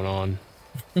going on.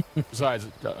 Besides,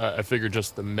 I figured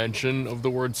just the mention of the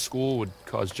word school would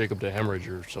cause Jacob to hemorrhage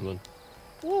or something.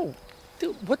 Whoa,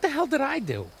 dude, what the hell did I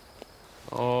do?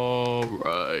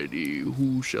 Alrighty,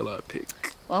 who shall I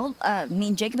pick? Well, me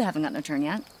and Jacob haven't gotten a turn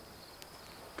yet.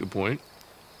 Good point.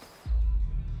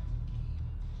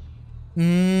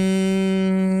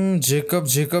 Jacob,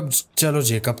 चलो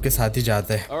Jacob के साथ ही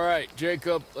जाते हैं। All right,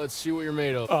 Jacob, let's see what you're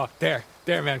made of. Oh, there,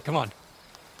 man, come on.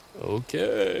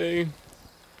 Okay.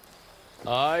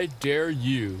 I dare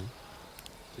you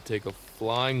to take a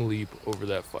flying leap over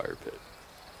that fire pit.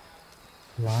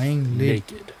 Flying leap?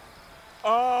 Naked.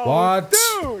 Oh, What?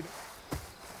 dude!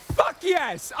 Fuck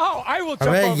yes! Oh, I will jump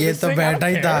अबे over ये this तो thing, I don't बैठा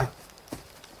ही था। care.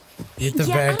 ये तो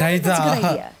बैठा ही That's a good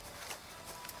था। idea.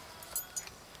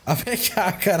 अबे क्या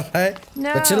कर रहा है?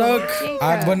 No, बच्चे लोग Jacob.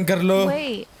 आँख बंद कर लो।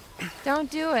 Wait.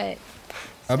 Don't do it.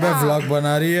 अबे vlog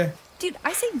बना रही है। Dude,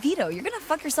 I say veto. You're gonna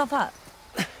fuck yourself up.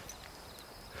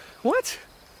 What?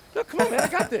 No, come on, man, I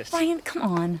got this. Ryan, come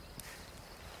on.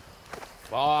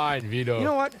 Fine, Vito. You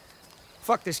know what?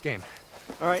 Fuck this game.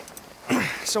 All right,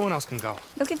 someone else can go.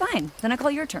 Okay, fine. Then I call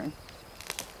your turn.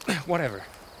 Whatever.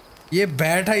 ये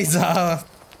बैठा ही था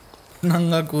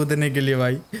नंगा कूदने के लिए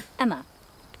भाई। Emma.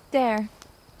 There.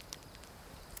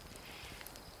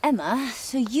 Emma,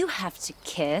 so you have to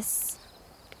kiss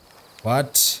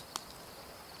What?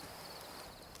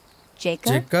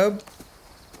 Jacob. Jacob?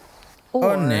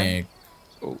 Or Nick.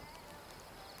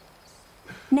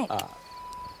 Nick.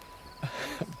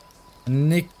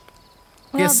 निक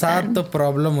के साथ तो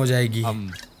प्रॉब्लम हो जाएगी.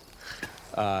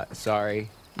 Sorry,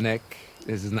 Nick.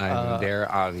 This is not even there,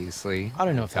 obviously. I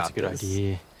don't know if that's a good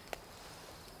idea.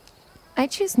 I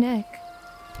choose Nick.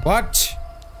 What?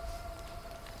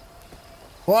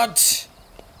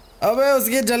 अबे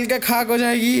उसके जल के खाक हो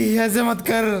जाएगी. ऐसे मत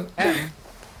कर.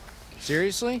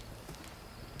 Seriously?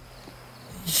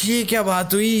 ये क्या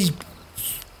बात हुई?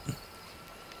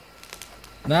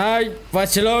 नहीं,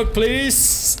 बच लो प्लीज.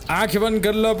 आंखें बंद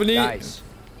कर लो अपनी.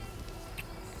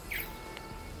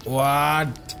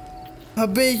 What?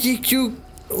 अबे ये क्यों?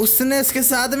 उसने इसके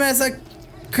साथ में ऐसा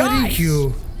करी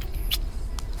क्यों?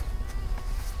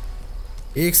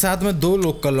 एक साथ में 2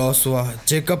 लोग का लॉस हुआ.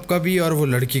 जेकब का भी और वो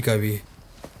लड़की का भी.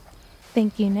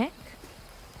 Thank you, Nick.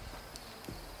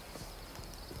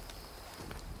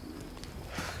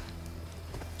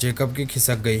 जेकब की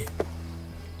खिसक गई.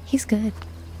 He's good.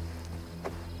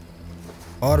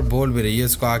 और बोल भी रही है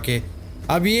उसको आके.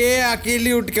 अब ये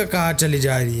अकेली उठ के कहाँ चली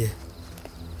जा रही है?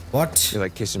 What? You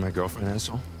like kissing my girlfriend,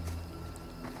 asshole?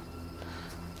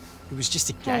 It was just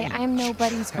a Hey, game. I'm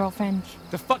nobody's girlfriend.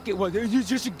 The fuck it was. It was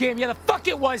just a game. Yeah, the fuck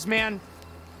it was, man.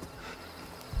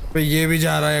 पे ये भी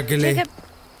जा रहा है अकेले. Jacob.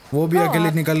 वो भी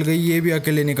अकेले निकल गई. ये भी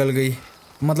अकेले निकल गई.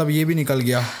 मतलब ये भी निकल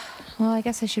गया. Well, I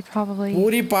guess I should probably.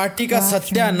 पूरी पार्टी का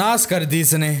सत्यानाश कर दी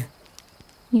इसने.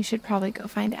 You should probably go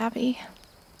find Abby.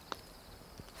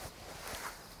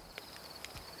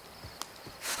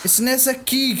 इसने ऐसा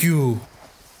की क्यों?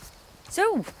 So.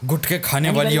 गुटके खाने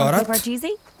वाली anybody wanna औरत. play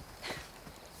Parcheesi?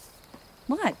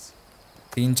 What?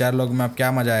 3-4 लोग में अब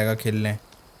क्या मजा आएगा खेलने?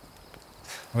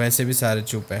 वैसे भी सारे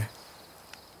चुप है.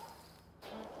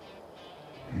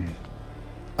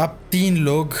 अब 3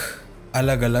 लोग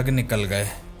अलग अलग निकल गए.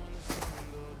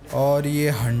 और ये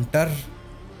हंटर.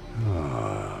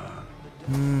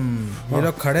 ये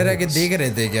लोग खड़े रह के देख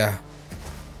रहे थे क्या?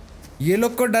 ये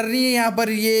लोग को डर नहीं है यहाँ पर.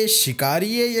 ये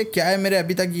शिकारी है ये क्या है? मेरे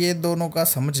अभी तक ये दोनों का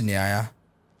समझ नहीं आया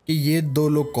कि ये 2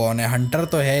 लोग कौन है. हंटर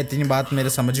तो है, इतनी बात मेरे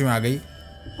समझ में आ गई.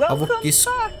 अब वो किस?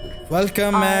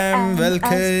 Welcome ma'am.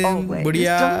 वेलकम.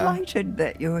 बढ़िया. Delighted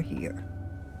that you're here.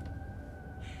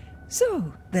 So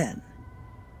then,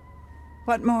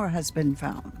 what more has been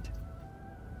found?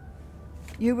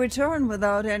 You return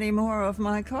without any more of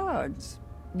my cards.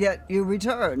 Yet you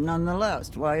return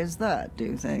nonetheless. Why is that, do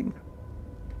you think?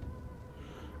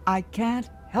 I can't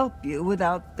help you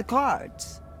without the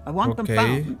cards. I want them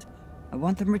found. I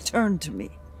want them returned to me.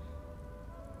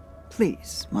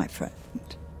 Please, my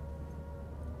friend.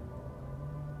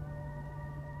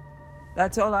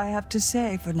 That's all I have to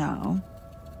say for now.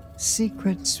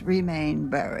 Secrets remain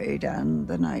buried and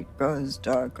the night grows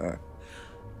darker.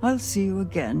 I'll see you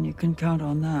again, you can count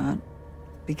on that.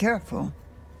 Be careful.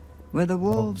 Where the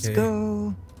wolves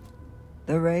go,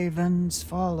 the ravens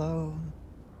follow.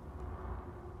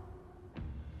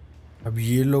 अब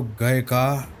ये लोग गए का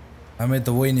हमें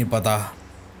तो वही नहीं पता.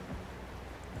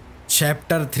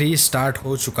 चैप्टर 3 स्टार्ट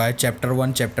हो चुका है. चैप्टर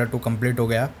 1 चैप्टर 2 कंप्लीट हो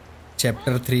गया.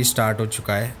 चैप्टर 3 स्टार्ट हो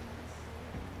चुका है.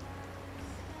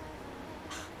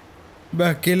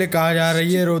 मैं अकेले कहाँ जा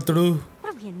रही है रोतड़ू? What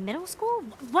are we in middle school?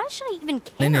 Why should I even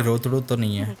care? नहीं रोतड़ू तो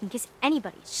नहीं है. I can kiss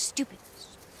anybody. Stupid.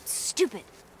 Stupid.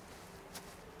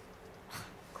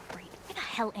 Great. Where the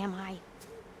hell am I?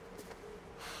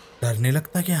 डर नहीं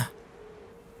लगता क्या?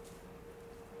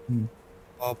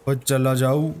 वापस चला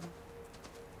जाऊँ.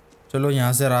 चलो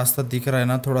यहाँ से रास्ता दिख रहा है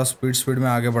ना. थोड़ा स्पीड में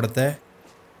आगे बढ़ता है.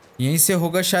 यहीं से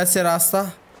होगा शायद से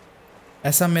रास्ता.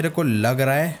 ऐसा मेरे को लग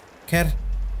रहा है. खैर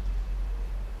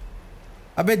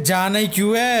अबे जाना ही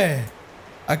क्यों है?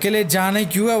 अकेले जाना ही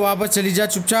क्यों है? वापस चली जा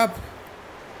चुपचाप.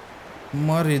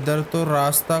 मर इधर तो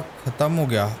रास्ता खत्म हो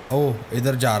गया. ओह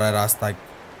इधर जा रहा है रास्ता.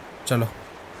 चलो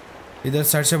इधर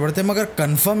साइड से बढ़ते. मगर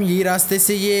कंफर्म यही रास्ते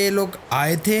से ये लोग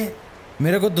आए थे?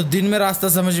 मेरे को 2 दिन में रास्ता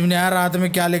समझ में नहीं आया. रात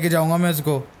में क्या लेके जाऊंगा मैं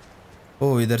इसको?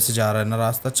 ओह इधर से जा रहा है ना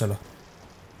रास्ता. चलो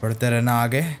बढ़ते रहना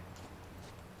आगे.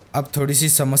 अब थोड़ी सी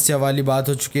समस्या वाली बात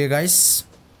हो चुकी है गाइस,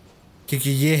 क्योंकि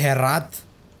ये है रात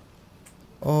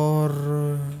और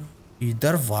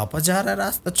इधर वापस जा रहा है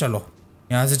रास्ता. चलो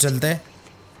यहाँ से चलते हैं.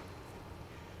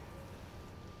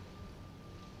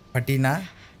 फटी ना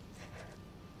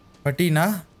फटी ना.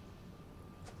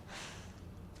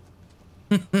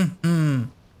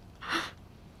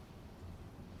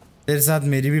 तेरे साथ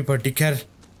मेरी भी फटी. खैर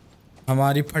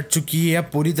हमारी फट चुकी है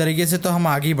पूरी तरीके से, तो हम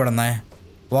आगे ही बढ़ना है.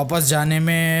 वापस जाने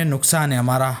में नुकसान है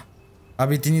हमारा.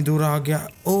 अब इतनी दूर आ गया.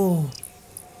 ओह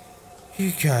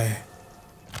ये क्या है?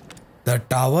 The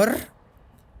tower.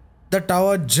 the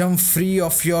tower jump free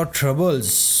of your troubles?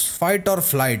 Fight or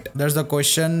flight? That's the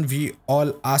question we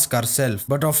all ask ourselves.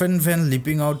 But often when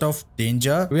leaping out of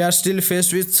danger, we are still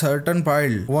faced with certain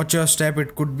peril. Watch your step,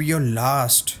 it could be your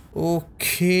last.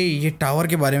 Okay, ये tower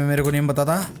के बारे में मेरे को नहीं पता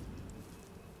था।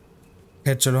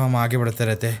 खैर चलो हम आगे बढ़ते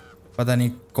रहते। पता नहीं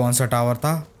कौन सा टावर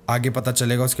था, आगे पता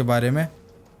चलेगा उसके बारे में।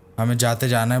 हमें जाते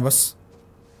जाना है बस।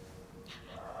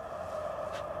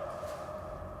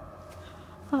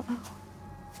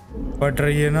 पट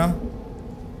रही है ना?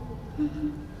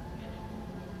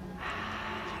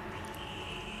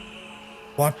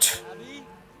 What?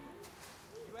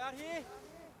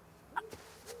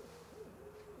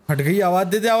 हट गई। आवाज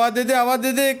दे दे, आवाज दे दे, आवाज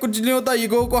दे दे। कुछ नहीं होता,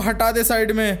 ईगो को हटा दे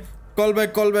साइड में। Call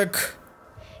back, call back.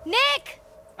 Nick!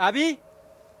 Abby?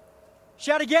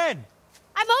 Shout again!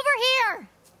 I'm over here!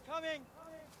 Coming!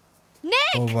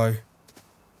 Nick! ओ भाई,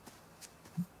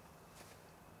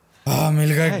 हाँ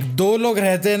मिल गए। दो लोग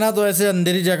रहते हैं ना तो ऐसे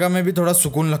अंधेरी जगह में भी थोड़ा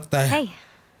सुकून लगता है। Hey.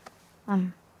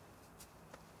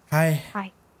 Hi.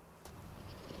 Hi.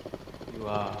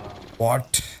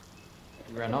 What?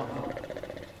 You ran off.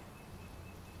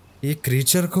 ये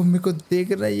क्रीचर को मेरे को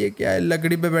देख रहा है, ये क्या है?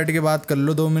 लकड़ी पे बैठ के बात कर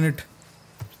लो 2 मिनट।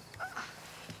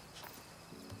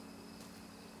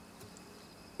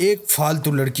 एक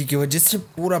फालतू लड़की की वजह से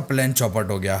पूरा प्लान चौपट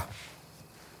हो गया।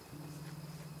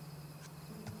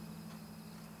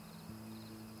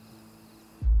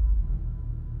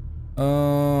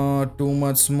 Too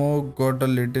much smoke got a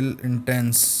little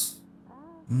intense.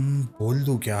 बोल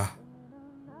दूं क्या?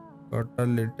 Got a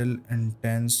little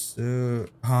intense.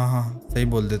 हाँ हाँ सही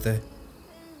बोल देते।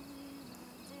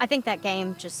 I think that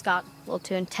game just got a little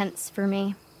too intense for me.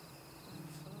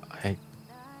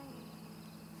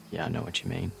 Yeah, I know what you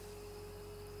mean.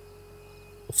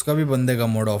 उसका भी बंदे का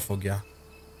मूड ऑफ हो गया।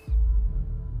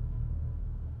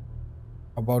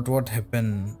 About what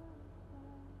happened?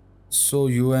 So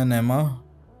you and Emma?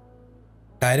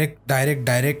 Direct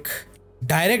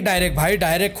भाई,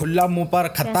 डायरेक्ट खुला मुंह पर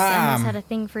Guess Emma's खत्म। had a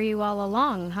thing for you all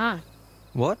along, huh?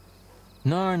 What?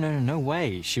 No way.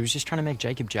 She was just trying to make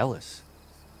Jacob jealous.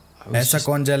 ऐसा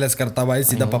कौन jealous करता भाई,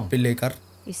 सीधा पप्पी लेकर।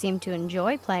 You seem to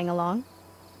enjoy playing along.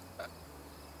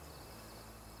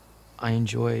 I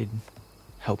enjoyed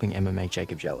helping Emma make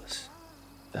Jacob jealous.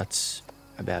 That's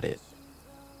about it.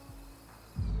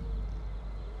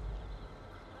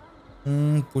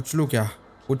 पूछ लूं क्या?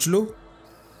 पूछ लूं?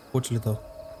 पूछ लेता हूँ।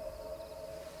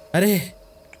 अरे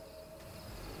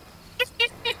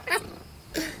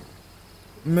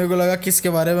मेरे को लगा किसके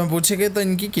बारे में पूछेंगे तो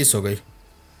इनकी किस हो गई।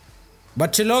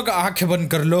 बच्चे लोग आंखें बंद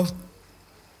कर लो।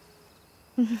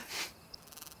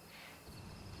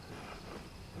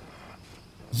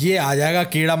 ये आ जाएगा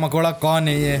कीड़ा मकोड़ा। कौन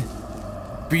है ये?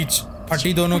 पीछ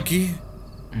फटी दोनों की।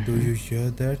 Do you hear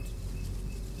that?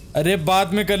 अरे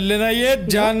बाद में कर लेना, ये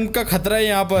जान का खतरा है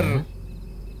यहाँ पर।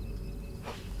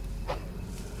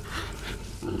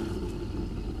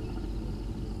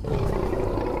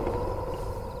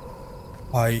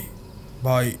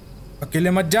 भाई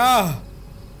अकेले मत जा,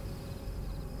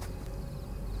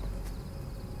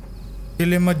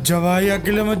 अकेले मत जा भाई,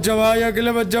 अकेले मत जा भाई,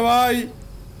 अकेले मत जा भाई।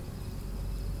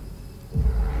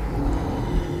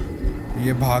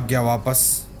 ये भाग गया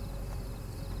वापस।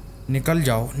 निकल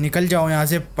जाओ यहाँ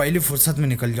से, पहली फुर्सत में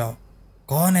निकल जाओ।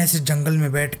 कौन ऐसे जंगल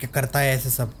में बैठ के करता है ऐसे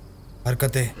सब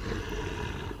हरकतें?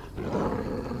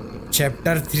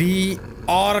 चैप्टर 3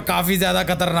 और काफी ज्यादा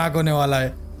खतरनाक होने वाला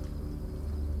है।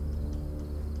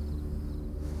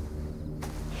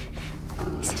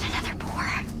 Is it another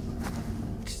boar?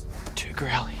 It's too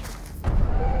growly.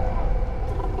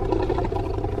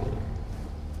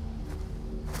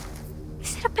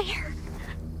 Is it a bear?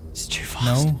 It's too fast.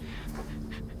 No.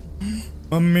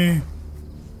 Mummy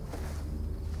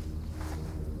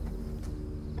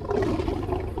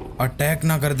attack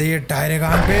ना कर दे ये टायर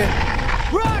कान पे।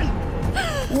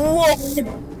 वो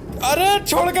अरे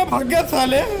छोड़ के भाग गया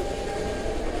साले।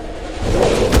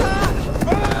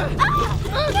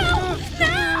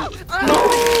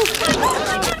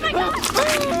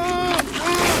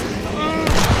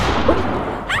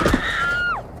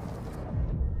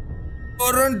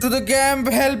 Run to the camp.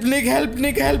 Help Nick, help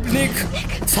Nick, help Nick.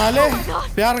 साले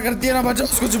प्यार करती है ना, बचा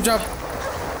उसको चुपचाप।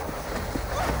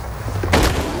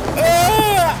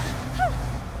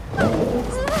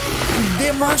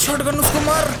 दे मार शॉटगन, उसको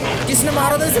मार। किसने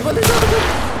मारा था इसे? पहले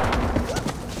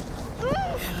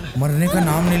मरने का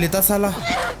नाम नहीं लेता साला।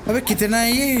 अबे कितना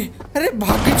है ये? अरे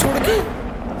भाग के छोड़ के।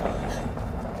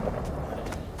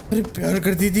 अरे प्यार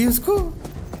करती थी उसको,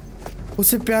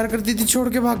 उसे प्यार करती थी, छोड़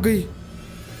के भाग गई।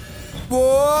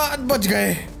 बहुत बच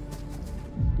गए।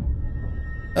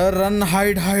 Run,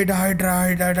 hide hide hide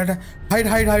hide hide. Hide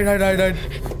hide hide hide hide hide.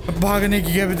 भागने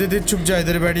की क्या भी दे, चुप जा,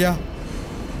 इधर बैठ जा।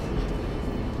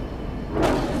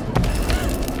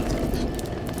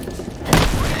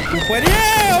 ऊपर ही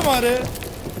है हमारे।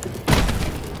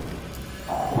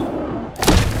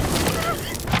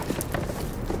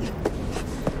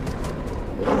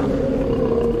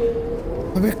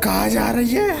 अबे कहाँ जा रही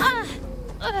है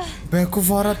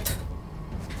बेवकूफ औरत।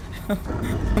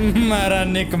 मेरा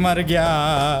निक मर गया।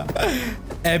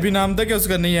 एबी नाम था क्या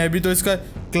उसका? नहीं, एबी तो इसका।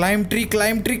 Climb tree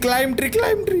climb tree climb tree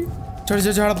climb tree. चढ़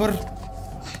जा झाड़ पर।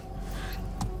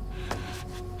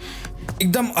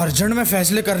 एकदम अर्जेंट में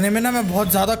फैसले करने में ना मैं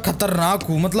बहुत ज्यादा खतरनाक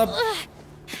हूँ। मतलब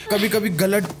कभी कभी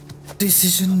गलत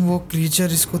डिसीजन। वो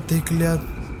क्रीचर इसको देख लिया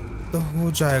तो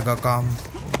हो जाएगा काम।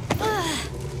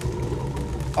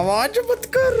 आवाज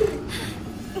मत कर।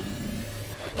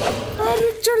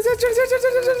 अरे चढ़ जा चढ़ जा चढ़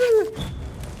जा चढ़ जा।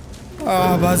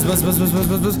 बस बस बस बस बस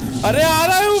बस बस। अरे आ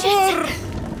रहा है ऊपर।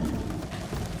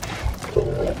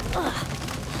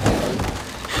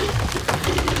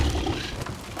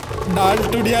 डाल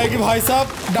टूट जाएगी भाई साहब,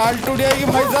 डाल टूट जाएगी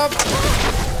भाई साहब।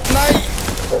 नहीं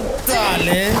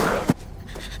साले।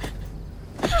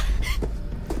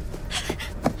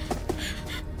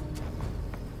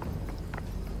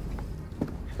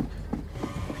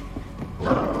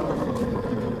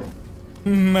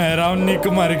 मेरा निक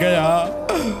मर गया।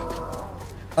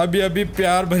 अभी अभी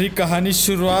प्यार भरी कहानी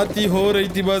शुरुआत ही हो रही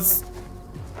थी बस।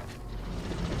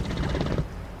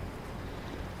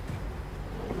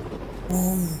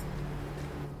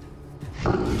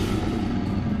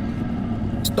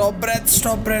 Stop breath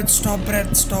stop breath stop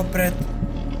breath stop breath.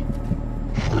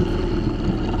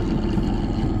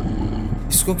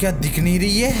 इसको क्या दिख नहीं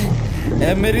रही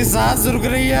है? मेरी सांस रुक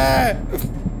रही है।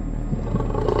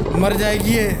 मर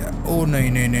जाएगी ये। ओ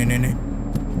नहीं नहीं नहीं नहीं नहीं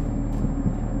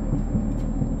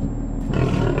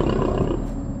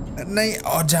नहीं।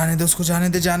 और जाने दे उसको, जाने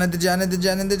दे जाने दे जाने दे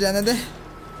जाने दे जाने दे।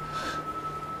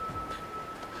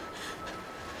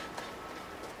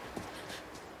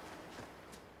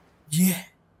 ये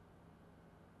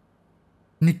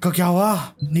निक का क्या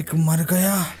हुआ? निक मर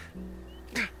गया।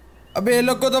 अबे ये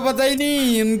लोग को तो पता ही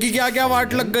नहीं उनकी क्या क्या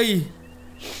वाट लग गई।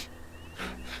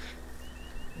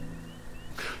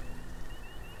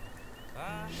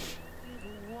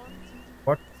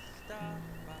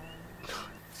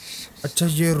 अच्छा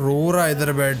ये रो रहा है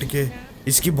इधर बैठ के।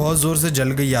 इसकी बहुत जोर से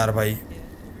जल गई यार भाई।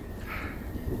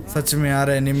 सच में यार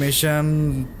एनिमेशन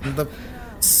मतलब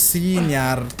सीन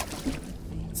यार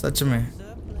सच में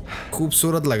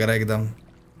खूबसूरत लग रहा है एकदम।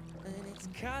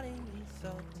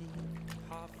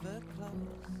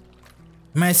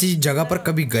 मैं ऐसी जगह पर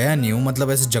कभी गया नहीं हूँ,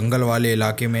 मतलब ऐसे जंगल वाले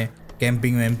इलाके में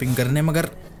कैंपिंग वैम्पिंग करने, मगर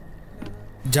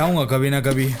जाऊंगा कभी ना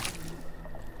कभी।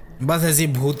 बस ऐसी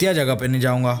भूतिया जगह पे नहीं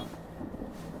जाऊंगा,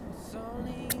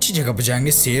 अच्छी जगह पे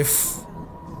जाएंगे सेफ,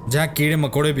 जहाँ कीड़े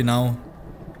मकोड़े भी ना हो।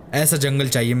 ऐसा जंगल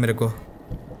चाहिए मेरे को।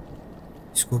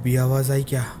 इसको भी आवाज आई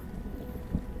क्या?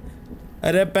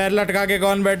 अरे पैर लटका के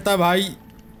कौन बैठता भाई?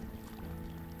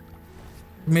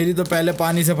 मेरी तो पहले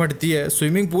पानी से फटती है।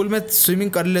 स्विमिंग पूल में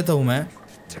स्विमिंग कर लेता हूँ मैं,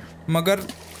 मगर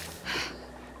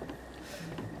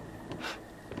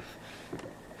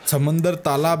समंदर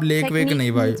तालाब लेक वेक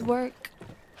नहीं भाई।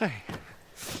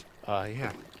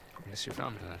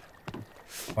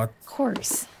 Of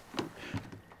course.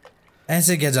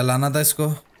 ऐसे क्या जलाना था इसको?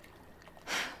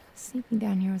 Sneaking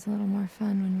down here was a little more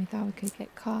fun when we thought we could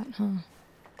get caught, huh?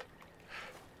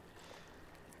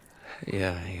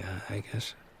 Yeah, I guess.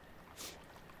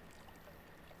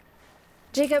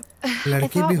 Jacob,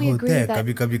 लड़के भी होते हैं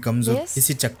कभी कभी कमजोर,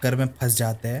 किसी चक्कर में फंस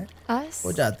जाते हैं,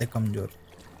 हो जाते कमजोर।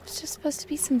 It's just supposed to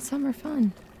be some summer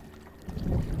fun.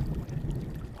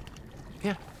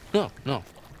 Yeah, no.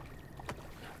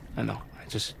 I know.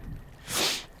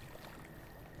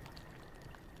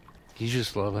 You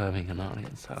just love having an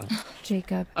audience, huh?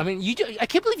 Jacob. I mean, I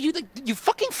can't believe you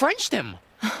fucking Frenched him.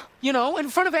 You know, in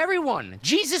front of everyone.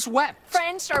 Jesus wept.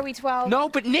 Frenched? Are we 12? No,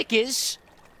 but Nick is.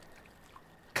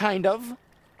 Kind of.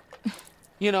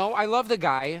 You know, I love the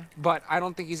guy, but I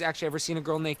don't think he's actually ever seen a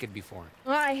girl naked before.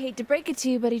 Well, I hate to break it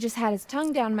to you, but he just had his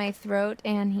tongue down my throat,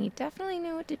 and he definitely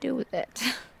knew what to do with it.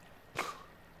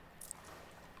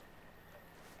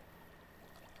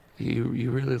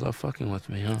 You really love fucking with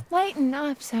me, huh? Lighten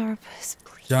up, Sourpuss,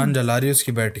 please. जान जला रही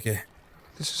उसकी बैठ के।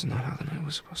 This is not how the night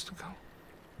was supposed to go.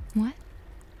 What?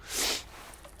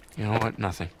 You know what?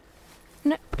 Nothing.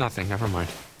 No. Nothing. Never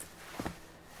mind.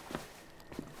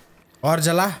 और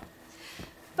जला?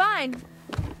 Fine.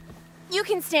 You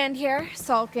can stand here,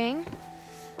 sulking,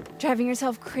 driving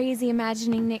yourself crazy,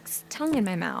 imagining Nick's tongue in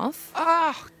my mouth.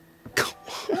 Ah.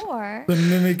 Or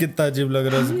सुनने में कितना अजीब लग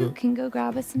रहा है you उसको। can go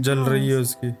grab us some जल रही है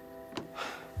towels. उसकी।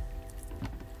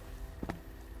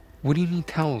 What do you need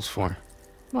towels for?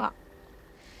 Well,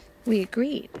 we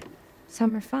agreed.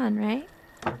 Summer fun, right?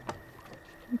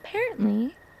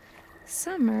 Apparently,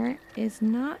 summer is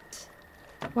not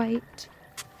quite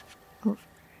over.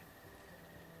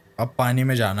 अब पानी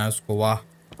में जाना है उसको। वाह,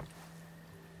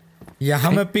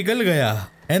 यहाँ मैं पिघल गया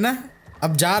है ना।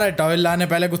 अब जा रहा है टॉयलेट लाने,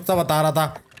 पहले गुस्सा बता रहा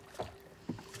था।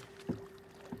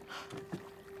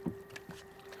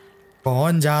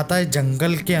 कौन जाता है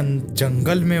जंगल के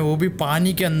जंगल में, वो भी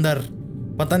पानी के अंदर।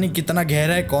 पता नहीं कितना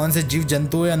गहरा है, कौन से जीव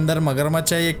जंतु है अंदर,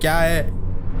 मगरमच्छ है, ये क्या है?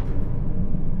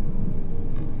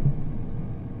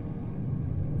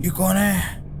 ये कौन है?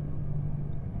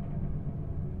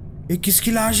 ये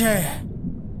किसकी लाश है?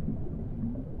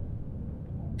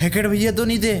 हैकर भैया तो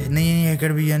नहीं थे? नहीं,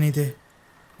 हैकर भैया नहीं थे।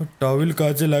 टॉवल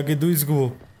कहाँ से लाके दूं इसको?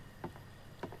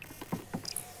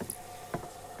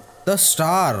 The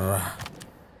star.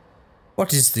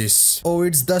 What is this? Oh,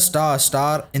 it's the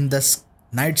star in the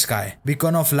night sky.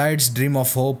 Beacon of lights, dream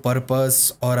of hope, purpose,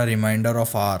 or a reminder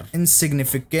of our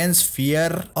insignificance,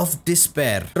 fear of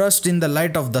despair. Trust in the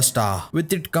light of the star.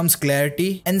 With it comes clarity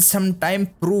and sometime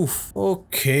proof.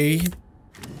 Okay.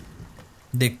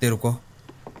 देखते रुको।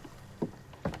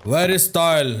 Where is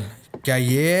Toil? क्या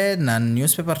ये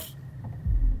newspaper?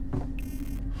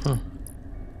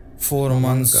 4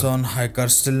 months on, hiker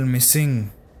still missing.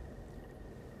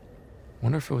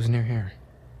 Wonder if it was near here.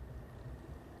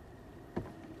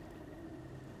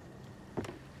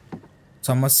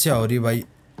 समस्या हो रही भाई,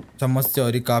 समस्या हो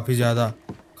रही काफी ज्यादा।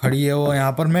 खड़ी है वो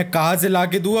यहाँ पर, मैं कहाँ से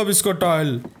लाके दूँ अब इसको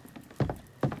टॉयल?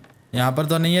 यहाँ पर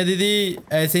तो नहीं है दीदी,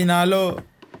 ऐसे ही नहा लो।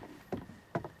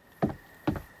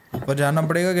 ऊपर जाना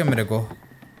पड़ेगा क्या मेरे को?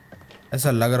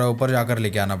 ऐसा लग रहा है ऊपर जाकर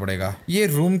लेके आना पड़ेगा। ये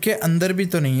रूम के अंदर भी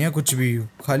तो नहीं है कुछ भी,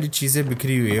 खाली चीजें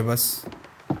बिखरी हुई है बस।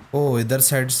 ओ, इधर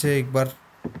साइड से एक बार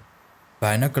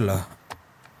बाइनोकुलर।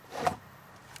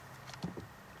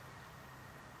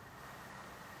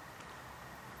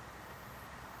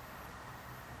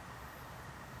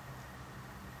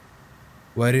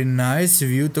 वेरी नाइस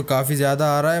व्यू तो काफी ज्यादा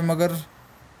आ रहा है, मगर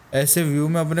ऐसे व्यू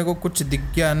में अपने को कुछ दिख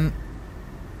गया।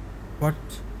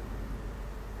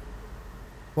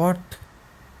 व्हाट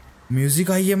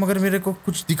म्यूजिक आई है मगर मेरे को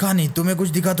कुछ दिखा नहीं। तुम्हें कुछ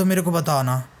दिखा तो मेरे को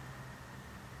बताना।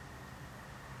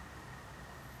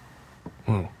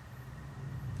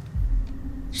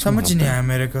 समझ नहीं आया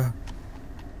मेरे को।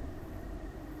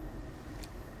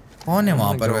 कौन है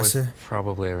वहां पर वैसे?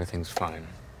 Probably everything's fine.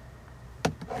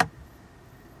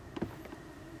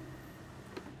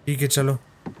 ठीक है चलो,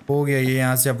 हो गया ये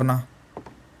यहाँ से अपना।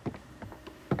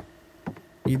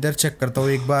 इधर चेक करता हूँ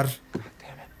एक बार।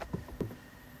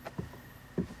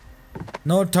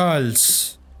 No towels.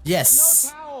 Yes.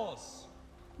 No towels.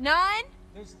 None?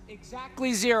 There's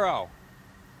exactly 0.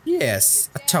 Yes.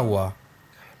 अच्छा हुआ।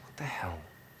 What the hell?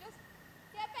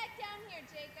 Get back down here,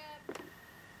 Jacob.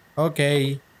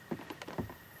 Okay.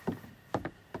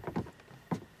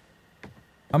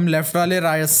 हम लेफ्ट वाले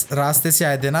रास्ते से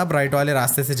आए थे ना, अब राइट वाले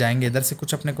रास्ते से जाएंगे। इधर से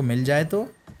कुछ अपने को मिल जाए तो।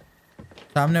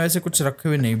 सामने वैसे कुछ रखे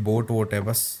हुए नहीं, बोट वोट है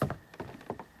बस।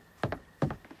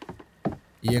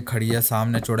 ये खड़ी है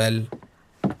सामने चुड़ैल।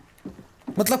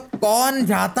 मतलब कौन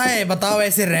जाता है बताओ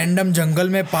ऐसे रैंडम जंगल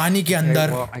में पानी के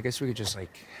अंदर? Well, I guess we could just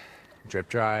like drip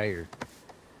dry or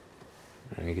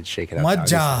you could shake it up. मत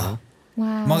जा,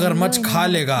 Wow. मगरमच्छ you really खा know how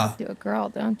to लेगा। talk to a girl,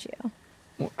 don't you?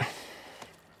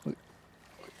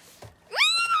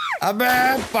 अबे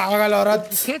पागल औरत।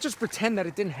 You can't just pretend that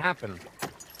it didn't happen.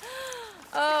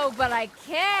 Oh, but I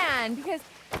can because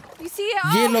you see.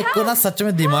 ये लोग को ना सच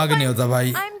में दिमाग नहीं होता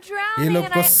भाई। I'm drowning. ये लोग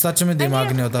को सच में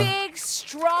दिमाग नहीं होता। I need a big,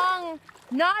 strong,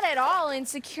 not at all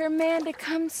insecure man to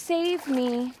come save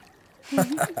me.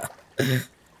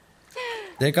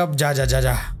 देख अब जा जा जा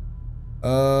जा।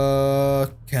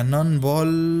 Cannon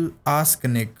ball. Ask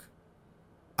Nick.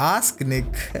 Ask Nick.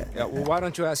 Yeah, well, why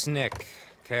don't you ask Nick?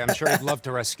 Okay, I'm sure he'd love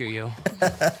to rescue you.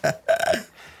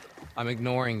 I'm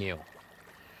ignoring you.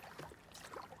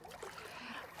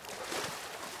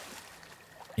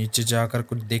 नीचे जाकर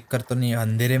कुछ देखकर तो नहीं,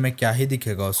 अंधेरे में क्या ही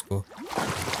दिखेगा उसको।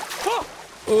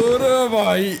 अरे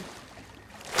भाई।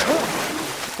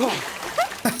 What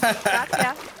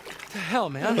the hell,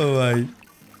 man? Oh भाई।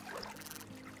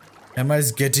 Emma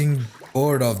is getting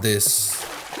bored of this.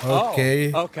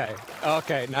 Okay. Oh,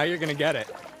 okay, now you're gonna get it.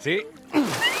 See?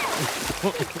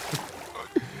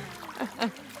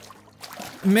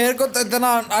 मेरे को तो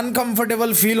इतना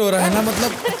अनकंफर्टेबल फील हो रहा है ना,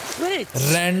 मतलब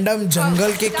रैंडम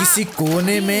जंगल के किसी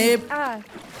कोने में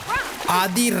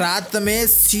आधी रात में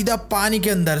सीधा पानी के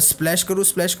अंदर स्प्लैश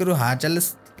करूँ। हाँ चल,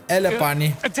 एले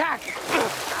पानी।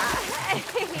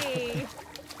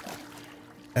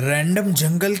 रैंडम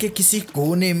जंगल के किसी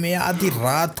कोने में आधी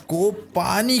रात को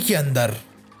पानी के अंदर।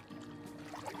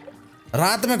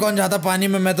 रात में कौन जाता पानी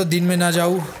में, मैं तो दिन में ना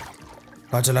जाऊं।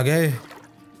 कहाँ चला गया?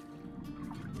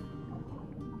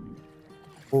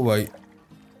 ओ भाई,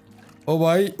 ओ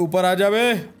भाई ऊपर आ जा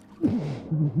बे।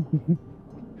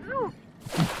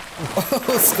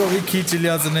 उसको भी खींच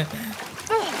लिया उसने,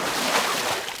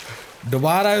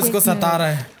 दोबारा है उसको सता रहा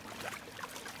है।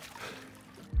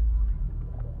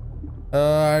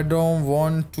 I don't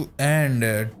want to end.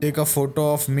 Take a photo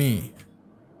of me.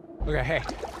 Okay, hey.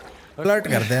 Flirt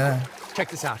करते हैं ना। Check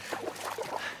this out.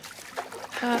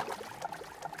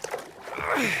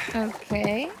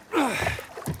 Okay.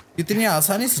 कितनी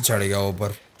आसानी से चढ़ गया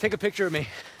ऊपर। Take a picture of me.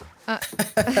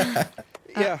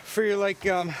 Yeah, for your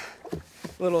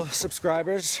little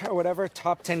subscribers or whatever,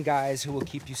 top 10 guys who will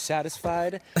keep you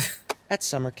satisfied at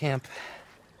summer camp.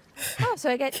 Oh, so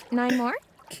I get 9 more?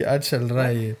 क्या चल रहा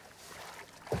है ये?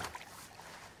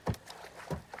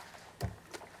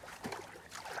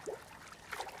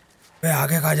 वे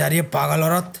आगे कहाँ जा रही है पागल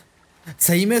औरत?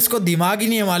 सही में इसको दिमाग ही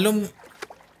नहीं है मालूम,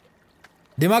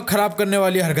 दिमाग खराब करने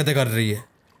वाली हरकतें कर रही है।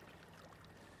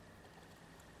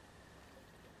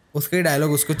 उसके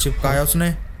डायलॉग उसको चिपकाया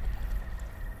उसने।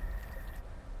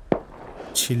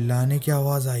 चिल्लाने की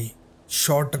आवाज आई,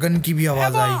 शॉटगन की भी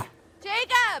आवाज आई।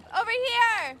 Jacob, over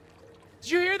here.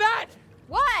 Did you hear that?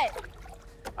 What?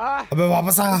 अबे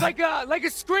वापस आ। Like a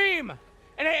scream.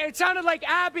 And it sounded like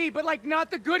Abby, but like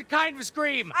not the good kind of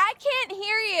scream. I can't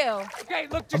hear you. Okay,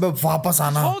 look, just अबे वापस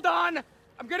आना। hold on.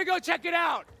 I'm gonna go check it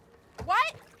out.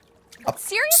 What?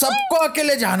 Seriously? सबको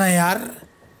अकेले जाना है यार।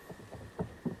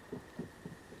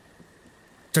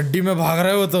 चड्डी में भाग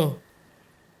रहे हो तो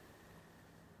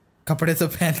कपड़े तो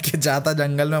पहन के जाता,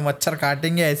 जंगल में मच्छर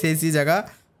काटेंगे ऐसी ऐसी जगह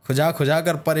खुजा खुजा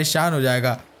कर परेशान हो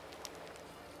जाएगा।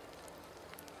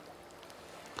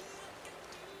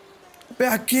 बे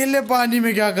अकेले पानी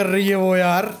में क्या कर रही है वो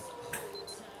यार?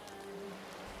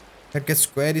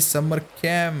 क्वेरी समर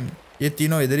कैंप, ये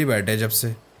तीनों इधर ही बैठे जब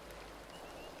से।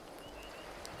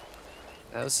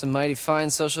 That was some mighty fine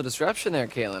social disruption there,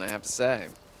 Kaylin, I have to say.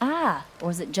 Ah, or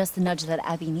was it just the nudge that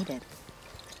Abby needed?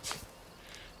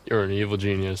 You're an evil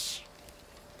genius.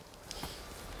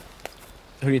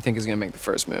 Who do you think is going to make the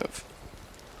first move?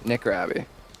 Nick or Abby?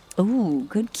 Ooh,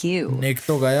 good cue. Nick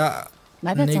तो गया,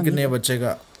 Nick ने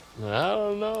बचेगा। I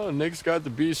don't know. Nick's got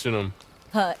the beast in him.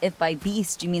 If by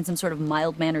beast you mean some sort of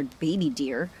mild-mannered baby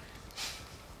deer.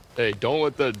 Hey, don't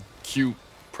let that cute,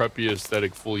 preppy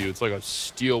aesthetic fool you. It's like a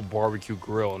steel barbecue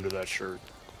grill under that shirt.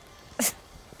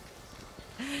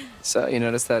 So, you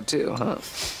noticed that too, huh?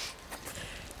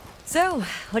 So,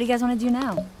 what do you guys want to do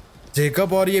now?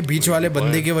 Jacob और ये बीच वाले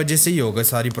बंदे की वजह से ही होगा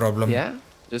सारी problem. Yeah,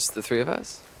 just the three of us.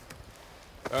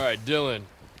 All right, Dylan.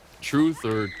 Truth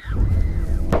or?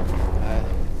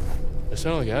 It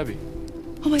sounded like Abby.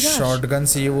 Oh my gosh. Shotgun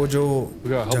से वो जो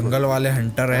जंगल वाले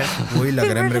हंटर है वही लग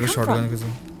रहा है मेरे को शॉटगन के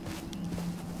साथ।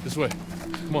 This way.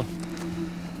 Come on.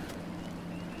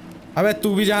 अबे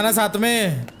तू भी जाना साथ में।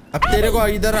 अब तेरे को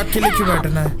इधर अकेले क्यों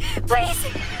बैठना है? Please,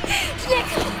 Nick,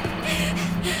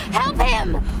 help him.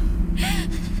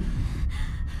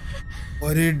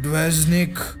 अरे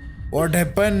Nick, what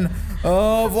happened?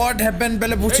 What happened?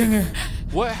 पहले पूछेंगे।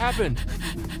 What happened?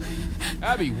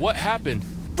 Abby, what happened?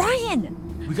 Brian!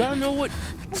 We gotta know what...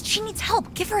 She needs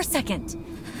help. Give her a second.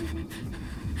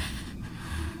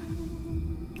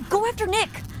 Go after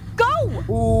Nick. Go!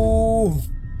 Ooh.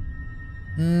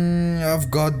 I've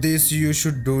got this. You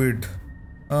should do it.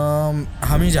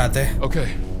 हम ही जाते हैं। Okay,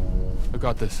 I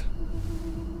got this.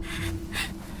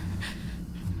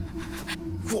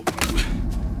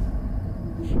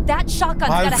 That shotgun's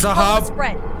got a hell of a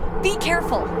spread. Be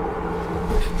careful.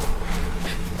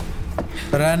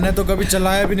 रैन ने तो कभी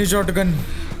चलाया भी नहीं shotgun.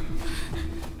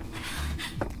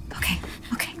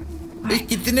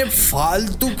 कितने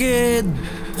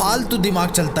फालतू दिमाग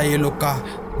चलता है ये लोग का।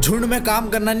 झुंड में काम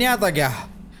करना नहीं आता क्या?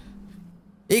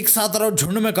 एक साथ रहो,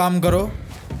 झुंड में काम करो।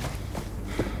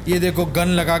 ये देखो गन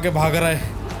लगा के भाग रहा है।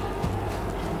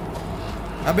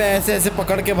 अबे ऐसे ऐसे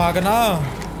पकड़ के भागना।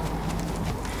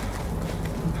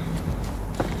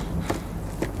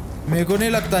 मेरे को नहीं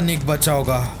लगता निक बचा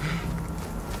होगा।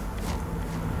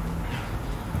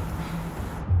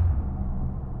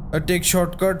 Take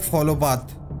shortcut, follow path.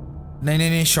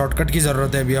 नहीं, शॉर्टकट की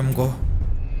जरूरत है अभी हमको।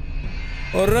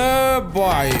 अरे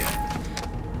भाई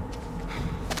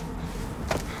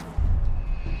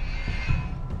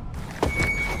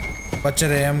बच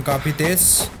रहे हम काफी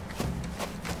तेज।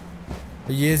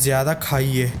 ये ज्यादा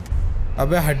खाइए।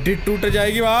 अबे हड्डी टूट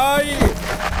जाएगी भाई।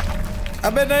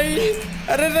 अबे नहीं,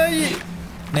 अरे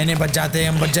नहीं, बच जाते हैं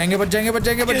हम। बच जाएंगे।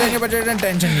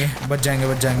 टेंशन नहीं है, बच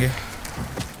जाएंगे।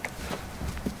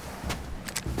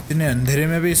 इतने अंधेरे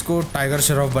में भी इसको टाइगर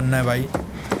श्रॉफ बनना है भाई।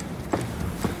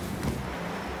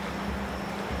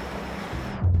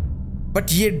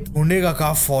 बट ये ढूंढेगा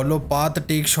कहाँ? Follow path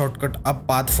take shortcut. अब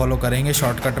पाथ फॉलो करेंगे,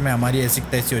 शॉर्टकट में हमारी ऐसी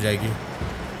तैसी हो जाएगी।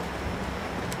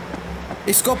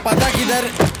 इसको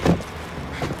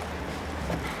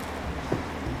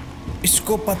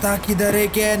पता किधर है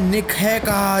कि निक है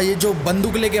कहाँ? ये जो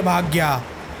बंदूक लेके भाग गया,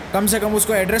 कम से कम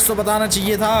उसको एड्रेस तो बताना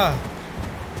चाहिए था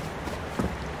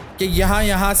कि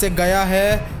यहाँ से गया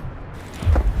है।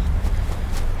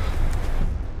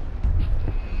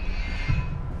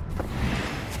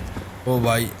 ओ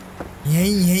भाई,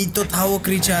 यही तो था वो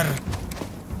क्रीचर।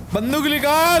 बंदूक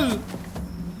निकाल।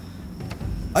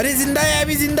 अरे जिंदा है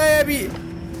अभी।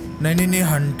 नहीं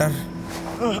हंटर।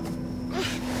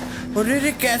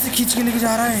 अरे कैसे खींच के लेके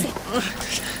जा रहा है?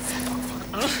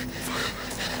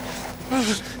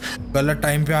 गलत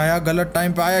टाइम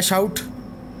पे आया। Shout.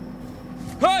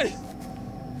 Hey!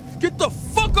 Get the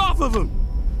fuck off of him!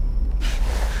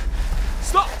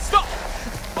 Stop!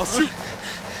 I'll shoot.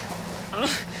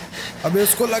 अबे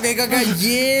उसको लगेगा क्या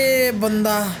ये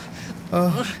बंदा?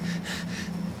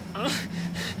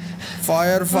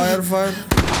 फायर।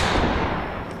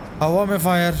 हवा में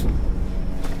फायर।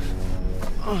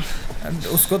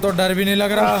 उसको तो डर भी नहीं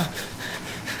लग रहा।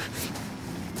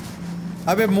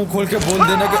 अबे मुंह खोल के बोल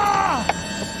देना कि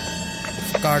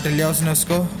काट लिया उसने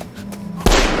उसको।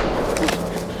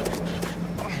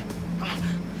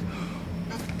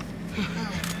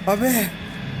 अबे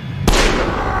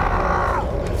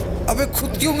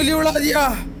खुद की उंगली उड़ा दिया।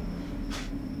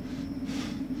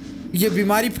 ये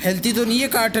बीमारी फैलती तो नहीं है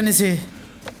काटने से?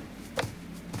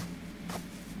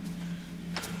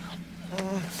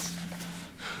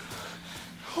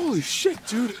 Holy shit,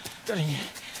 dude!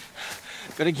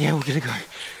 Gotta go.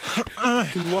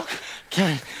 Walk.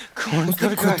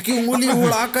 उसने खुद की उंगली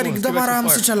उड़ाकर एकदम आराम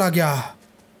से चला गया।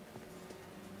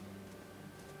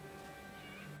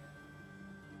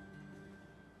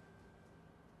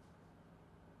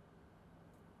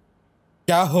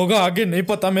 क्या होगा आगे नहीं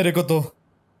पता मेरे को तो।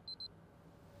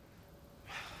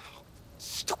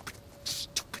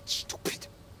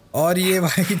 और ये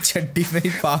भाई चड्डी में ही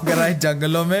भाग रहा है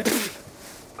जंगलों में,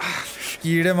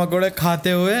 कीड़े मकोड़े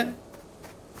खाते हुए।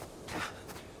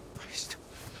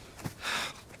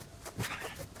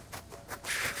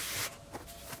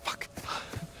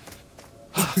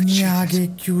 इतनी आगे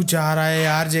क्यों जा रहा है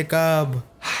यार Jacob?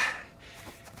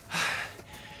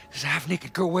 There's a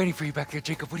half-naked girl waiting for you back there,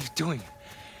 Jacob. What are you doing?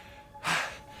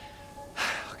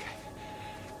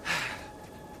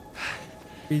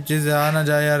 पीछे से आ ना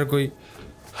जाए यार कोई।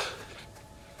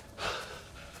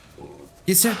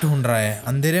 किसे ढूंढ रहा है?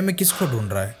 अंधेरे में किसको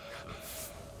ढूंढ रहा है?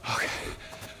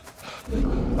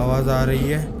 आवाज आ रही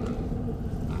है।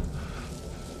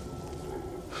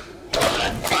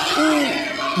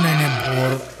 नहीं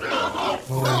बोर।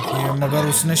 मगर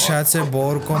उसने शायद से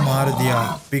बोर को मार दिया,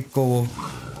 पिक को। वो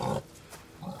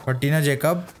फटी ना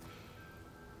जेकब?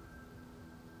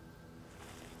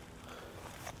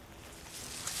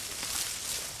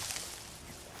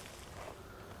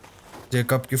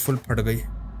 जेकब की फुल फट गई।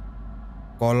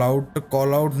 Call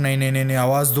out. नहीं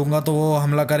आवाज दूंगा तो वो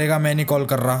हमला करेगा। मैं नहीं कॉल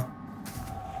कर रहा।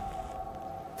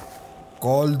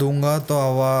 कॉल दूंगा तो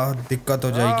आवाज दिक्कत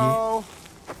हो जाएगी।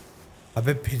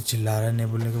 अबे फिर चिल्ला रहा है नहीं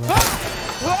बोलने के बाद।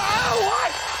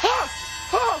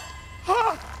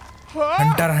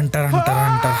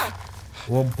 हंटर।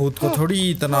 वो भूत को थोड़ी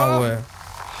इतना हुआ है।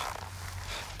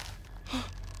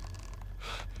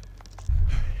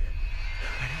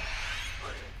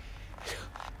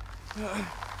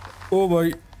 ओ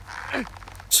भाई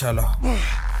चलो,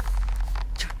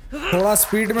 थोड़ा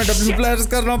स्पीड में डब्ल्यू प्लेयर्स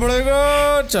करना पड़ेगा।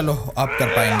 चलो आप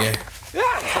कर पाएंगे।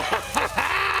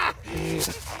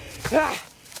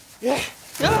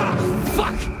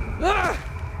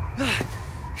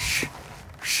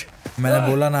 मैंने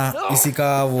बोला ना इसी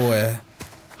का वो है।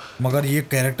 मगर ये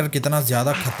कैरेक्टर कितना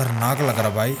ज्यादा खतरनाक लग रहा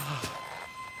भाई।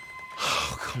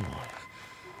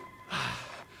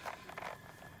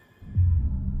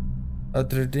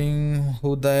 Threatening, who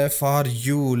the F are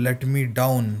you? Let me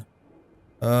down.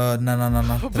 ना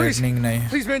threatening नहीं।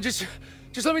 Please man, just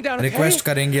let me down. Request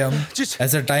करेंगे हम।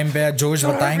 ऐसे टाइम पे जोश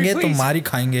बताएंगे तो मारी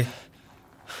खाएंगे।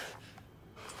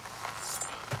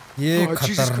 ये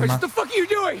खतरनाक। What the fuck are you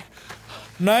doing?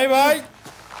 नहीं भाई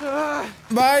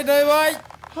नहीं भाई,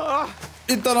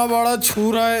 इतना बड़ा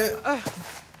छू रहा है।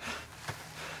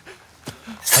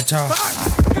 अच्छा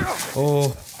ओह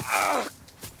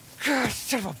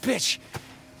Son of a bitch.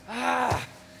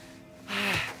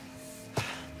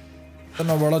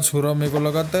 इतना बड़ा छुरा मेरे को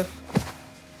लगा था।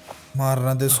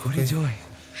 मारना दे इसको।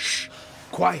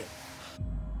 Quiet.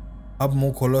 अब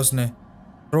मुंह खोलो उसने।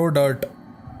 Throw dirt.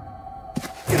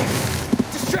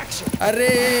 Distraction.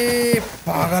 अरे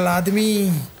पागल आदमी।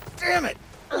 Damn it.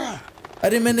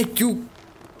 अरे मैंने क्यों,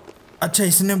 अच्छा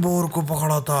इसने बोर को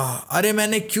पकड़ा था। अरे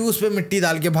मैंने क्यों उस पे मिट्टी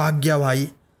डाल के भाग गया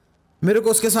भाई, मेरे को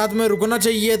उसके साथ में रुकना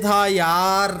चाहिए था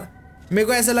यार। मेरे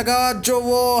को ऐसा लगा जो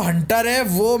वो हंटर है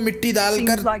वो मिट्टी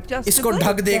डालकर इसको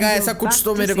ढक देगा, ऐसा कुछ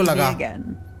तो मेरे को लगा।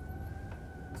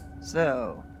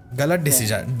 गलत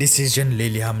डिसीजन ले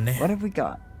लिया हमने।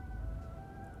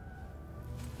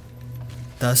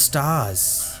 The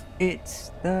stars.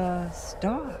 It's the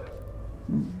star.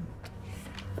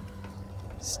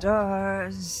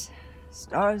 Stars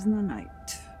in the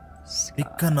night.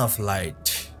 Beacon of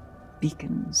light.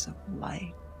 Beacons of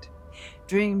light.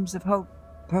 Dreams of hope,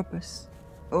 purpose,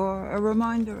 or a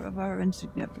reminder of our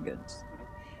insignificance.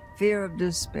 Fear of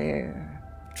despair.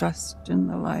 Trust in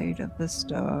the light of the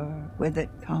star. With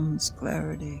it comes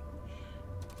clarity.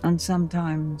 And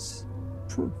sometimes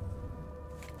proof.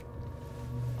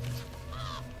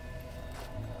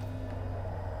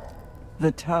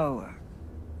 The tower.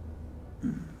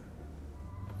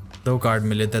 दो card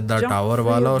मिले थे, the tower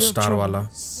वाला और star वाला।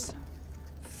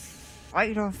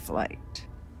 Fight or flight?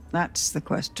 That's the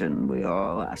question we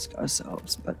all ask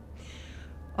ourselves, but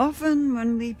often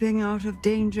when leaping out of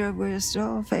danger, we're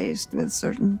still faced with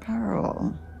certain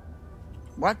peril.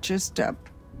 Watch your step.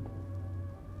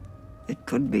 It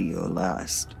could be your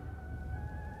last.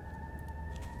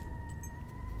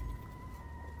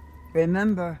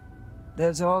 Remember,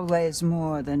 there's always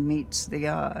more than meets the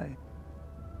eye.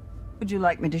 Would you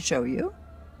like me to show you?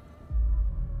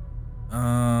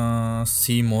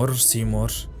 See more.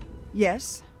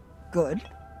 Yes, good.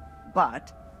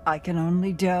 But I can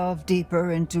only delve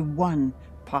deeper into one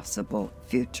possible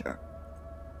future.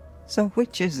 So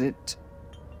which is it?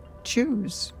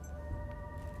 Choose.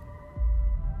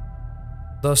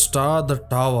 The star, the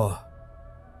tower.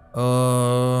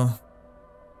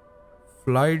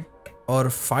 Flight और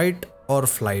fight और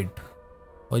flight.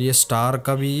 और ये star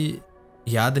का भी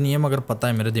याद नहीं है मगर पता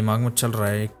है, मेरे दिमाग में चल रहा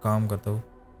है। एक काम करता हूँ,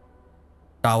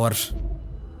 टावर,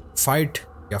 फाइट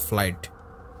या फ्लाइट।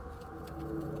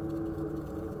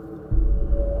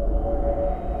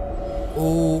 ओ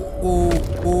ओ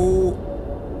ओ,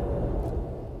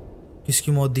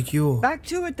 किसकी मौत दिखी हो? Back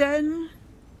to it then.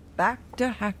 Back to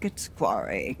Hackett's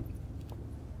Quarry.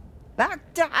 Back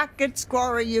to Hackett's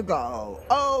Quarry you go.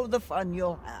 Oh, the fun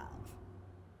you'll have.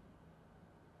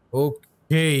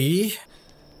 Okay.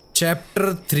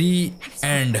 Chapter 3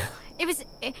 end.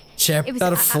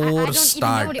 Chapter 4 start.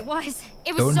 I don't even know what it was.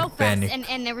 It was Don't so panic. fast,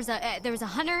 and there was a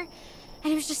hunter,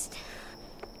 and it was just.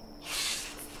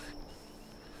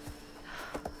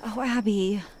 Oh,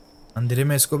 Abby. अंधेरे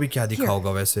में इसको भी क्या दिखा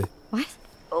होगा वैसे? What?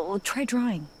 Oh, try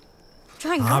drawing.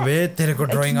 Drawing हाँ what? बे, तेरे को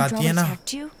ड्राइंग आती है ना?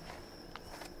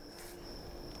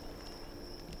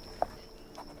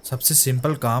 सबसे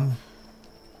सिंपल काम।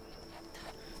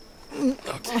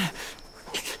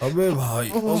 अबे भाई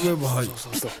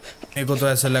मेरे को तो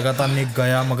ऐसा लगा था निक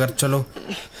गया, मगर चलो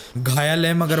घायल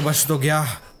है मगर बच तो गया।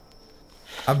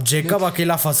 अब जेकब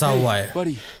अकेला फंसा हुआ है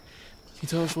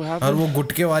और वो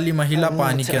गुटके वाली महिला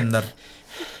पानी के अंदर,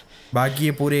 बाकी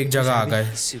ये पूरे एक जगह आ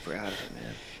गए।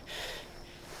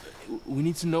 We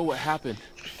need to know what happened.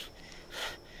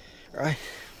 Right.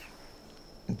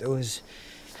 There was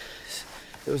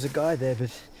a guy there,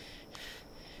 but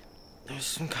there was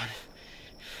some kind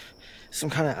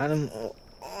of animal.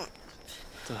 What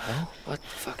the hell? What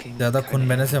fucking? ज़्यादा खून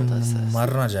बहने से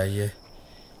मरना चाहिए।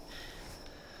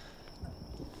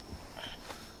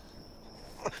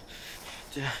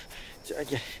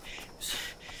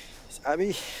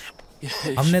 Abby.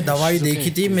 हमने दवाई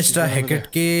देखी थी, मिस्टर हैकेट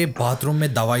के बाथरूम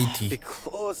में दवाई थी।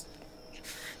 Because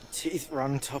teeth were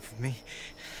on top of me.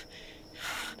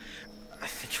 I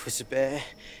think it was a bear.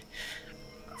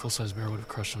 Full-size bear would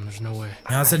have crushed him. There's no way.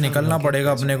 यहाँ से निकलना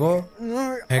पड़ेगा अपने को,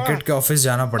 हैकेट के ऑफिस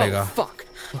जाना पड़ेगा। Oh fuck!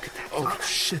 Look at that. Oh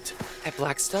shit! That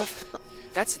black stuff.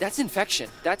 That's infection.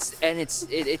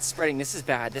 It's spreading. This is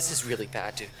bad. This is really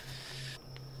bad, dude.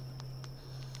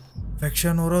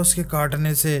 Infection हो रहा है उसके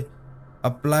काटने से।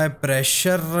 अप्लाई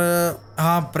प्रेशर,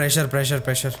 हाँ प्रेशर।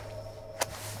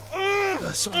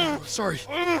 Sorry.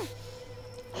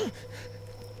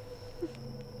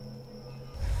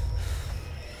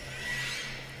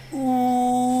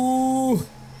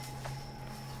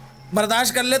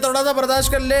 बर्दाश्त कर ले, थोड़ा सा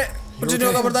बर्दाश्त कर ले, कुछ नहीं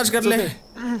होगा, बर्दाश्त कर ले।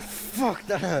 Fuck,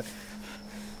 that hurt.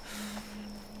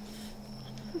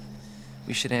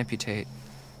 We should amputate.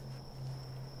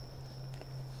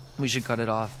 We should cut it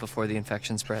off before the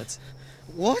infection spreads.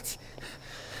 What?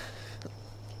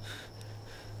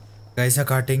 कैसा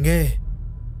काटेंगे?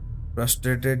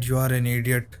 Frustrated, you are an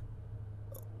idiot.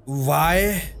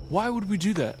 Why? Why would we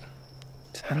do that?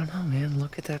 I don't know, man.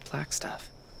 Look at that black stuff.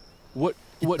 What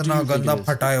do इतना you think गंदा it is?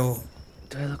 फटाए हो।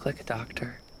 Do I look like a doctor?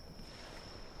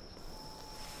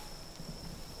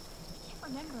 I can't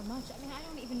remember much. I mean, I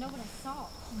don't even know what I saw.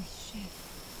 Holy shit.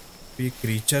 ये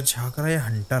creature झांक रहा है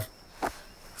Hunter.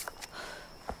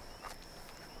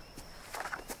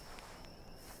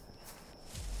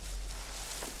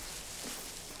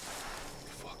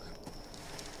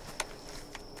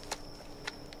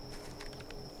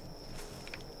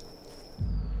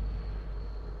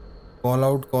 Call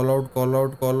out, call out, call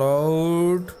out, call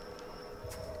out.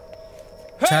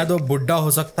 शायद वो बुड्ढा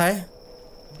हो सकता है.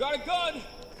 Got a gun,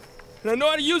 and I know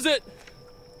how to use it.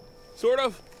 Sort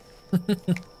of.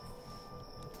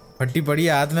 फटी पड़ी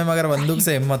है हाथ में मगर बंदूक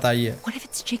से हिम्मत आई है. What if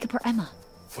it's Jacob or Emma?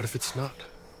 What if it's not?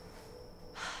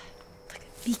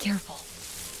 Be careful.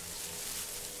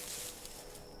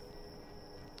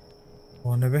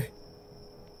 कौन है बे?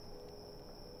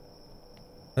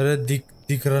 अरे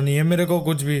दिख रहा नहीं है मेरे को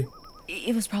कुछ भी.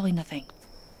 It was probably nothing.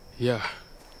 Yeah,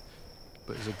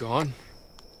 but is it gone?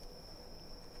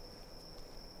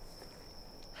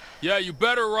 Yeah, you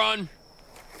better run.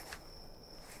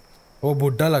 वो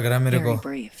बुड्ढा लग रहा है मेरे को. Very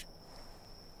brave.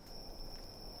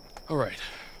 All right.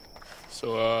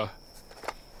 So,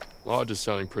 Lodge is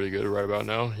sounding pretty good right about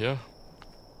now, yeah?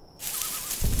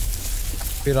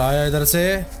 फिर आया इधर से.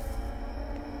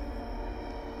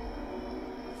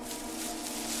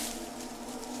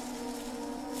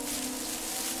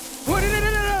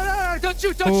 Don't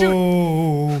shoot! Don't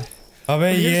shoot!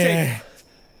 अबे ये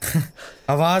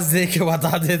आवाज दे के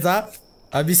बता देता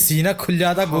अभी सीना खुल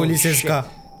जाता गोली से इसका.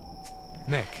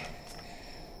 Nick,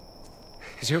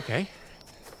 is he okay?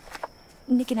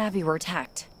 Nick and Abby were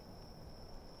attacked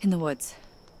in the woods.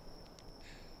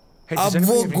 Hey, does अब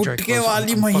वो anybody have any dry गुटके clothes?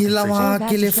 वाली I'm fucking महिला freezing. वहाँ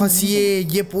अकेले फंसी है.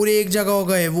 ये पूरे एक जगह हो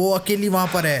गए. वो अकेली वहाँ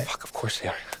पर है. Fuck, of course they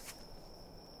are.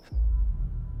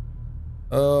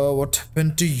 What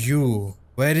happened to you?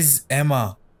 Where is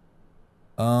Emma?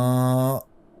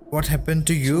 What happened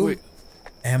to you? Wait,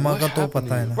 Emma का तो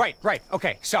पता है ना. Right.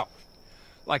 Okay, so,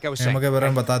 like I was Emma saying, के बारे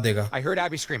में बता देगा. I heard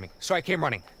Abby screaming, so I came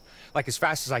running, like as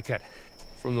fast as I could.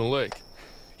 From the lake.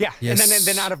 Yeah, Yes. and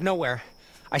then out of nowhere,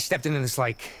 I stepped into this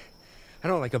like, I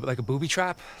don't know, like a booby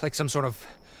trap, like some sort of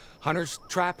hunter's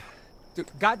trap. The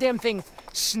goddamn thing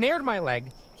snared my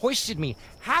leg, hoisted me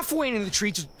halfway into the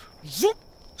tree, just zoop.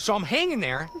 So I'm hanging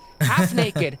there, half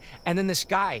naked, and then this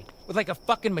guy with like a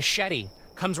fucking machete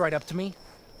comes right up to me,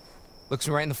 looks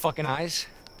me right in the fucking eyes.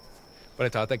 But I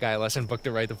taught that guy a lesson, booked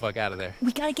it right the fuck out of there.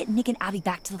 We gotta get Nick and Abby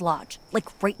back to the lodge, like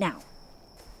right now.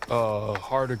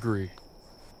 Hard agree.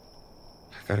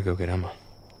 I gotta go get Emma.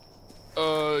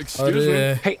 Excuse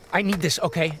me? Hey, I need this,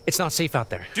 okay? It's not safe out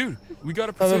there. Dude, we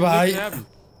gotta protect Nick भाई. and Abby.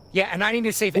 Yeah, and I need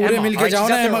to save पूरे Emma. मिलके alright? जाओ She's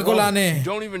ना out there एमा को alone. लाने. You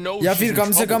don't even know या she's फिर in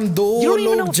कम से trouble. Come 2 You don't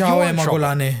even know लोग if जाओ you're in एमा को trouble.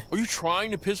 लाने. Are you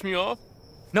trying to piss me off?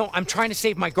 No, I'm trying to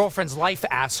save my girlfriend's life,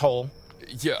 asshole.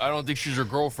 Yeah, I don't think she's your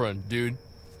girlfriend, dude.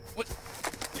 What?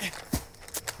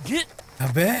 Get.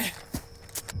 अबे.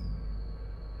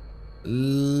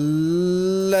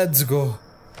 Let's go.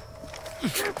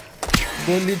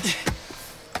 गोली.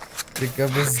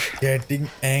 Jacob is getting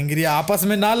angry. आपस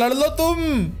में ना लड़ लो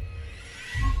तुम.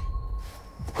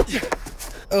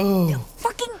 Oh.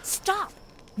 Fucking stop!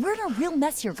 We're in a real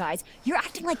mess here, guys. You're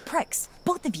acting like pricks,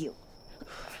 both of you.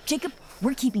 Jacob,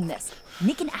 we're keeping this.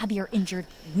 Nick and Abby are injured.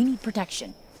 We need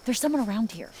protection. There's someone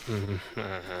around here.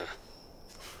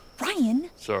 Ryan!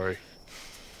 Sorry.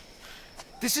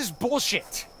 This is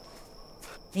bullshit.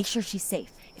 Make sure she's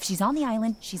safe. If she's on the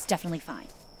island, she's definitely fine.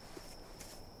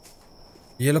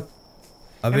 ये लोग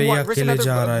अबे And ये what, risk अकेले another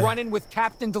जा रहा है. run-in with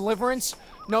Captain Deliverance?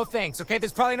 No thanks, okay?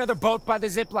 There's probably another boat by the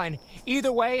zip line.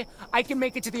 Either way, I can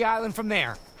make it to the island from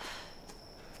there.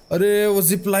 अरे वो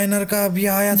जिप लाइनर का अभी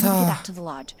आया We need to get था. back to the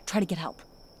lodge. Try to get help.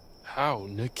 How?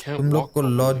 Nick can't तुम लोग walk. को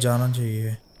laws जाना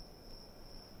चाहिए.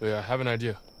 Yeah, I have an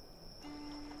idea.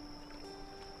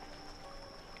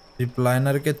 Zip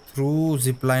liner के थ्रू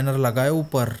जिप लाइनर लगाए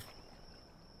ऊपर.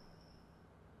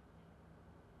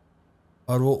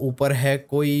 और वो ऊपर है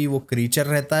कोई वो क्रीचर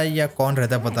रहता है या कौन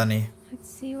रहता है पता नहीं. Let's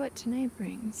see what tonight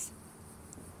brings.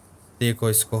 देखो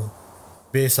इसको.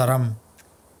 बेशरम.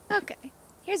 Okay,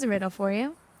 here's a riddle for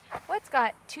you. What's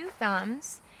got 2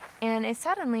 thumbs and is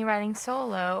suddenly riding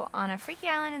solo on a freaky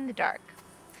island in the dark?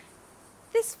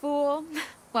 This fool.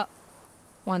 Well,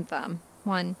 1 thumb.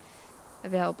 1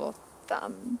 available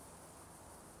thumb.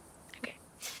 Okay.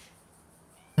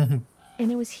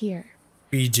 And it was here.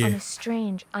 PJ. On a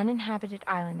strange, uninhabited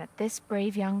island that this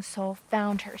brave young soul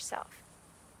found herself.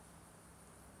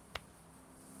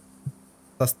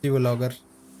 सस्ती vlogger.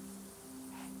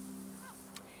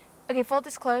 Okay, full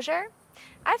disclosure,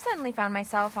 I've suddenly found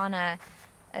myself on a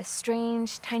a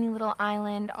strange, tiny little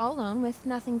island all alone with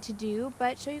nothing to do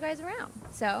but show you guys around.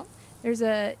 So, there's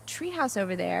a treehouse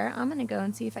over there. I'm gonna go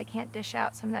and see if I can't dish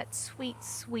out some of that sweet,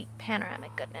 sweet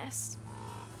panoramic goodness.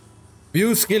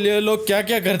 Views के लिए लोग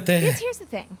क्या-क्या करते हैं? Here's the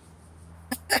thing.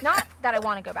 Not that I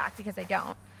want to go back because I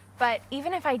don't, but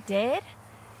even if I did,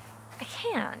 I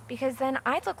can't because then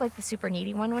I'd look like the super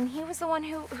needy one when he was the one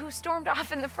who stormed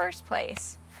off in the first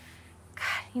place.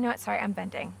 God, you know what? Sorry, I'm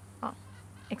venting. Oh,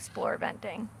 explore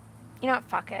venting. You know what?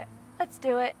 Fuck it. Let's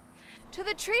do it. To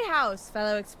the treehouse,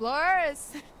 fellow explorers.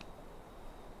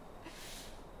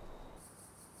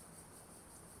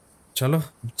 चलो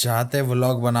जाते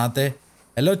vlog बनाते।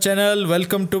 Hello channel,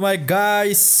 welcome to my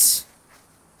guys.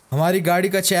 हमारी गाड़ी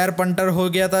का chair punter हो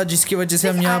गया था जिसकी वजह से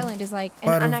हम यहाँ island is like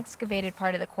an unexcavated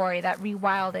part of the quarry that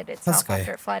rewilded itself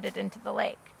after it flooded into the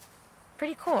lake.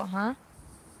 Pretty cool, huh?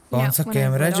 कौन सा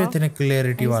कैमरा है जो इतने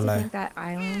क्लैरिटी वाला है?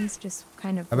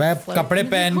 अबे कपड़े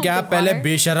पहन के आप पहले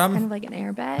बेशरम।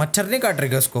 मच्छर नहीं काट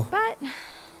रही उसको? But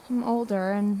I'm older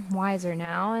and wiser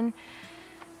now and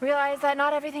realize that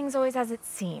not everything's always as it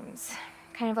seems.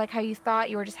 Kind of like how you thought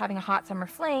you were just having a hot summer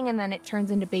fling and then it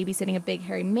turns into babysitting a big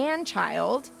hairy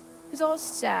man-child who's all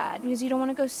sad because you don't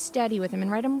want to go steady with him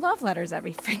and write him love letters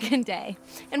every freaking day.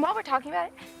 And while we're talking about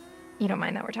it, you don't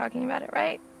mind that we're talking about it,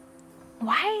 right?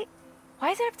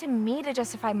 Why is it up to me to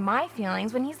justify my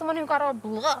feelings when he's the one who got all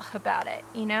blah about it,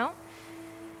 you know?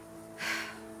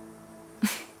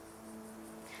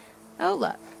 Oh,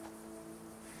 look.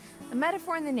 A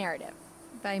metaphor in the narrative.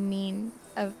 I mean,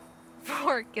 a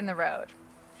fork in the road.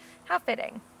 How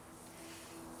fitting.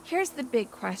 Here's the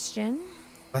big question.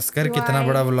 Oscar कितना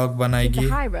बड़ा vlog बनाएगी? The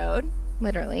high road,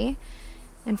 literally,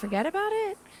 and forget about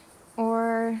it?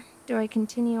 Or do I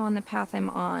continue on the path I'm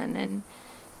on and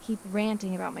keep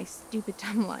ranting about my stupid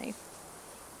dumb life?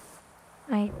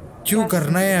 क्यों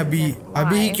करना है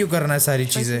अभी ही क्यों करना है सारी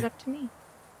चीजें?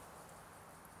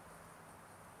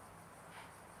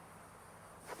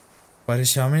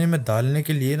 परेशानी में डालने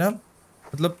के लिए ना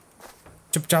मतलब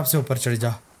चुपचाप से ऊपर चढ़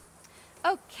जा।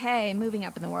 Okay, moving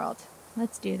up in the world.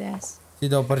 Let's do this.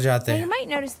 सीधा ऊपर जाते हैं।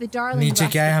 नीचे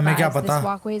क्या है हमें क्या पता?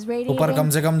 ऊपर कम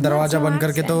से कम दरवाजा बंद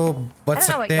करके तो बच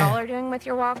सकते हैं। I don't know what y'all are doing with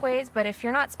your walkways, but if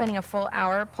you're not spending a full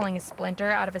hour pulling a splinter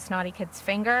out of a snotty kid's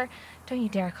finger, don't you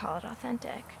dare call it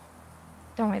authentic.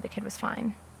 Don't worry, the kid was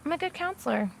fine. I'm a good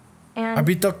counselor. And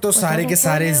अभी तक तो सारे के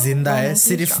सारे जिंदा है,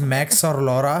 सिर्फ max और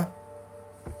लॉरा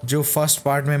जो फर्स्ट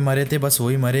पार्ट में मरे थे बस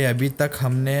वही मरे। अभी तक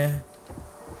हमने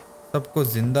सबको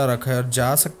जिंदा रखा है और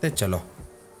जा सकते। चलो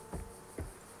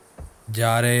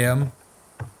जा रहे हैं हम।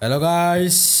 हेलो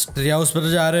गाइस, ट्री हाउस पर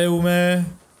जा रहे हूँ मैं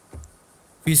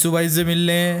फीसू भाई से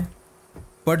मिलने,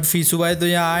 बट फीसू भाई तो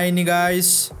यहाँ आए नहीं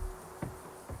गाइस।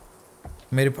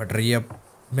 मेरी फट रही है अब,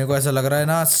 मेरे को ऐसा लग रहा है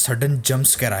ना सडन जंप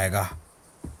स्केयर आएगा।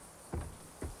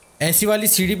 ऐसी वाली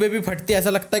सीढ़ी पे भी फटती है, ऐसा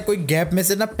लगता है कोई गैप में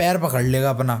से ना पैर पकड़ लेगा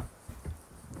अपना।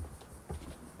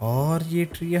 और ये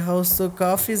ट्री हाउस तो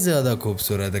काफी ज्यादा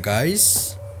खूबसूरत है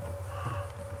गाइस।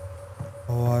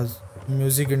 आवाज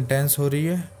म्यूजिक इंटेंस हो रही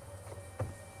है,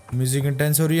 म्यूजिक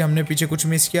इंटेंस हो रही है। हमने पीछे कुछ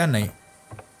मिस किया? नहीं,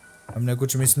 हमने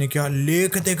कुछ मिस नहीं किया।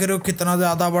 लेक देख रहे हो कितना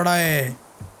ज्यादा बड़ा है,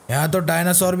 यहाँ तो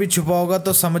डायनासोर भी छुपा होगा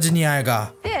तो समझ नहीं आएगा।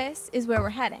 This is where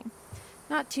we're heading.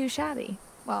 Not too shabby.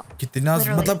 Well, कितना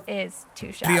मतलब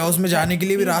ट्री हाउस में जाने के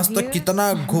लिए भी रास्ता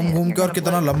कितना घूम घूम के और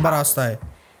कितना लंबा रास्ता है।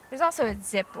 There's also a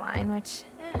zip line, which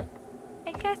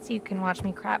I guess you can watch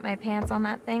me crap my pants on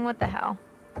that thing. What the hell?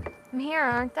 I'm here,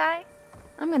 aren't I?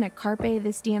 I'm gonna carpe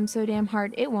this DM so damn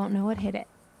hard it won't know what hit it.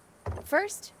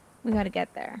 First, we gotta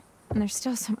get there, and there's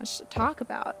still so much to talk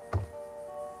about.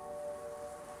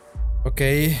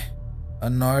 Okay,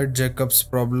 annoyed Jacob's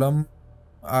problem.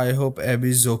 I hope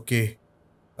Abby's okay.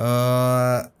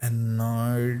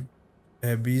 Annoyed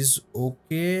Abby's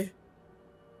okay.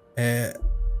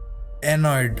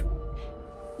 Annoyed.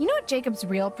 You know what Jacob's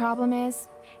real problem is?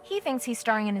 He thinks he's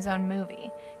starring in his own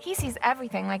movie. He sees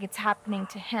everything like it's happening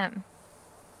to him.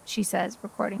 She says,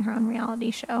 recording her own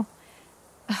reality show.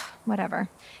 Ugh, whatever.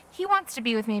 He wants to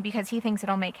be with me because he thinks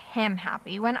it'll make him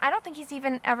happy, when I don't think he's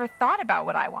even ever thought about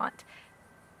what I want.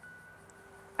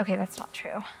 Okay, that's not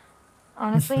true.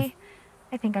 Honestly,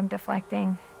 I think I'm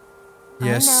deflecting.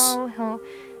 Yes. I know he'll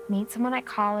meet someone at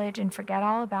college and forget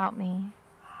all about me.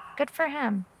 Good for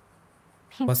him.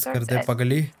 He deserves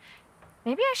it.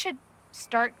 Maybe I should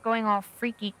start going all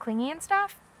freaky, clingy and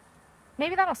stuff.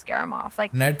 Maybe that'll scare him off.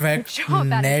 Like network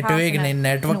नहीं,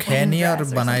 network है नहीं और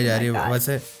बनाई जा रही है।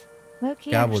 वैसे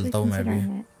क्या बोलता हूँ मैं भी,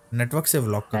 नेटवर्क से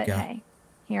व्लॉग का क्या? Hey,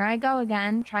 here I go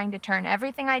again, trying to turn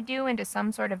everything I do into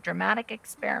some sort of dramatic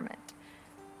experiment.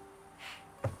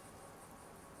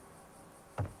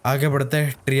 आगे बढ़ते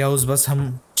हैं। ट्री हाउस बस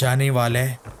हम जाने वाले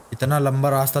हैं। इतना लंबा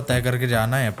रास्ता तय करके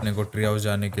जाना है अपने को ट्री हाउस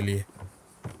जाने के लिए।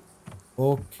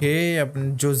 ओके,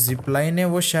 अपनी जो जिप लाइन है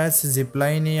वो शायद से जिप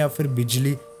लाइन है या फिर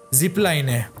बिजली जिप लाइन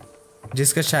है,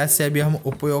 जिसका शायद से अभी हम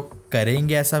उपयोग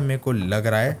करेंगे ऐसा मेरे को लग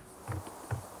रहा है,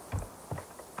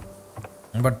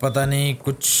 बट पता नहीं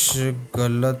कुछ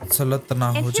गलत सलत ना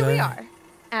हो जाए।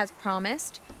 As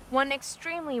promised, one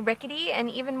extremely rickety and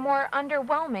even more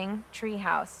underwhelming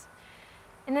treehouse.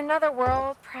 In another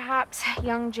world, perhaps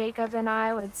young Jacob and I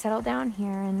would settle down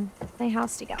here and play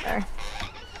house together.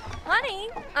 Honey,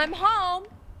 I'm home.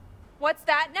 What's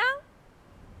that now?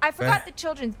 I forgot the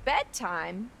children's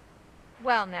bedtime.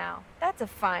 Well now, that's a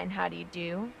fine how do you do.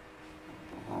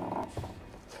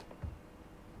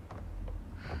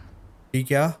 ठीक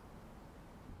है।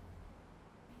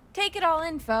 Take it all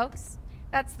in, folks.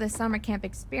 That's the summer camp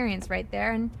experience right there,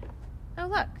 and oh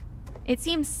look, it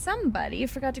seems somebody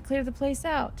forgot to clear the place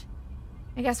out.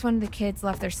 I guess one of the kids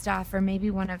left their stuff, or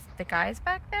maybe one of the guys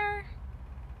back there,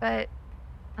 but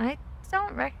I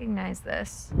don't recognize this.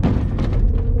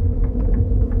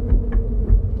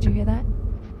 Did you hear that?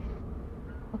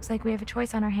 Looks like we have a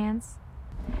choice on our hands.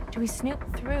 Do we snoop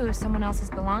through someone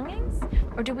else's belongings,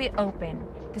 or do we open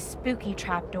the spooky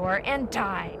trapdoor and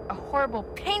die a horrible,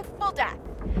 painful death?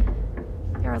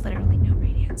 There are literally no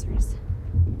right answers.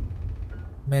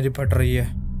 मेरी पट रही है।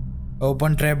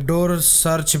 Open trapdoor,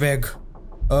 search bag.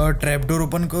 Trapdoor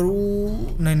open करूँ?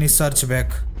 नहीं, search bag.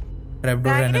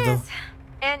 Trapdoor रहने दो।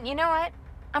 And you know what?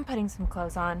 I'm putting some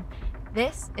clothes on.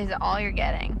 This is all you're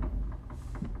getting.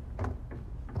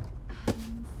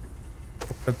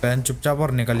 पहन चुपचाप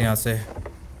और निकल यहाँ से।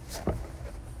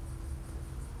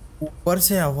 ऊपर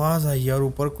से आवाज आई और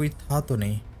ऊपर कोई था तो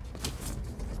नहीं।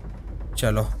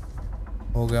 चलो,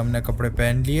 हो गया, हमने कपड़े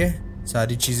पहन लिए,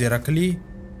 सारी चीजें रख ली।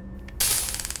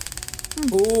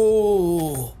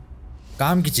 ओह,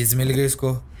 काम की चीज मिल गई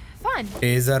इसको।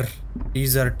 टेजर,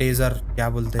 टीजर, टेजर क्या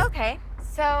बोलते हैं? Okay,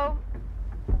 so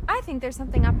I think there's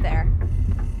something up there,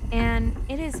 and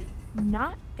it is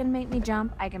not gonna make me jump.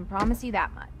 I can promise you that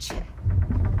much.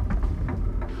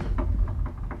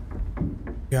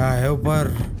 क्या है ऊपर?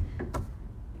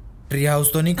 ट्री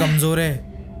हाउस तो नहीं कमजोर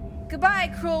है? Goodbye,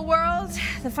 cruel world.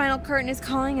 The final curtain is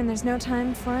calling, and there's no time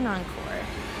for an encore.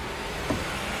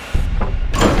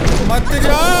 मत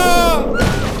जा!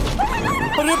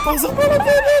 अरे पसंद पड़ा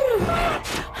तेरे।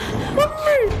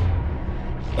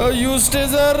 Use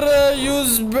taser,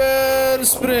 use bear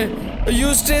spray.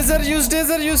 Use taser, use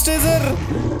taser, use taser.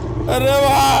 अरे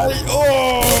भाई, ओ!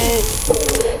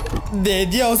 दे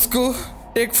दिया उसको।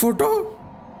 एक फोटो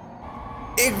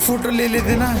ले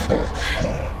लेते ना।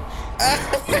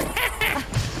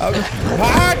 अब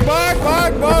भाग भाग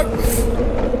भाग भाग।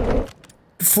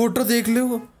 फोटो देख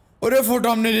लो। अरे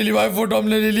फोटो हमने ले ली भाई, फोटो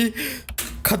हमने ले ली।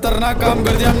 खतरनाक काम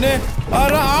कर दिया हमने। आ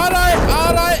रहा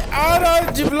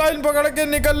है जिप लाइन पकड़ के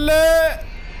निकल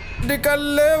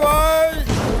ले भाई।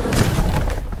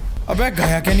 अबे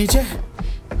गया क्या नीचे?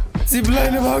 जिप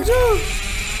लाइन में भाग जाओ।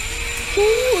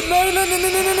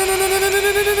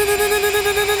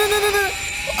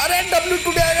 अरे W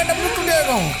टूट आएगा।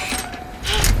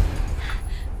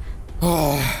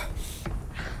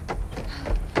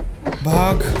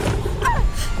 भाग।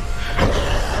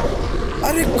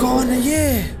 अरे कौन है ये?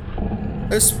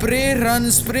 Spray run.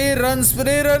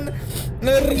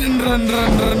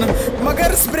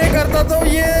 मगर स्प्रे करता तो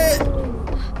ये,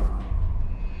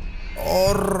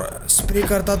 और स्प्रे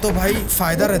करता तो भाई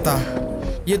फायदा रहता।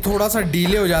 ये थोड़ा सा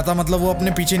डीले हो जाता, मतलब वो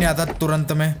अपने पीछे नहीं आता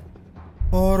तुरंत में।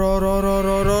 और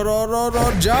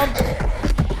जंप।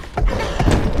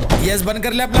 यस, बंद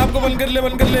कर ले अपने आप को, बंद कर ले।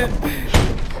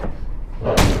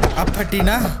 अब फटी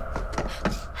ना,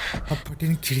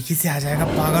 खिड़की से आ जाएगा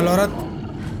पागल औरत,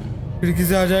 खिड़की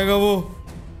से आ जाएगा वो।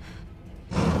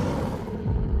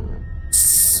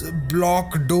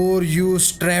 Block door,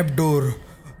 use trap door.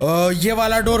 ये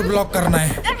वाला डोर ब्लॉक करना है।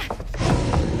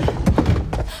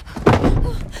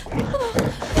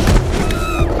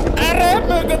 अरे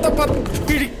मेरे को तो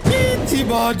खिड़की थी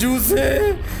बाजू से।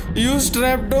 यूज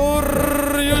ट्रैप डोर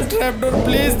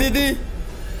प्लीज दीदी।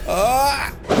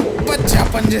 बच्चा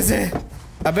पंजे से।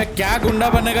 अबे क्या गुंडा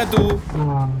बनेगा तू?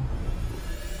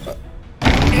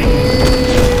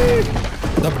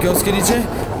 दब के उसके नीचे,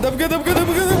 दब के।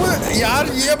 यार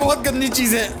ये बहुत गंदी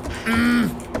चीज है।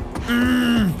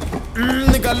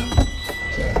 निकल।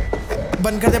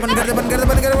 बंद कर दे।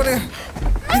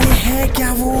 अरे है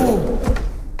क्या वो?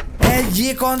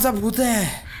 ये कौन सा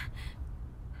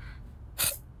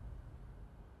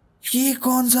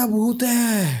भूत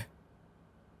है?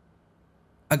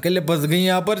 अकेले फंस गई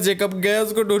यहाँ पर। जेकब गया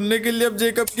उसको ढूंढने के लिए। अब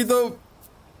जेकब की तो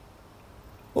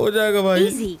हो जाएगा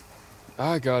भाई।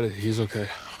 I got it. He's okay.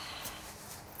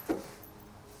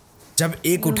 जब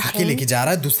एक उठा के लेके जा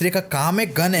रहा है, दूसरे का काम है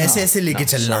गन ऐसे ऐसे लेके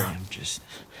चलना।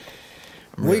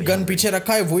 वही गन पीछे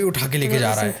रखा है, वही उठा के लेके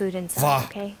जा रहा है। वाह,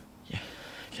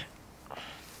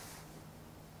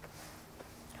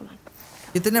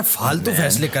 इतने फालतू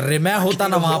फैसले कर रहे। मैं होता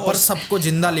ना वहां पर, सबको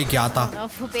जिंदा लेके आता,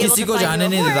 किसी को जाने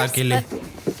नहीं देता अकेले।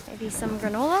 Maybe some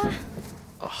granola?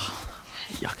 Oh,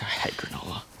 yuck, I hate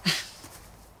granola.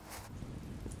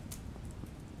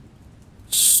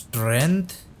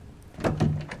 Strength?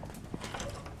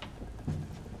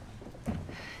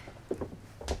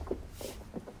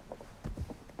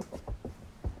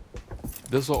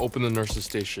 This will open the nurse's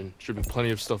station. Should be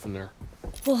plenty of stuff in there.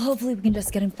 Well, hopefully we can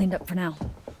just get him cleaned up for now.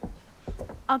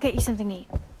 I'll get you something to eat.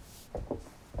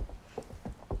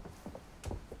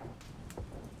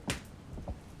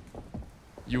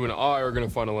 You and I are gonna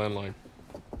find a landline.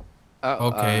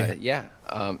 Okay. Yeah.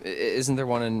 Isn't there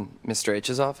one in Mr.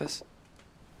 H's office?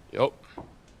 Yup.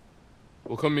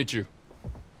 We'll come meet you.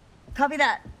 Copy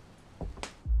that.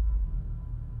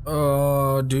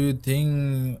 Do you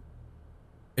think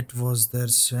it was their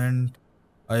scent?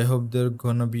 I hope they're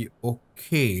gonna be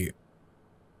okay.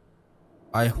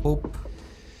 I hope.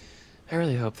 I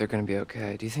really hope they're gonna be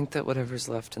okay. Do you think that whatever's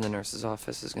left in the nurse's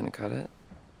office is gonna cut it?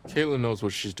 Caitlin knows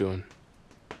what she's doing.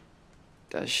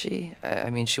 Does she? I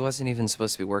mean, she wasn't even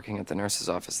supposed to be working at the nurse's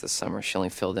office this summer. She only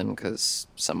filled in because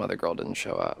some other girl didn't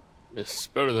show up. It's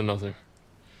better than nothing.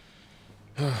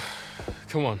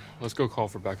 Come on, let's go call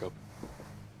for backup.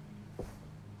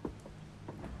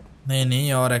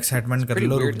 नहीं और excitement कर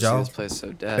लो, रुक जाओ,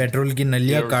 petrol की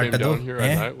नलियां काट दो,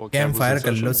 camp fire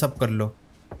कर लो, सब कर लो।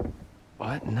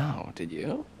 What? No, did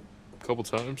you? A couple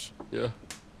times, yeah.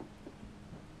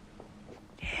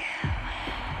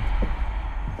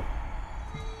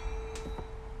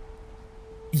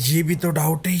 ये भी तो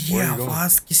डाउट है, ये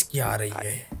आवाज किसकी आ रही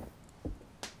है?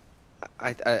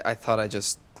 I thought I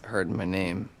just heard my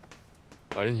name.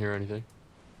 I didn't hear anything.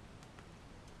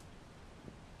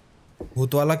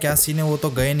 भूत वाला क्या सीन है? वो तो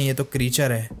गए नहीं, ये तो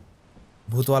क्रीचर है।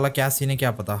 भूत वाला क्या सीन है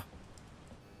क्या पता।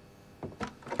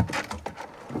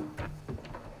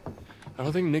 I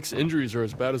don't think Nick's injuries are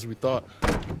as bad as we thought.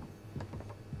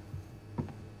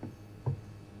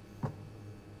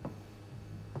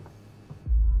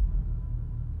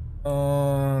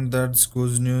 That's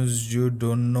good news. You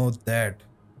don't know that.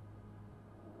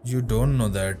 You don't know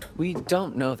that. We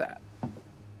don't know that.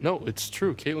 No, it's true.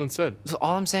 Caitlin said. So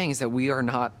all I'm saying is that we are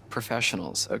not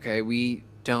professionals, okay? We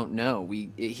don't know.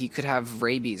 He could have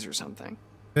rabies or something.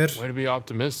 Way to be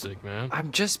optimistic, man.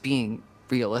 I'm just being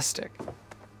realistic.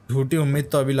 झूठी उम्मीद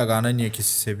तो अभी लगाना नहीं है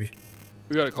किसी से भी।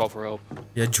 We gotta call for help.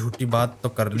 या झूठी बात तो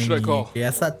करनी नहीं है कि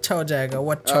ऐसा अच्छा हो जाएगा,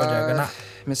 वो अच्छा हो जाएगा ना।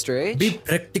 Mr. H? Be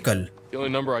practical. The only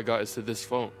number I got is to this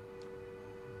phone.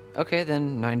 Okay,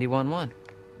 then 911.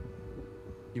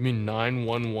 You mean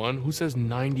 911? Who says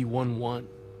 911?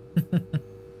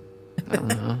 I don't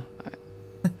know.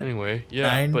 Anyway, yeah.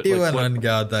 91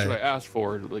 क्या होता है? Should I ask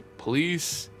for? Like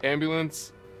police,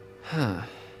 ambulance? Huh.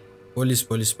 Police.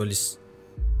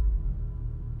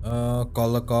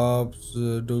 Call the cops.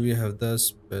 Do we have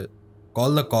this?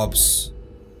 Call the cops.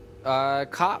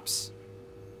 Cops?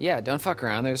 Yeah, don't fuck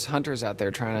around. There's hunters out there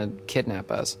trying to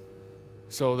kidnap us.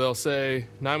 So they'll say,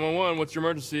 911, what's your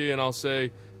emergency? And I'll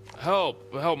say, help,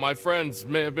 my friends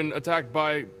may have been attacked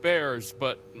by bears,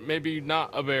 but maybe not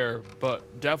a bear,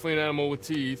 but definitely an animal with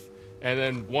teeth. And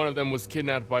then one of them was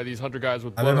kidnapped by these hunter guys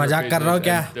with blood on their faces,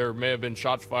 and there may have been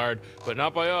shots fired, but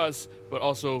not by us, but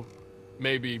also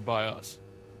maybe by us.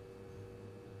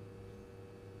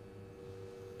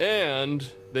 And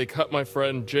they cut my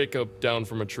friend Jacob down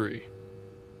from a tree.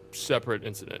 Separate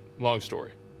incident. Long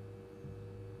story.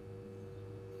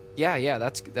 Yeah,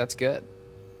 that's good.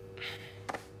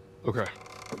 Okay.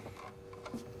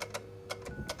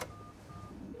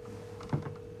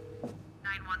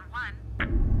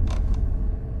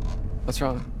 What's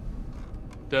wrong?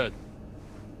 Dead.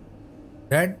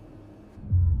 Dead?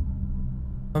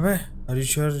 Abey, are you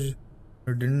sure you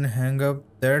didn't hang up?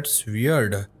 That's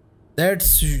weird.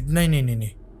 That's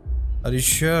नहीं. Are you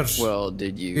sure? Well,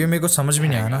 did you? ये मेरे को समझ में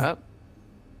नहीं आया ना।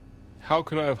 How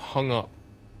could I have hung up?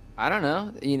 I don't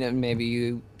know. You know, maybe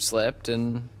you slipped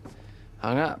and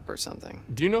hung up or something.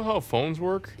 Do you know how phones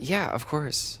work? Yeah, of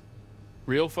course.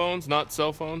 Real phones, not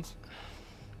cell phones?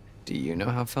 Do you know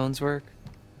how phones work?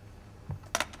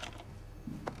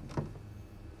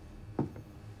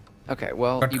 Okay,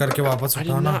 well, cut करके वापस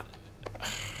उठाना।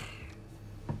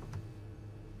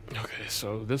 Okay,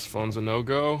 so this phone's a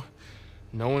no-go.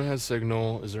 No one has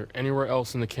signal. Is there anywhere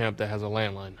else in the camp that has a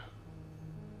landline?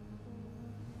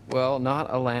 Well, not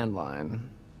a landline.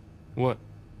 What?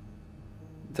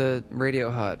 The radio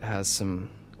hut has some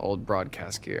old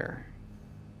broadcast gear.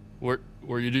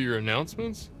 Where you do your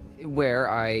announcements? Where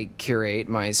I curate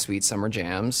my sweet summer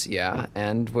jams, yeah,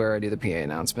 and where I do the PA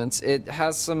announcements. It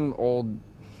has some old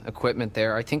equipment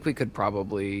there. I think we could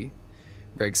probably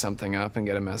rig something up and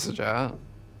get a message out.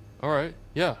 All right,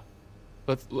 yeah.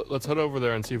 Let's head over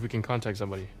there and see if we can contact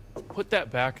somebody. Put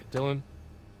that back, Dylan.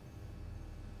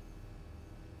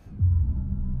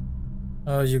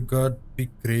 You got be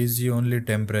crazy only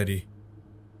temporary.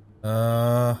 You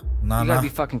gotta be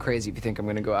fucking crazy if you think I'm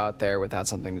gonna go out there without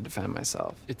something to defend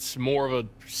myself. It's more of a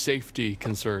safety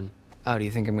concern. Oh, do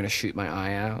you think I'm gonna shoot my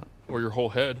eye out? Or your whole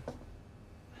head?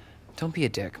 Don't be a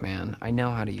dick, man. I know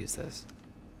how to use this.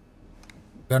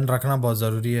 Gun रखना बहुत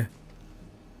ज़रूरी है.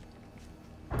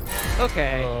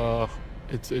 Okay.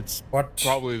 It's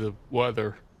probably the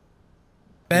weather.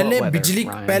 पहले बिजली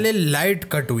पहले light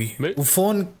cut हुई.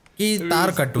 Phone की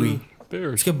तार कट हुई.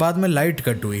 उसके बाद में लाइट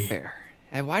कट हुई.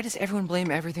 And why does everyone blame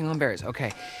everything on bears?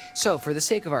 Okay, so for the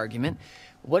sake of argument,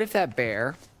 what if that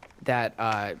bear that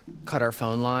cut our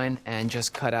phone line and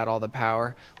just cut out all the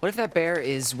power, what if that bear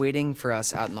is waiting for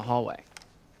us out in the hallway?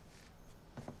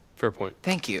 Fair point.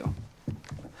 Thank you.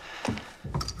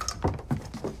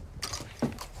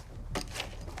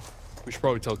 We should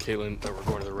probably tell Caitlin that we're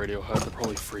going to the radio hut. They're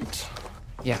probably freaked.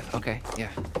 Yeah, okay,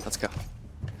 yeah, let's go.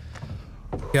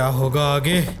 क्या होगा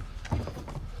आगे?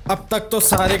 अब तक तो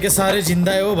सारे के सारे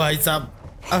जिंदा है वो भाई साहब.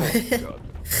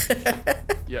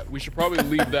 Yeah, we should probably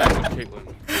leave that with Caitlin.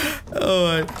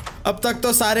 अब तक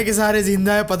तो सारे के सारे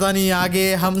जिंदा है. पता नहीं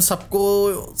आगे हम सबको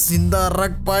जिंदा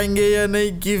रख पाएंगे या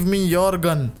नहीं. Give me your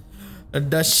gun.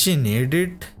 Does she need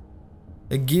it?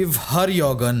 Give her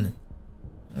your gun.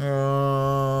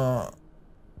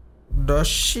 Does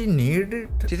she need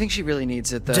it? Do you think she really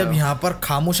needs it though? जब यहाँ पर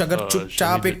खामोश अगर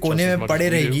चुपचाप एक कोने में पड़े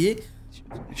रहेगी,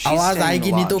 आवाज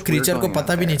आएगी नहीं तो क्रीचर को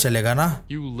पता भी नहीं चलेगा ना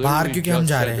बाहर क्योंकि हम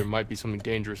जा रहे हैं. There might be something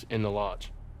dangerous in the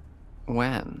lodge.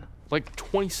 When? Like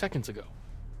 20 seconds ago.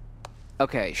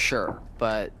 Okay, sure,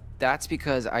 but that's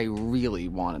because I really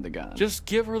wanted the gun. Just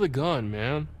give her the gun,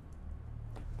 man.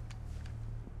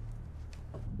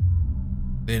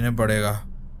 देने पड़ेगा.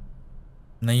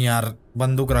 नहीं यार,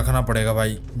 बंदूक रखना पड़ेगा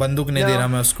भाई. बंदूक नहीं दे रहा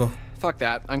मैं उसको. Fuck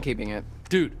that, I'm keeping it.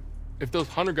 Dude, if those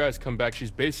hunter guys come back, she's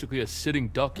basically a sitting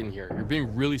duck in here. You're being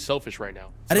really selfish right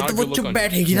now. अरे तो वो चुप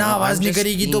बैठेगी ना, आवाज नहीं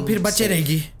करेगी तो फिर बचे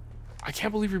रहेगी. I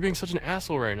can't believe you're being such an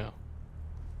asshole right now.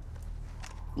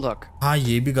 Look. हाँ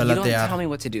ये भी गलत है यार. You don't tell me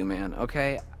what to do, man,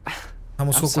 okay? हम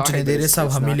उसको कुछ नहीं दे रहे, सब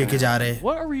हम ही लेके जा रहे हैं.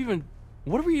 What are we even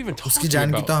talking about? उसकी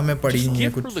जान की तो हमें पड़ी नहीं है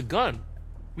कुछ. Give her the gun.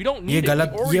 We don't need ये it.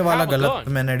 गलत, ये वाला गलत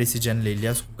मैंने डिसीजन ले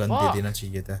लिया. उसको गन दे देना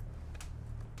चाहिए था.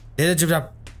 दे दे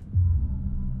चुपचाप.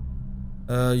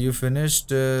 You finished.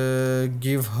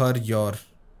 Give her your.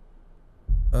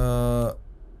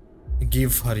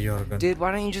 Give her your gun. Dude,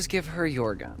 why don't you just give her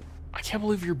your gun? I can't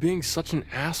believe you're being such an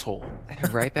asshole.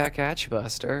 Right back at you,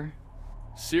 Buster.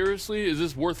 Seriously, is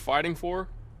this worth fighting for?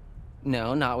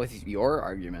 No, not with your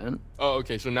argument. Oh,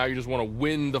 okay. So now you just want to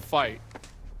win the fight.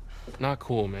 Not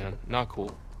cool, man. Not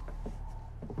cool.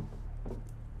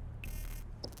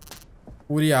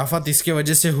 पूरी आफत इसके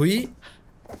वजह से हुई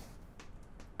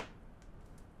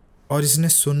और इसने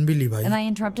सुन भी ली भाई. And I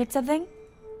interrupted something?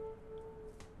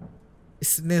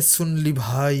 इसने सुन ली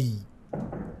भाई.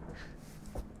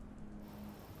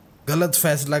 गलत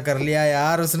फैसला कर लिया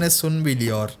यार, उसने सुन भी ली.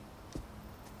 और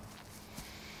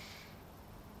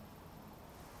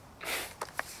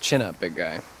Chin up, big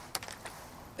guy.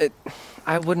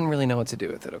 I wouldn't really know what to do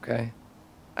with it, okay?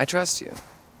 I trust you.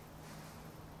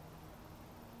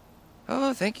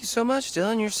 Oh, thank you so much,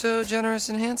 Dylan. You're so generous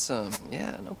and handsome.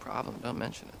 Yeah, no problem. Don't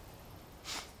mention it.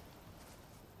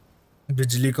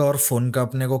 बिजली का और phone का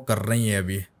अपने को कर रही है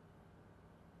अभी.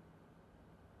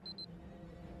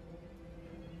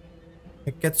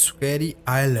 Quarry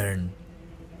Island.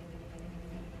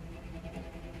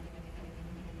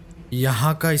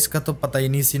 यहाँ का इसका तो पता ही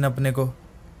नहीं सीन अपने को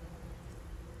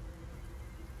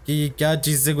कि ये क्या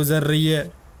चीज से गुजर रही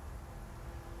है.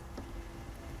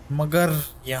 मगर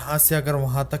यहाँ से अगर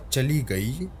वहां तक चली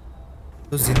गई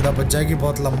तो जिंदा बच जाएगी.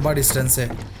 बहुत लंबा डिस्टेंस है.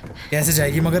 कैसे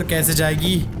जाएगी मगर कैसे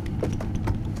जाएगी?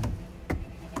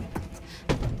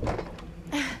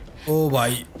 ओ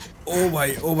भाई ओ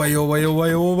भाई ओ भाई ओ भाई ओ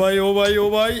भाई ओ भाई ओ भाई ओ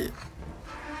भाई.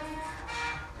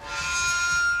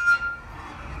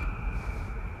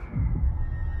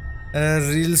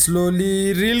 Reel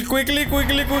slowly, reel quickly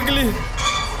quickly quickly.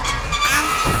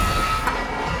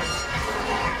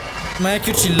 मैं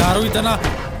क्यों चिल्ला रहा हूँ इतना?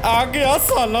 आ गया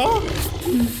साला.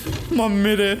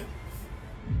 मम्मी रे.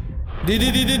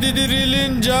 दीदी दीदी दीदी रील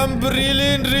इन, जंप, रील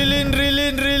इन रील इन रील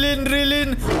इन रील इन रील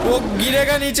इन. वो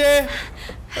गिरेगा नीचे.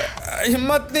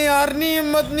 हिम्मत नहीं हारनी,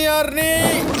 हिम्मत नहीं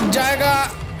हारनी. जाएगा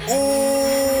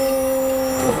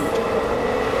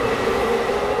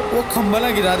वो खंबा ना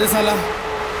गिरा दे साला।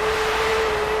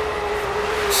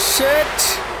 शिट,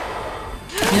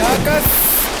 यहाँ का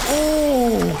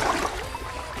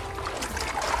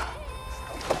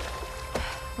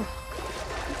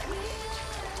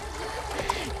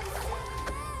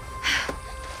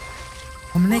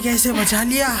हमने कैसे बचा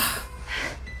लिया?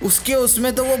 उसके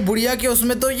उसमें तो वो बुढ़िया के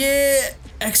उसमें तो ये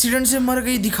एक्सीडेंट से मर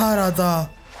गई दिखा रहा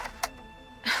था।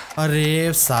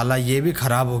 अरे साला ये भी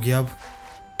खराब हो गया। अब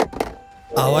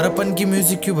आवारापन की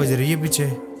म्यूजिक क्यों बज रही है पीछे?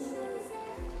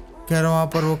 कह रहा हूँ वहां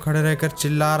पर वो खड़े रहकर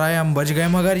चिल्ला रहा है हम बच गए,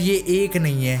 मगर ये एक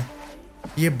नहीं है,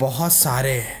 ये बहुत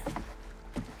सारे हैं।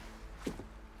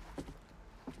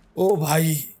 ओ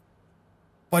भाई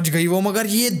बच गई वो, मगर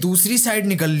ये दूसरी साइड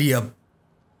निकल ली अब।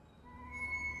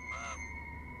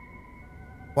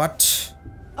 What?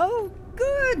 Oh,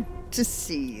 good to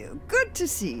see you. Good to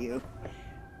see you.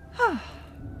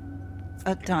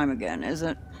 That time again, is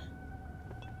it?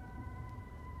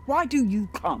 Why do you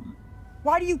come?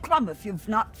 Why do you come if you've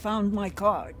not found my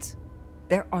cards?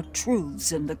 There are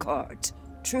truths in the cards.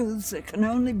 Truths that can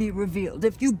only be revealed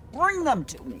if you bring them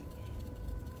to me.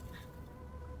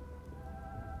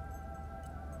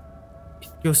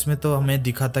 उसमें तो हमें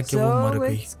दिखा था कि वो मर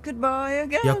गई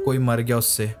या कोई मर गया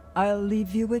उससे। I'll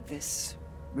leave you with this.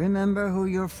 Remember who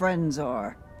your friends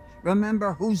are. Remember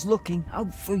who's looking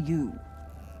out for you.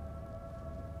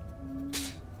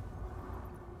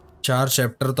 4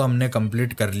 chapter तो हमने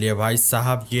कंप्लीट कर लिए भाई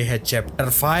साहब। ये है चैप्टर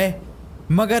 5,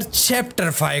 मगर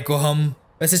चैप्टर 5 को हम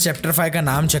वैसे चैप्टर 5 का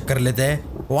नाम चेक कर लेते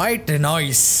हैं।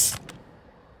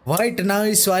 व्हाइट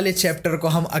नॉइस वाले चैप्टर को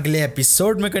हम अगले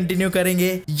एपिसोड में कंटिन्यू करेंगे।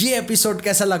 ये एपिसोड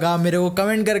कैसा लगा मेरे को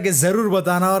कमेंट करके जरूर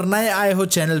बताना, और नए आए हो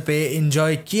चैनल पे,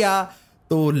 एंजॉय किया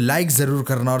तो लाइक जरूर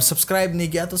करना, और सब्सक्राइब नहीं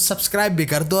किया तो सब्सक्राइब भी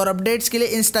कर दो। और अपडेट्स के लिए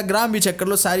इंस्टाग्राम भी चेक कर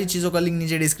लो, सारी चीजों का लिंक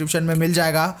नीचे डिस्क्रिप्शन में मिल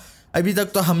जाएगा। अभी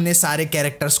तक तो हमने सारे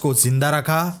कैरेक्टर्स को जिंदा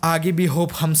रखा, आगे भी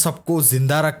होप हम सबको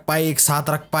जिंदा रख पाए, एक साथ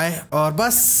रख पाए। और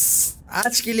बस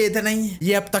आज के लिए इतना ही।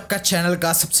 ये अब तक का चैनल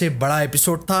का सबसे बड़ा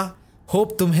एपिसोड था।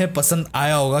 होप तुम्हें पसंद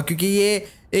आया होगा, क्योंकि ये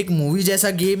एक मूवी जैसा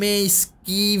गेम है।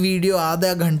 इसकी वीडियो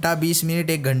आधा घंटा 20 मिनट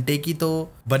 1 घंटे की तो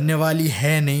बनने वाली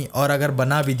है नहीं, और अगर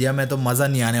बना भी दिया मैं तो मज़ा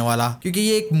नहीं आने वाला, क्योंकि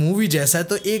ये एक मूवी जैसा है।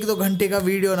 तो 1-2 घंटे का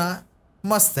वीडियो ना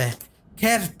मस्त है।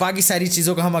 खैर बाकी सारी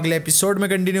चीज़ों को हम अगले एपिसोड में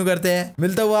कंटिन्यू करते हैं।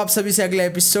 मिलता हुआ आप सभी से अगले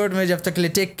एपिसोड में। जब तक ले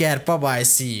take care, bye,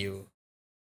 C you.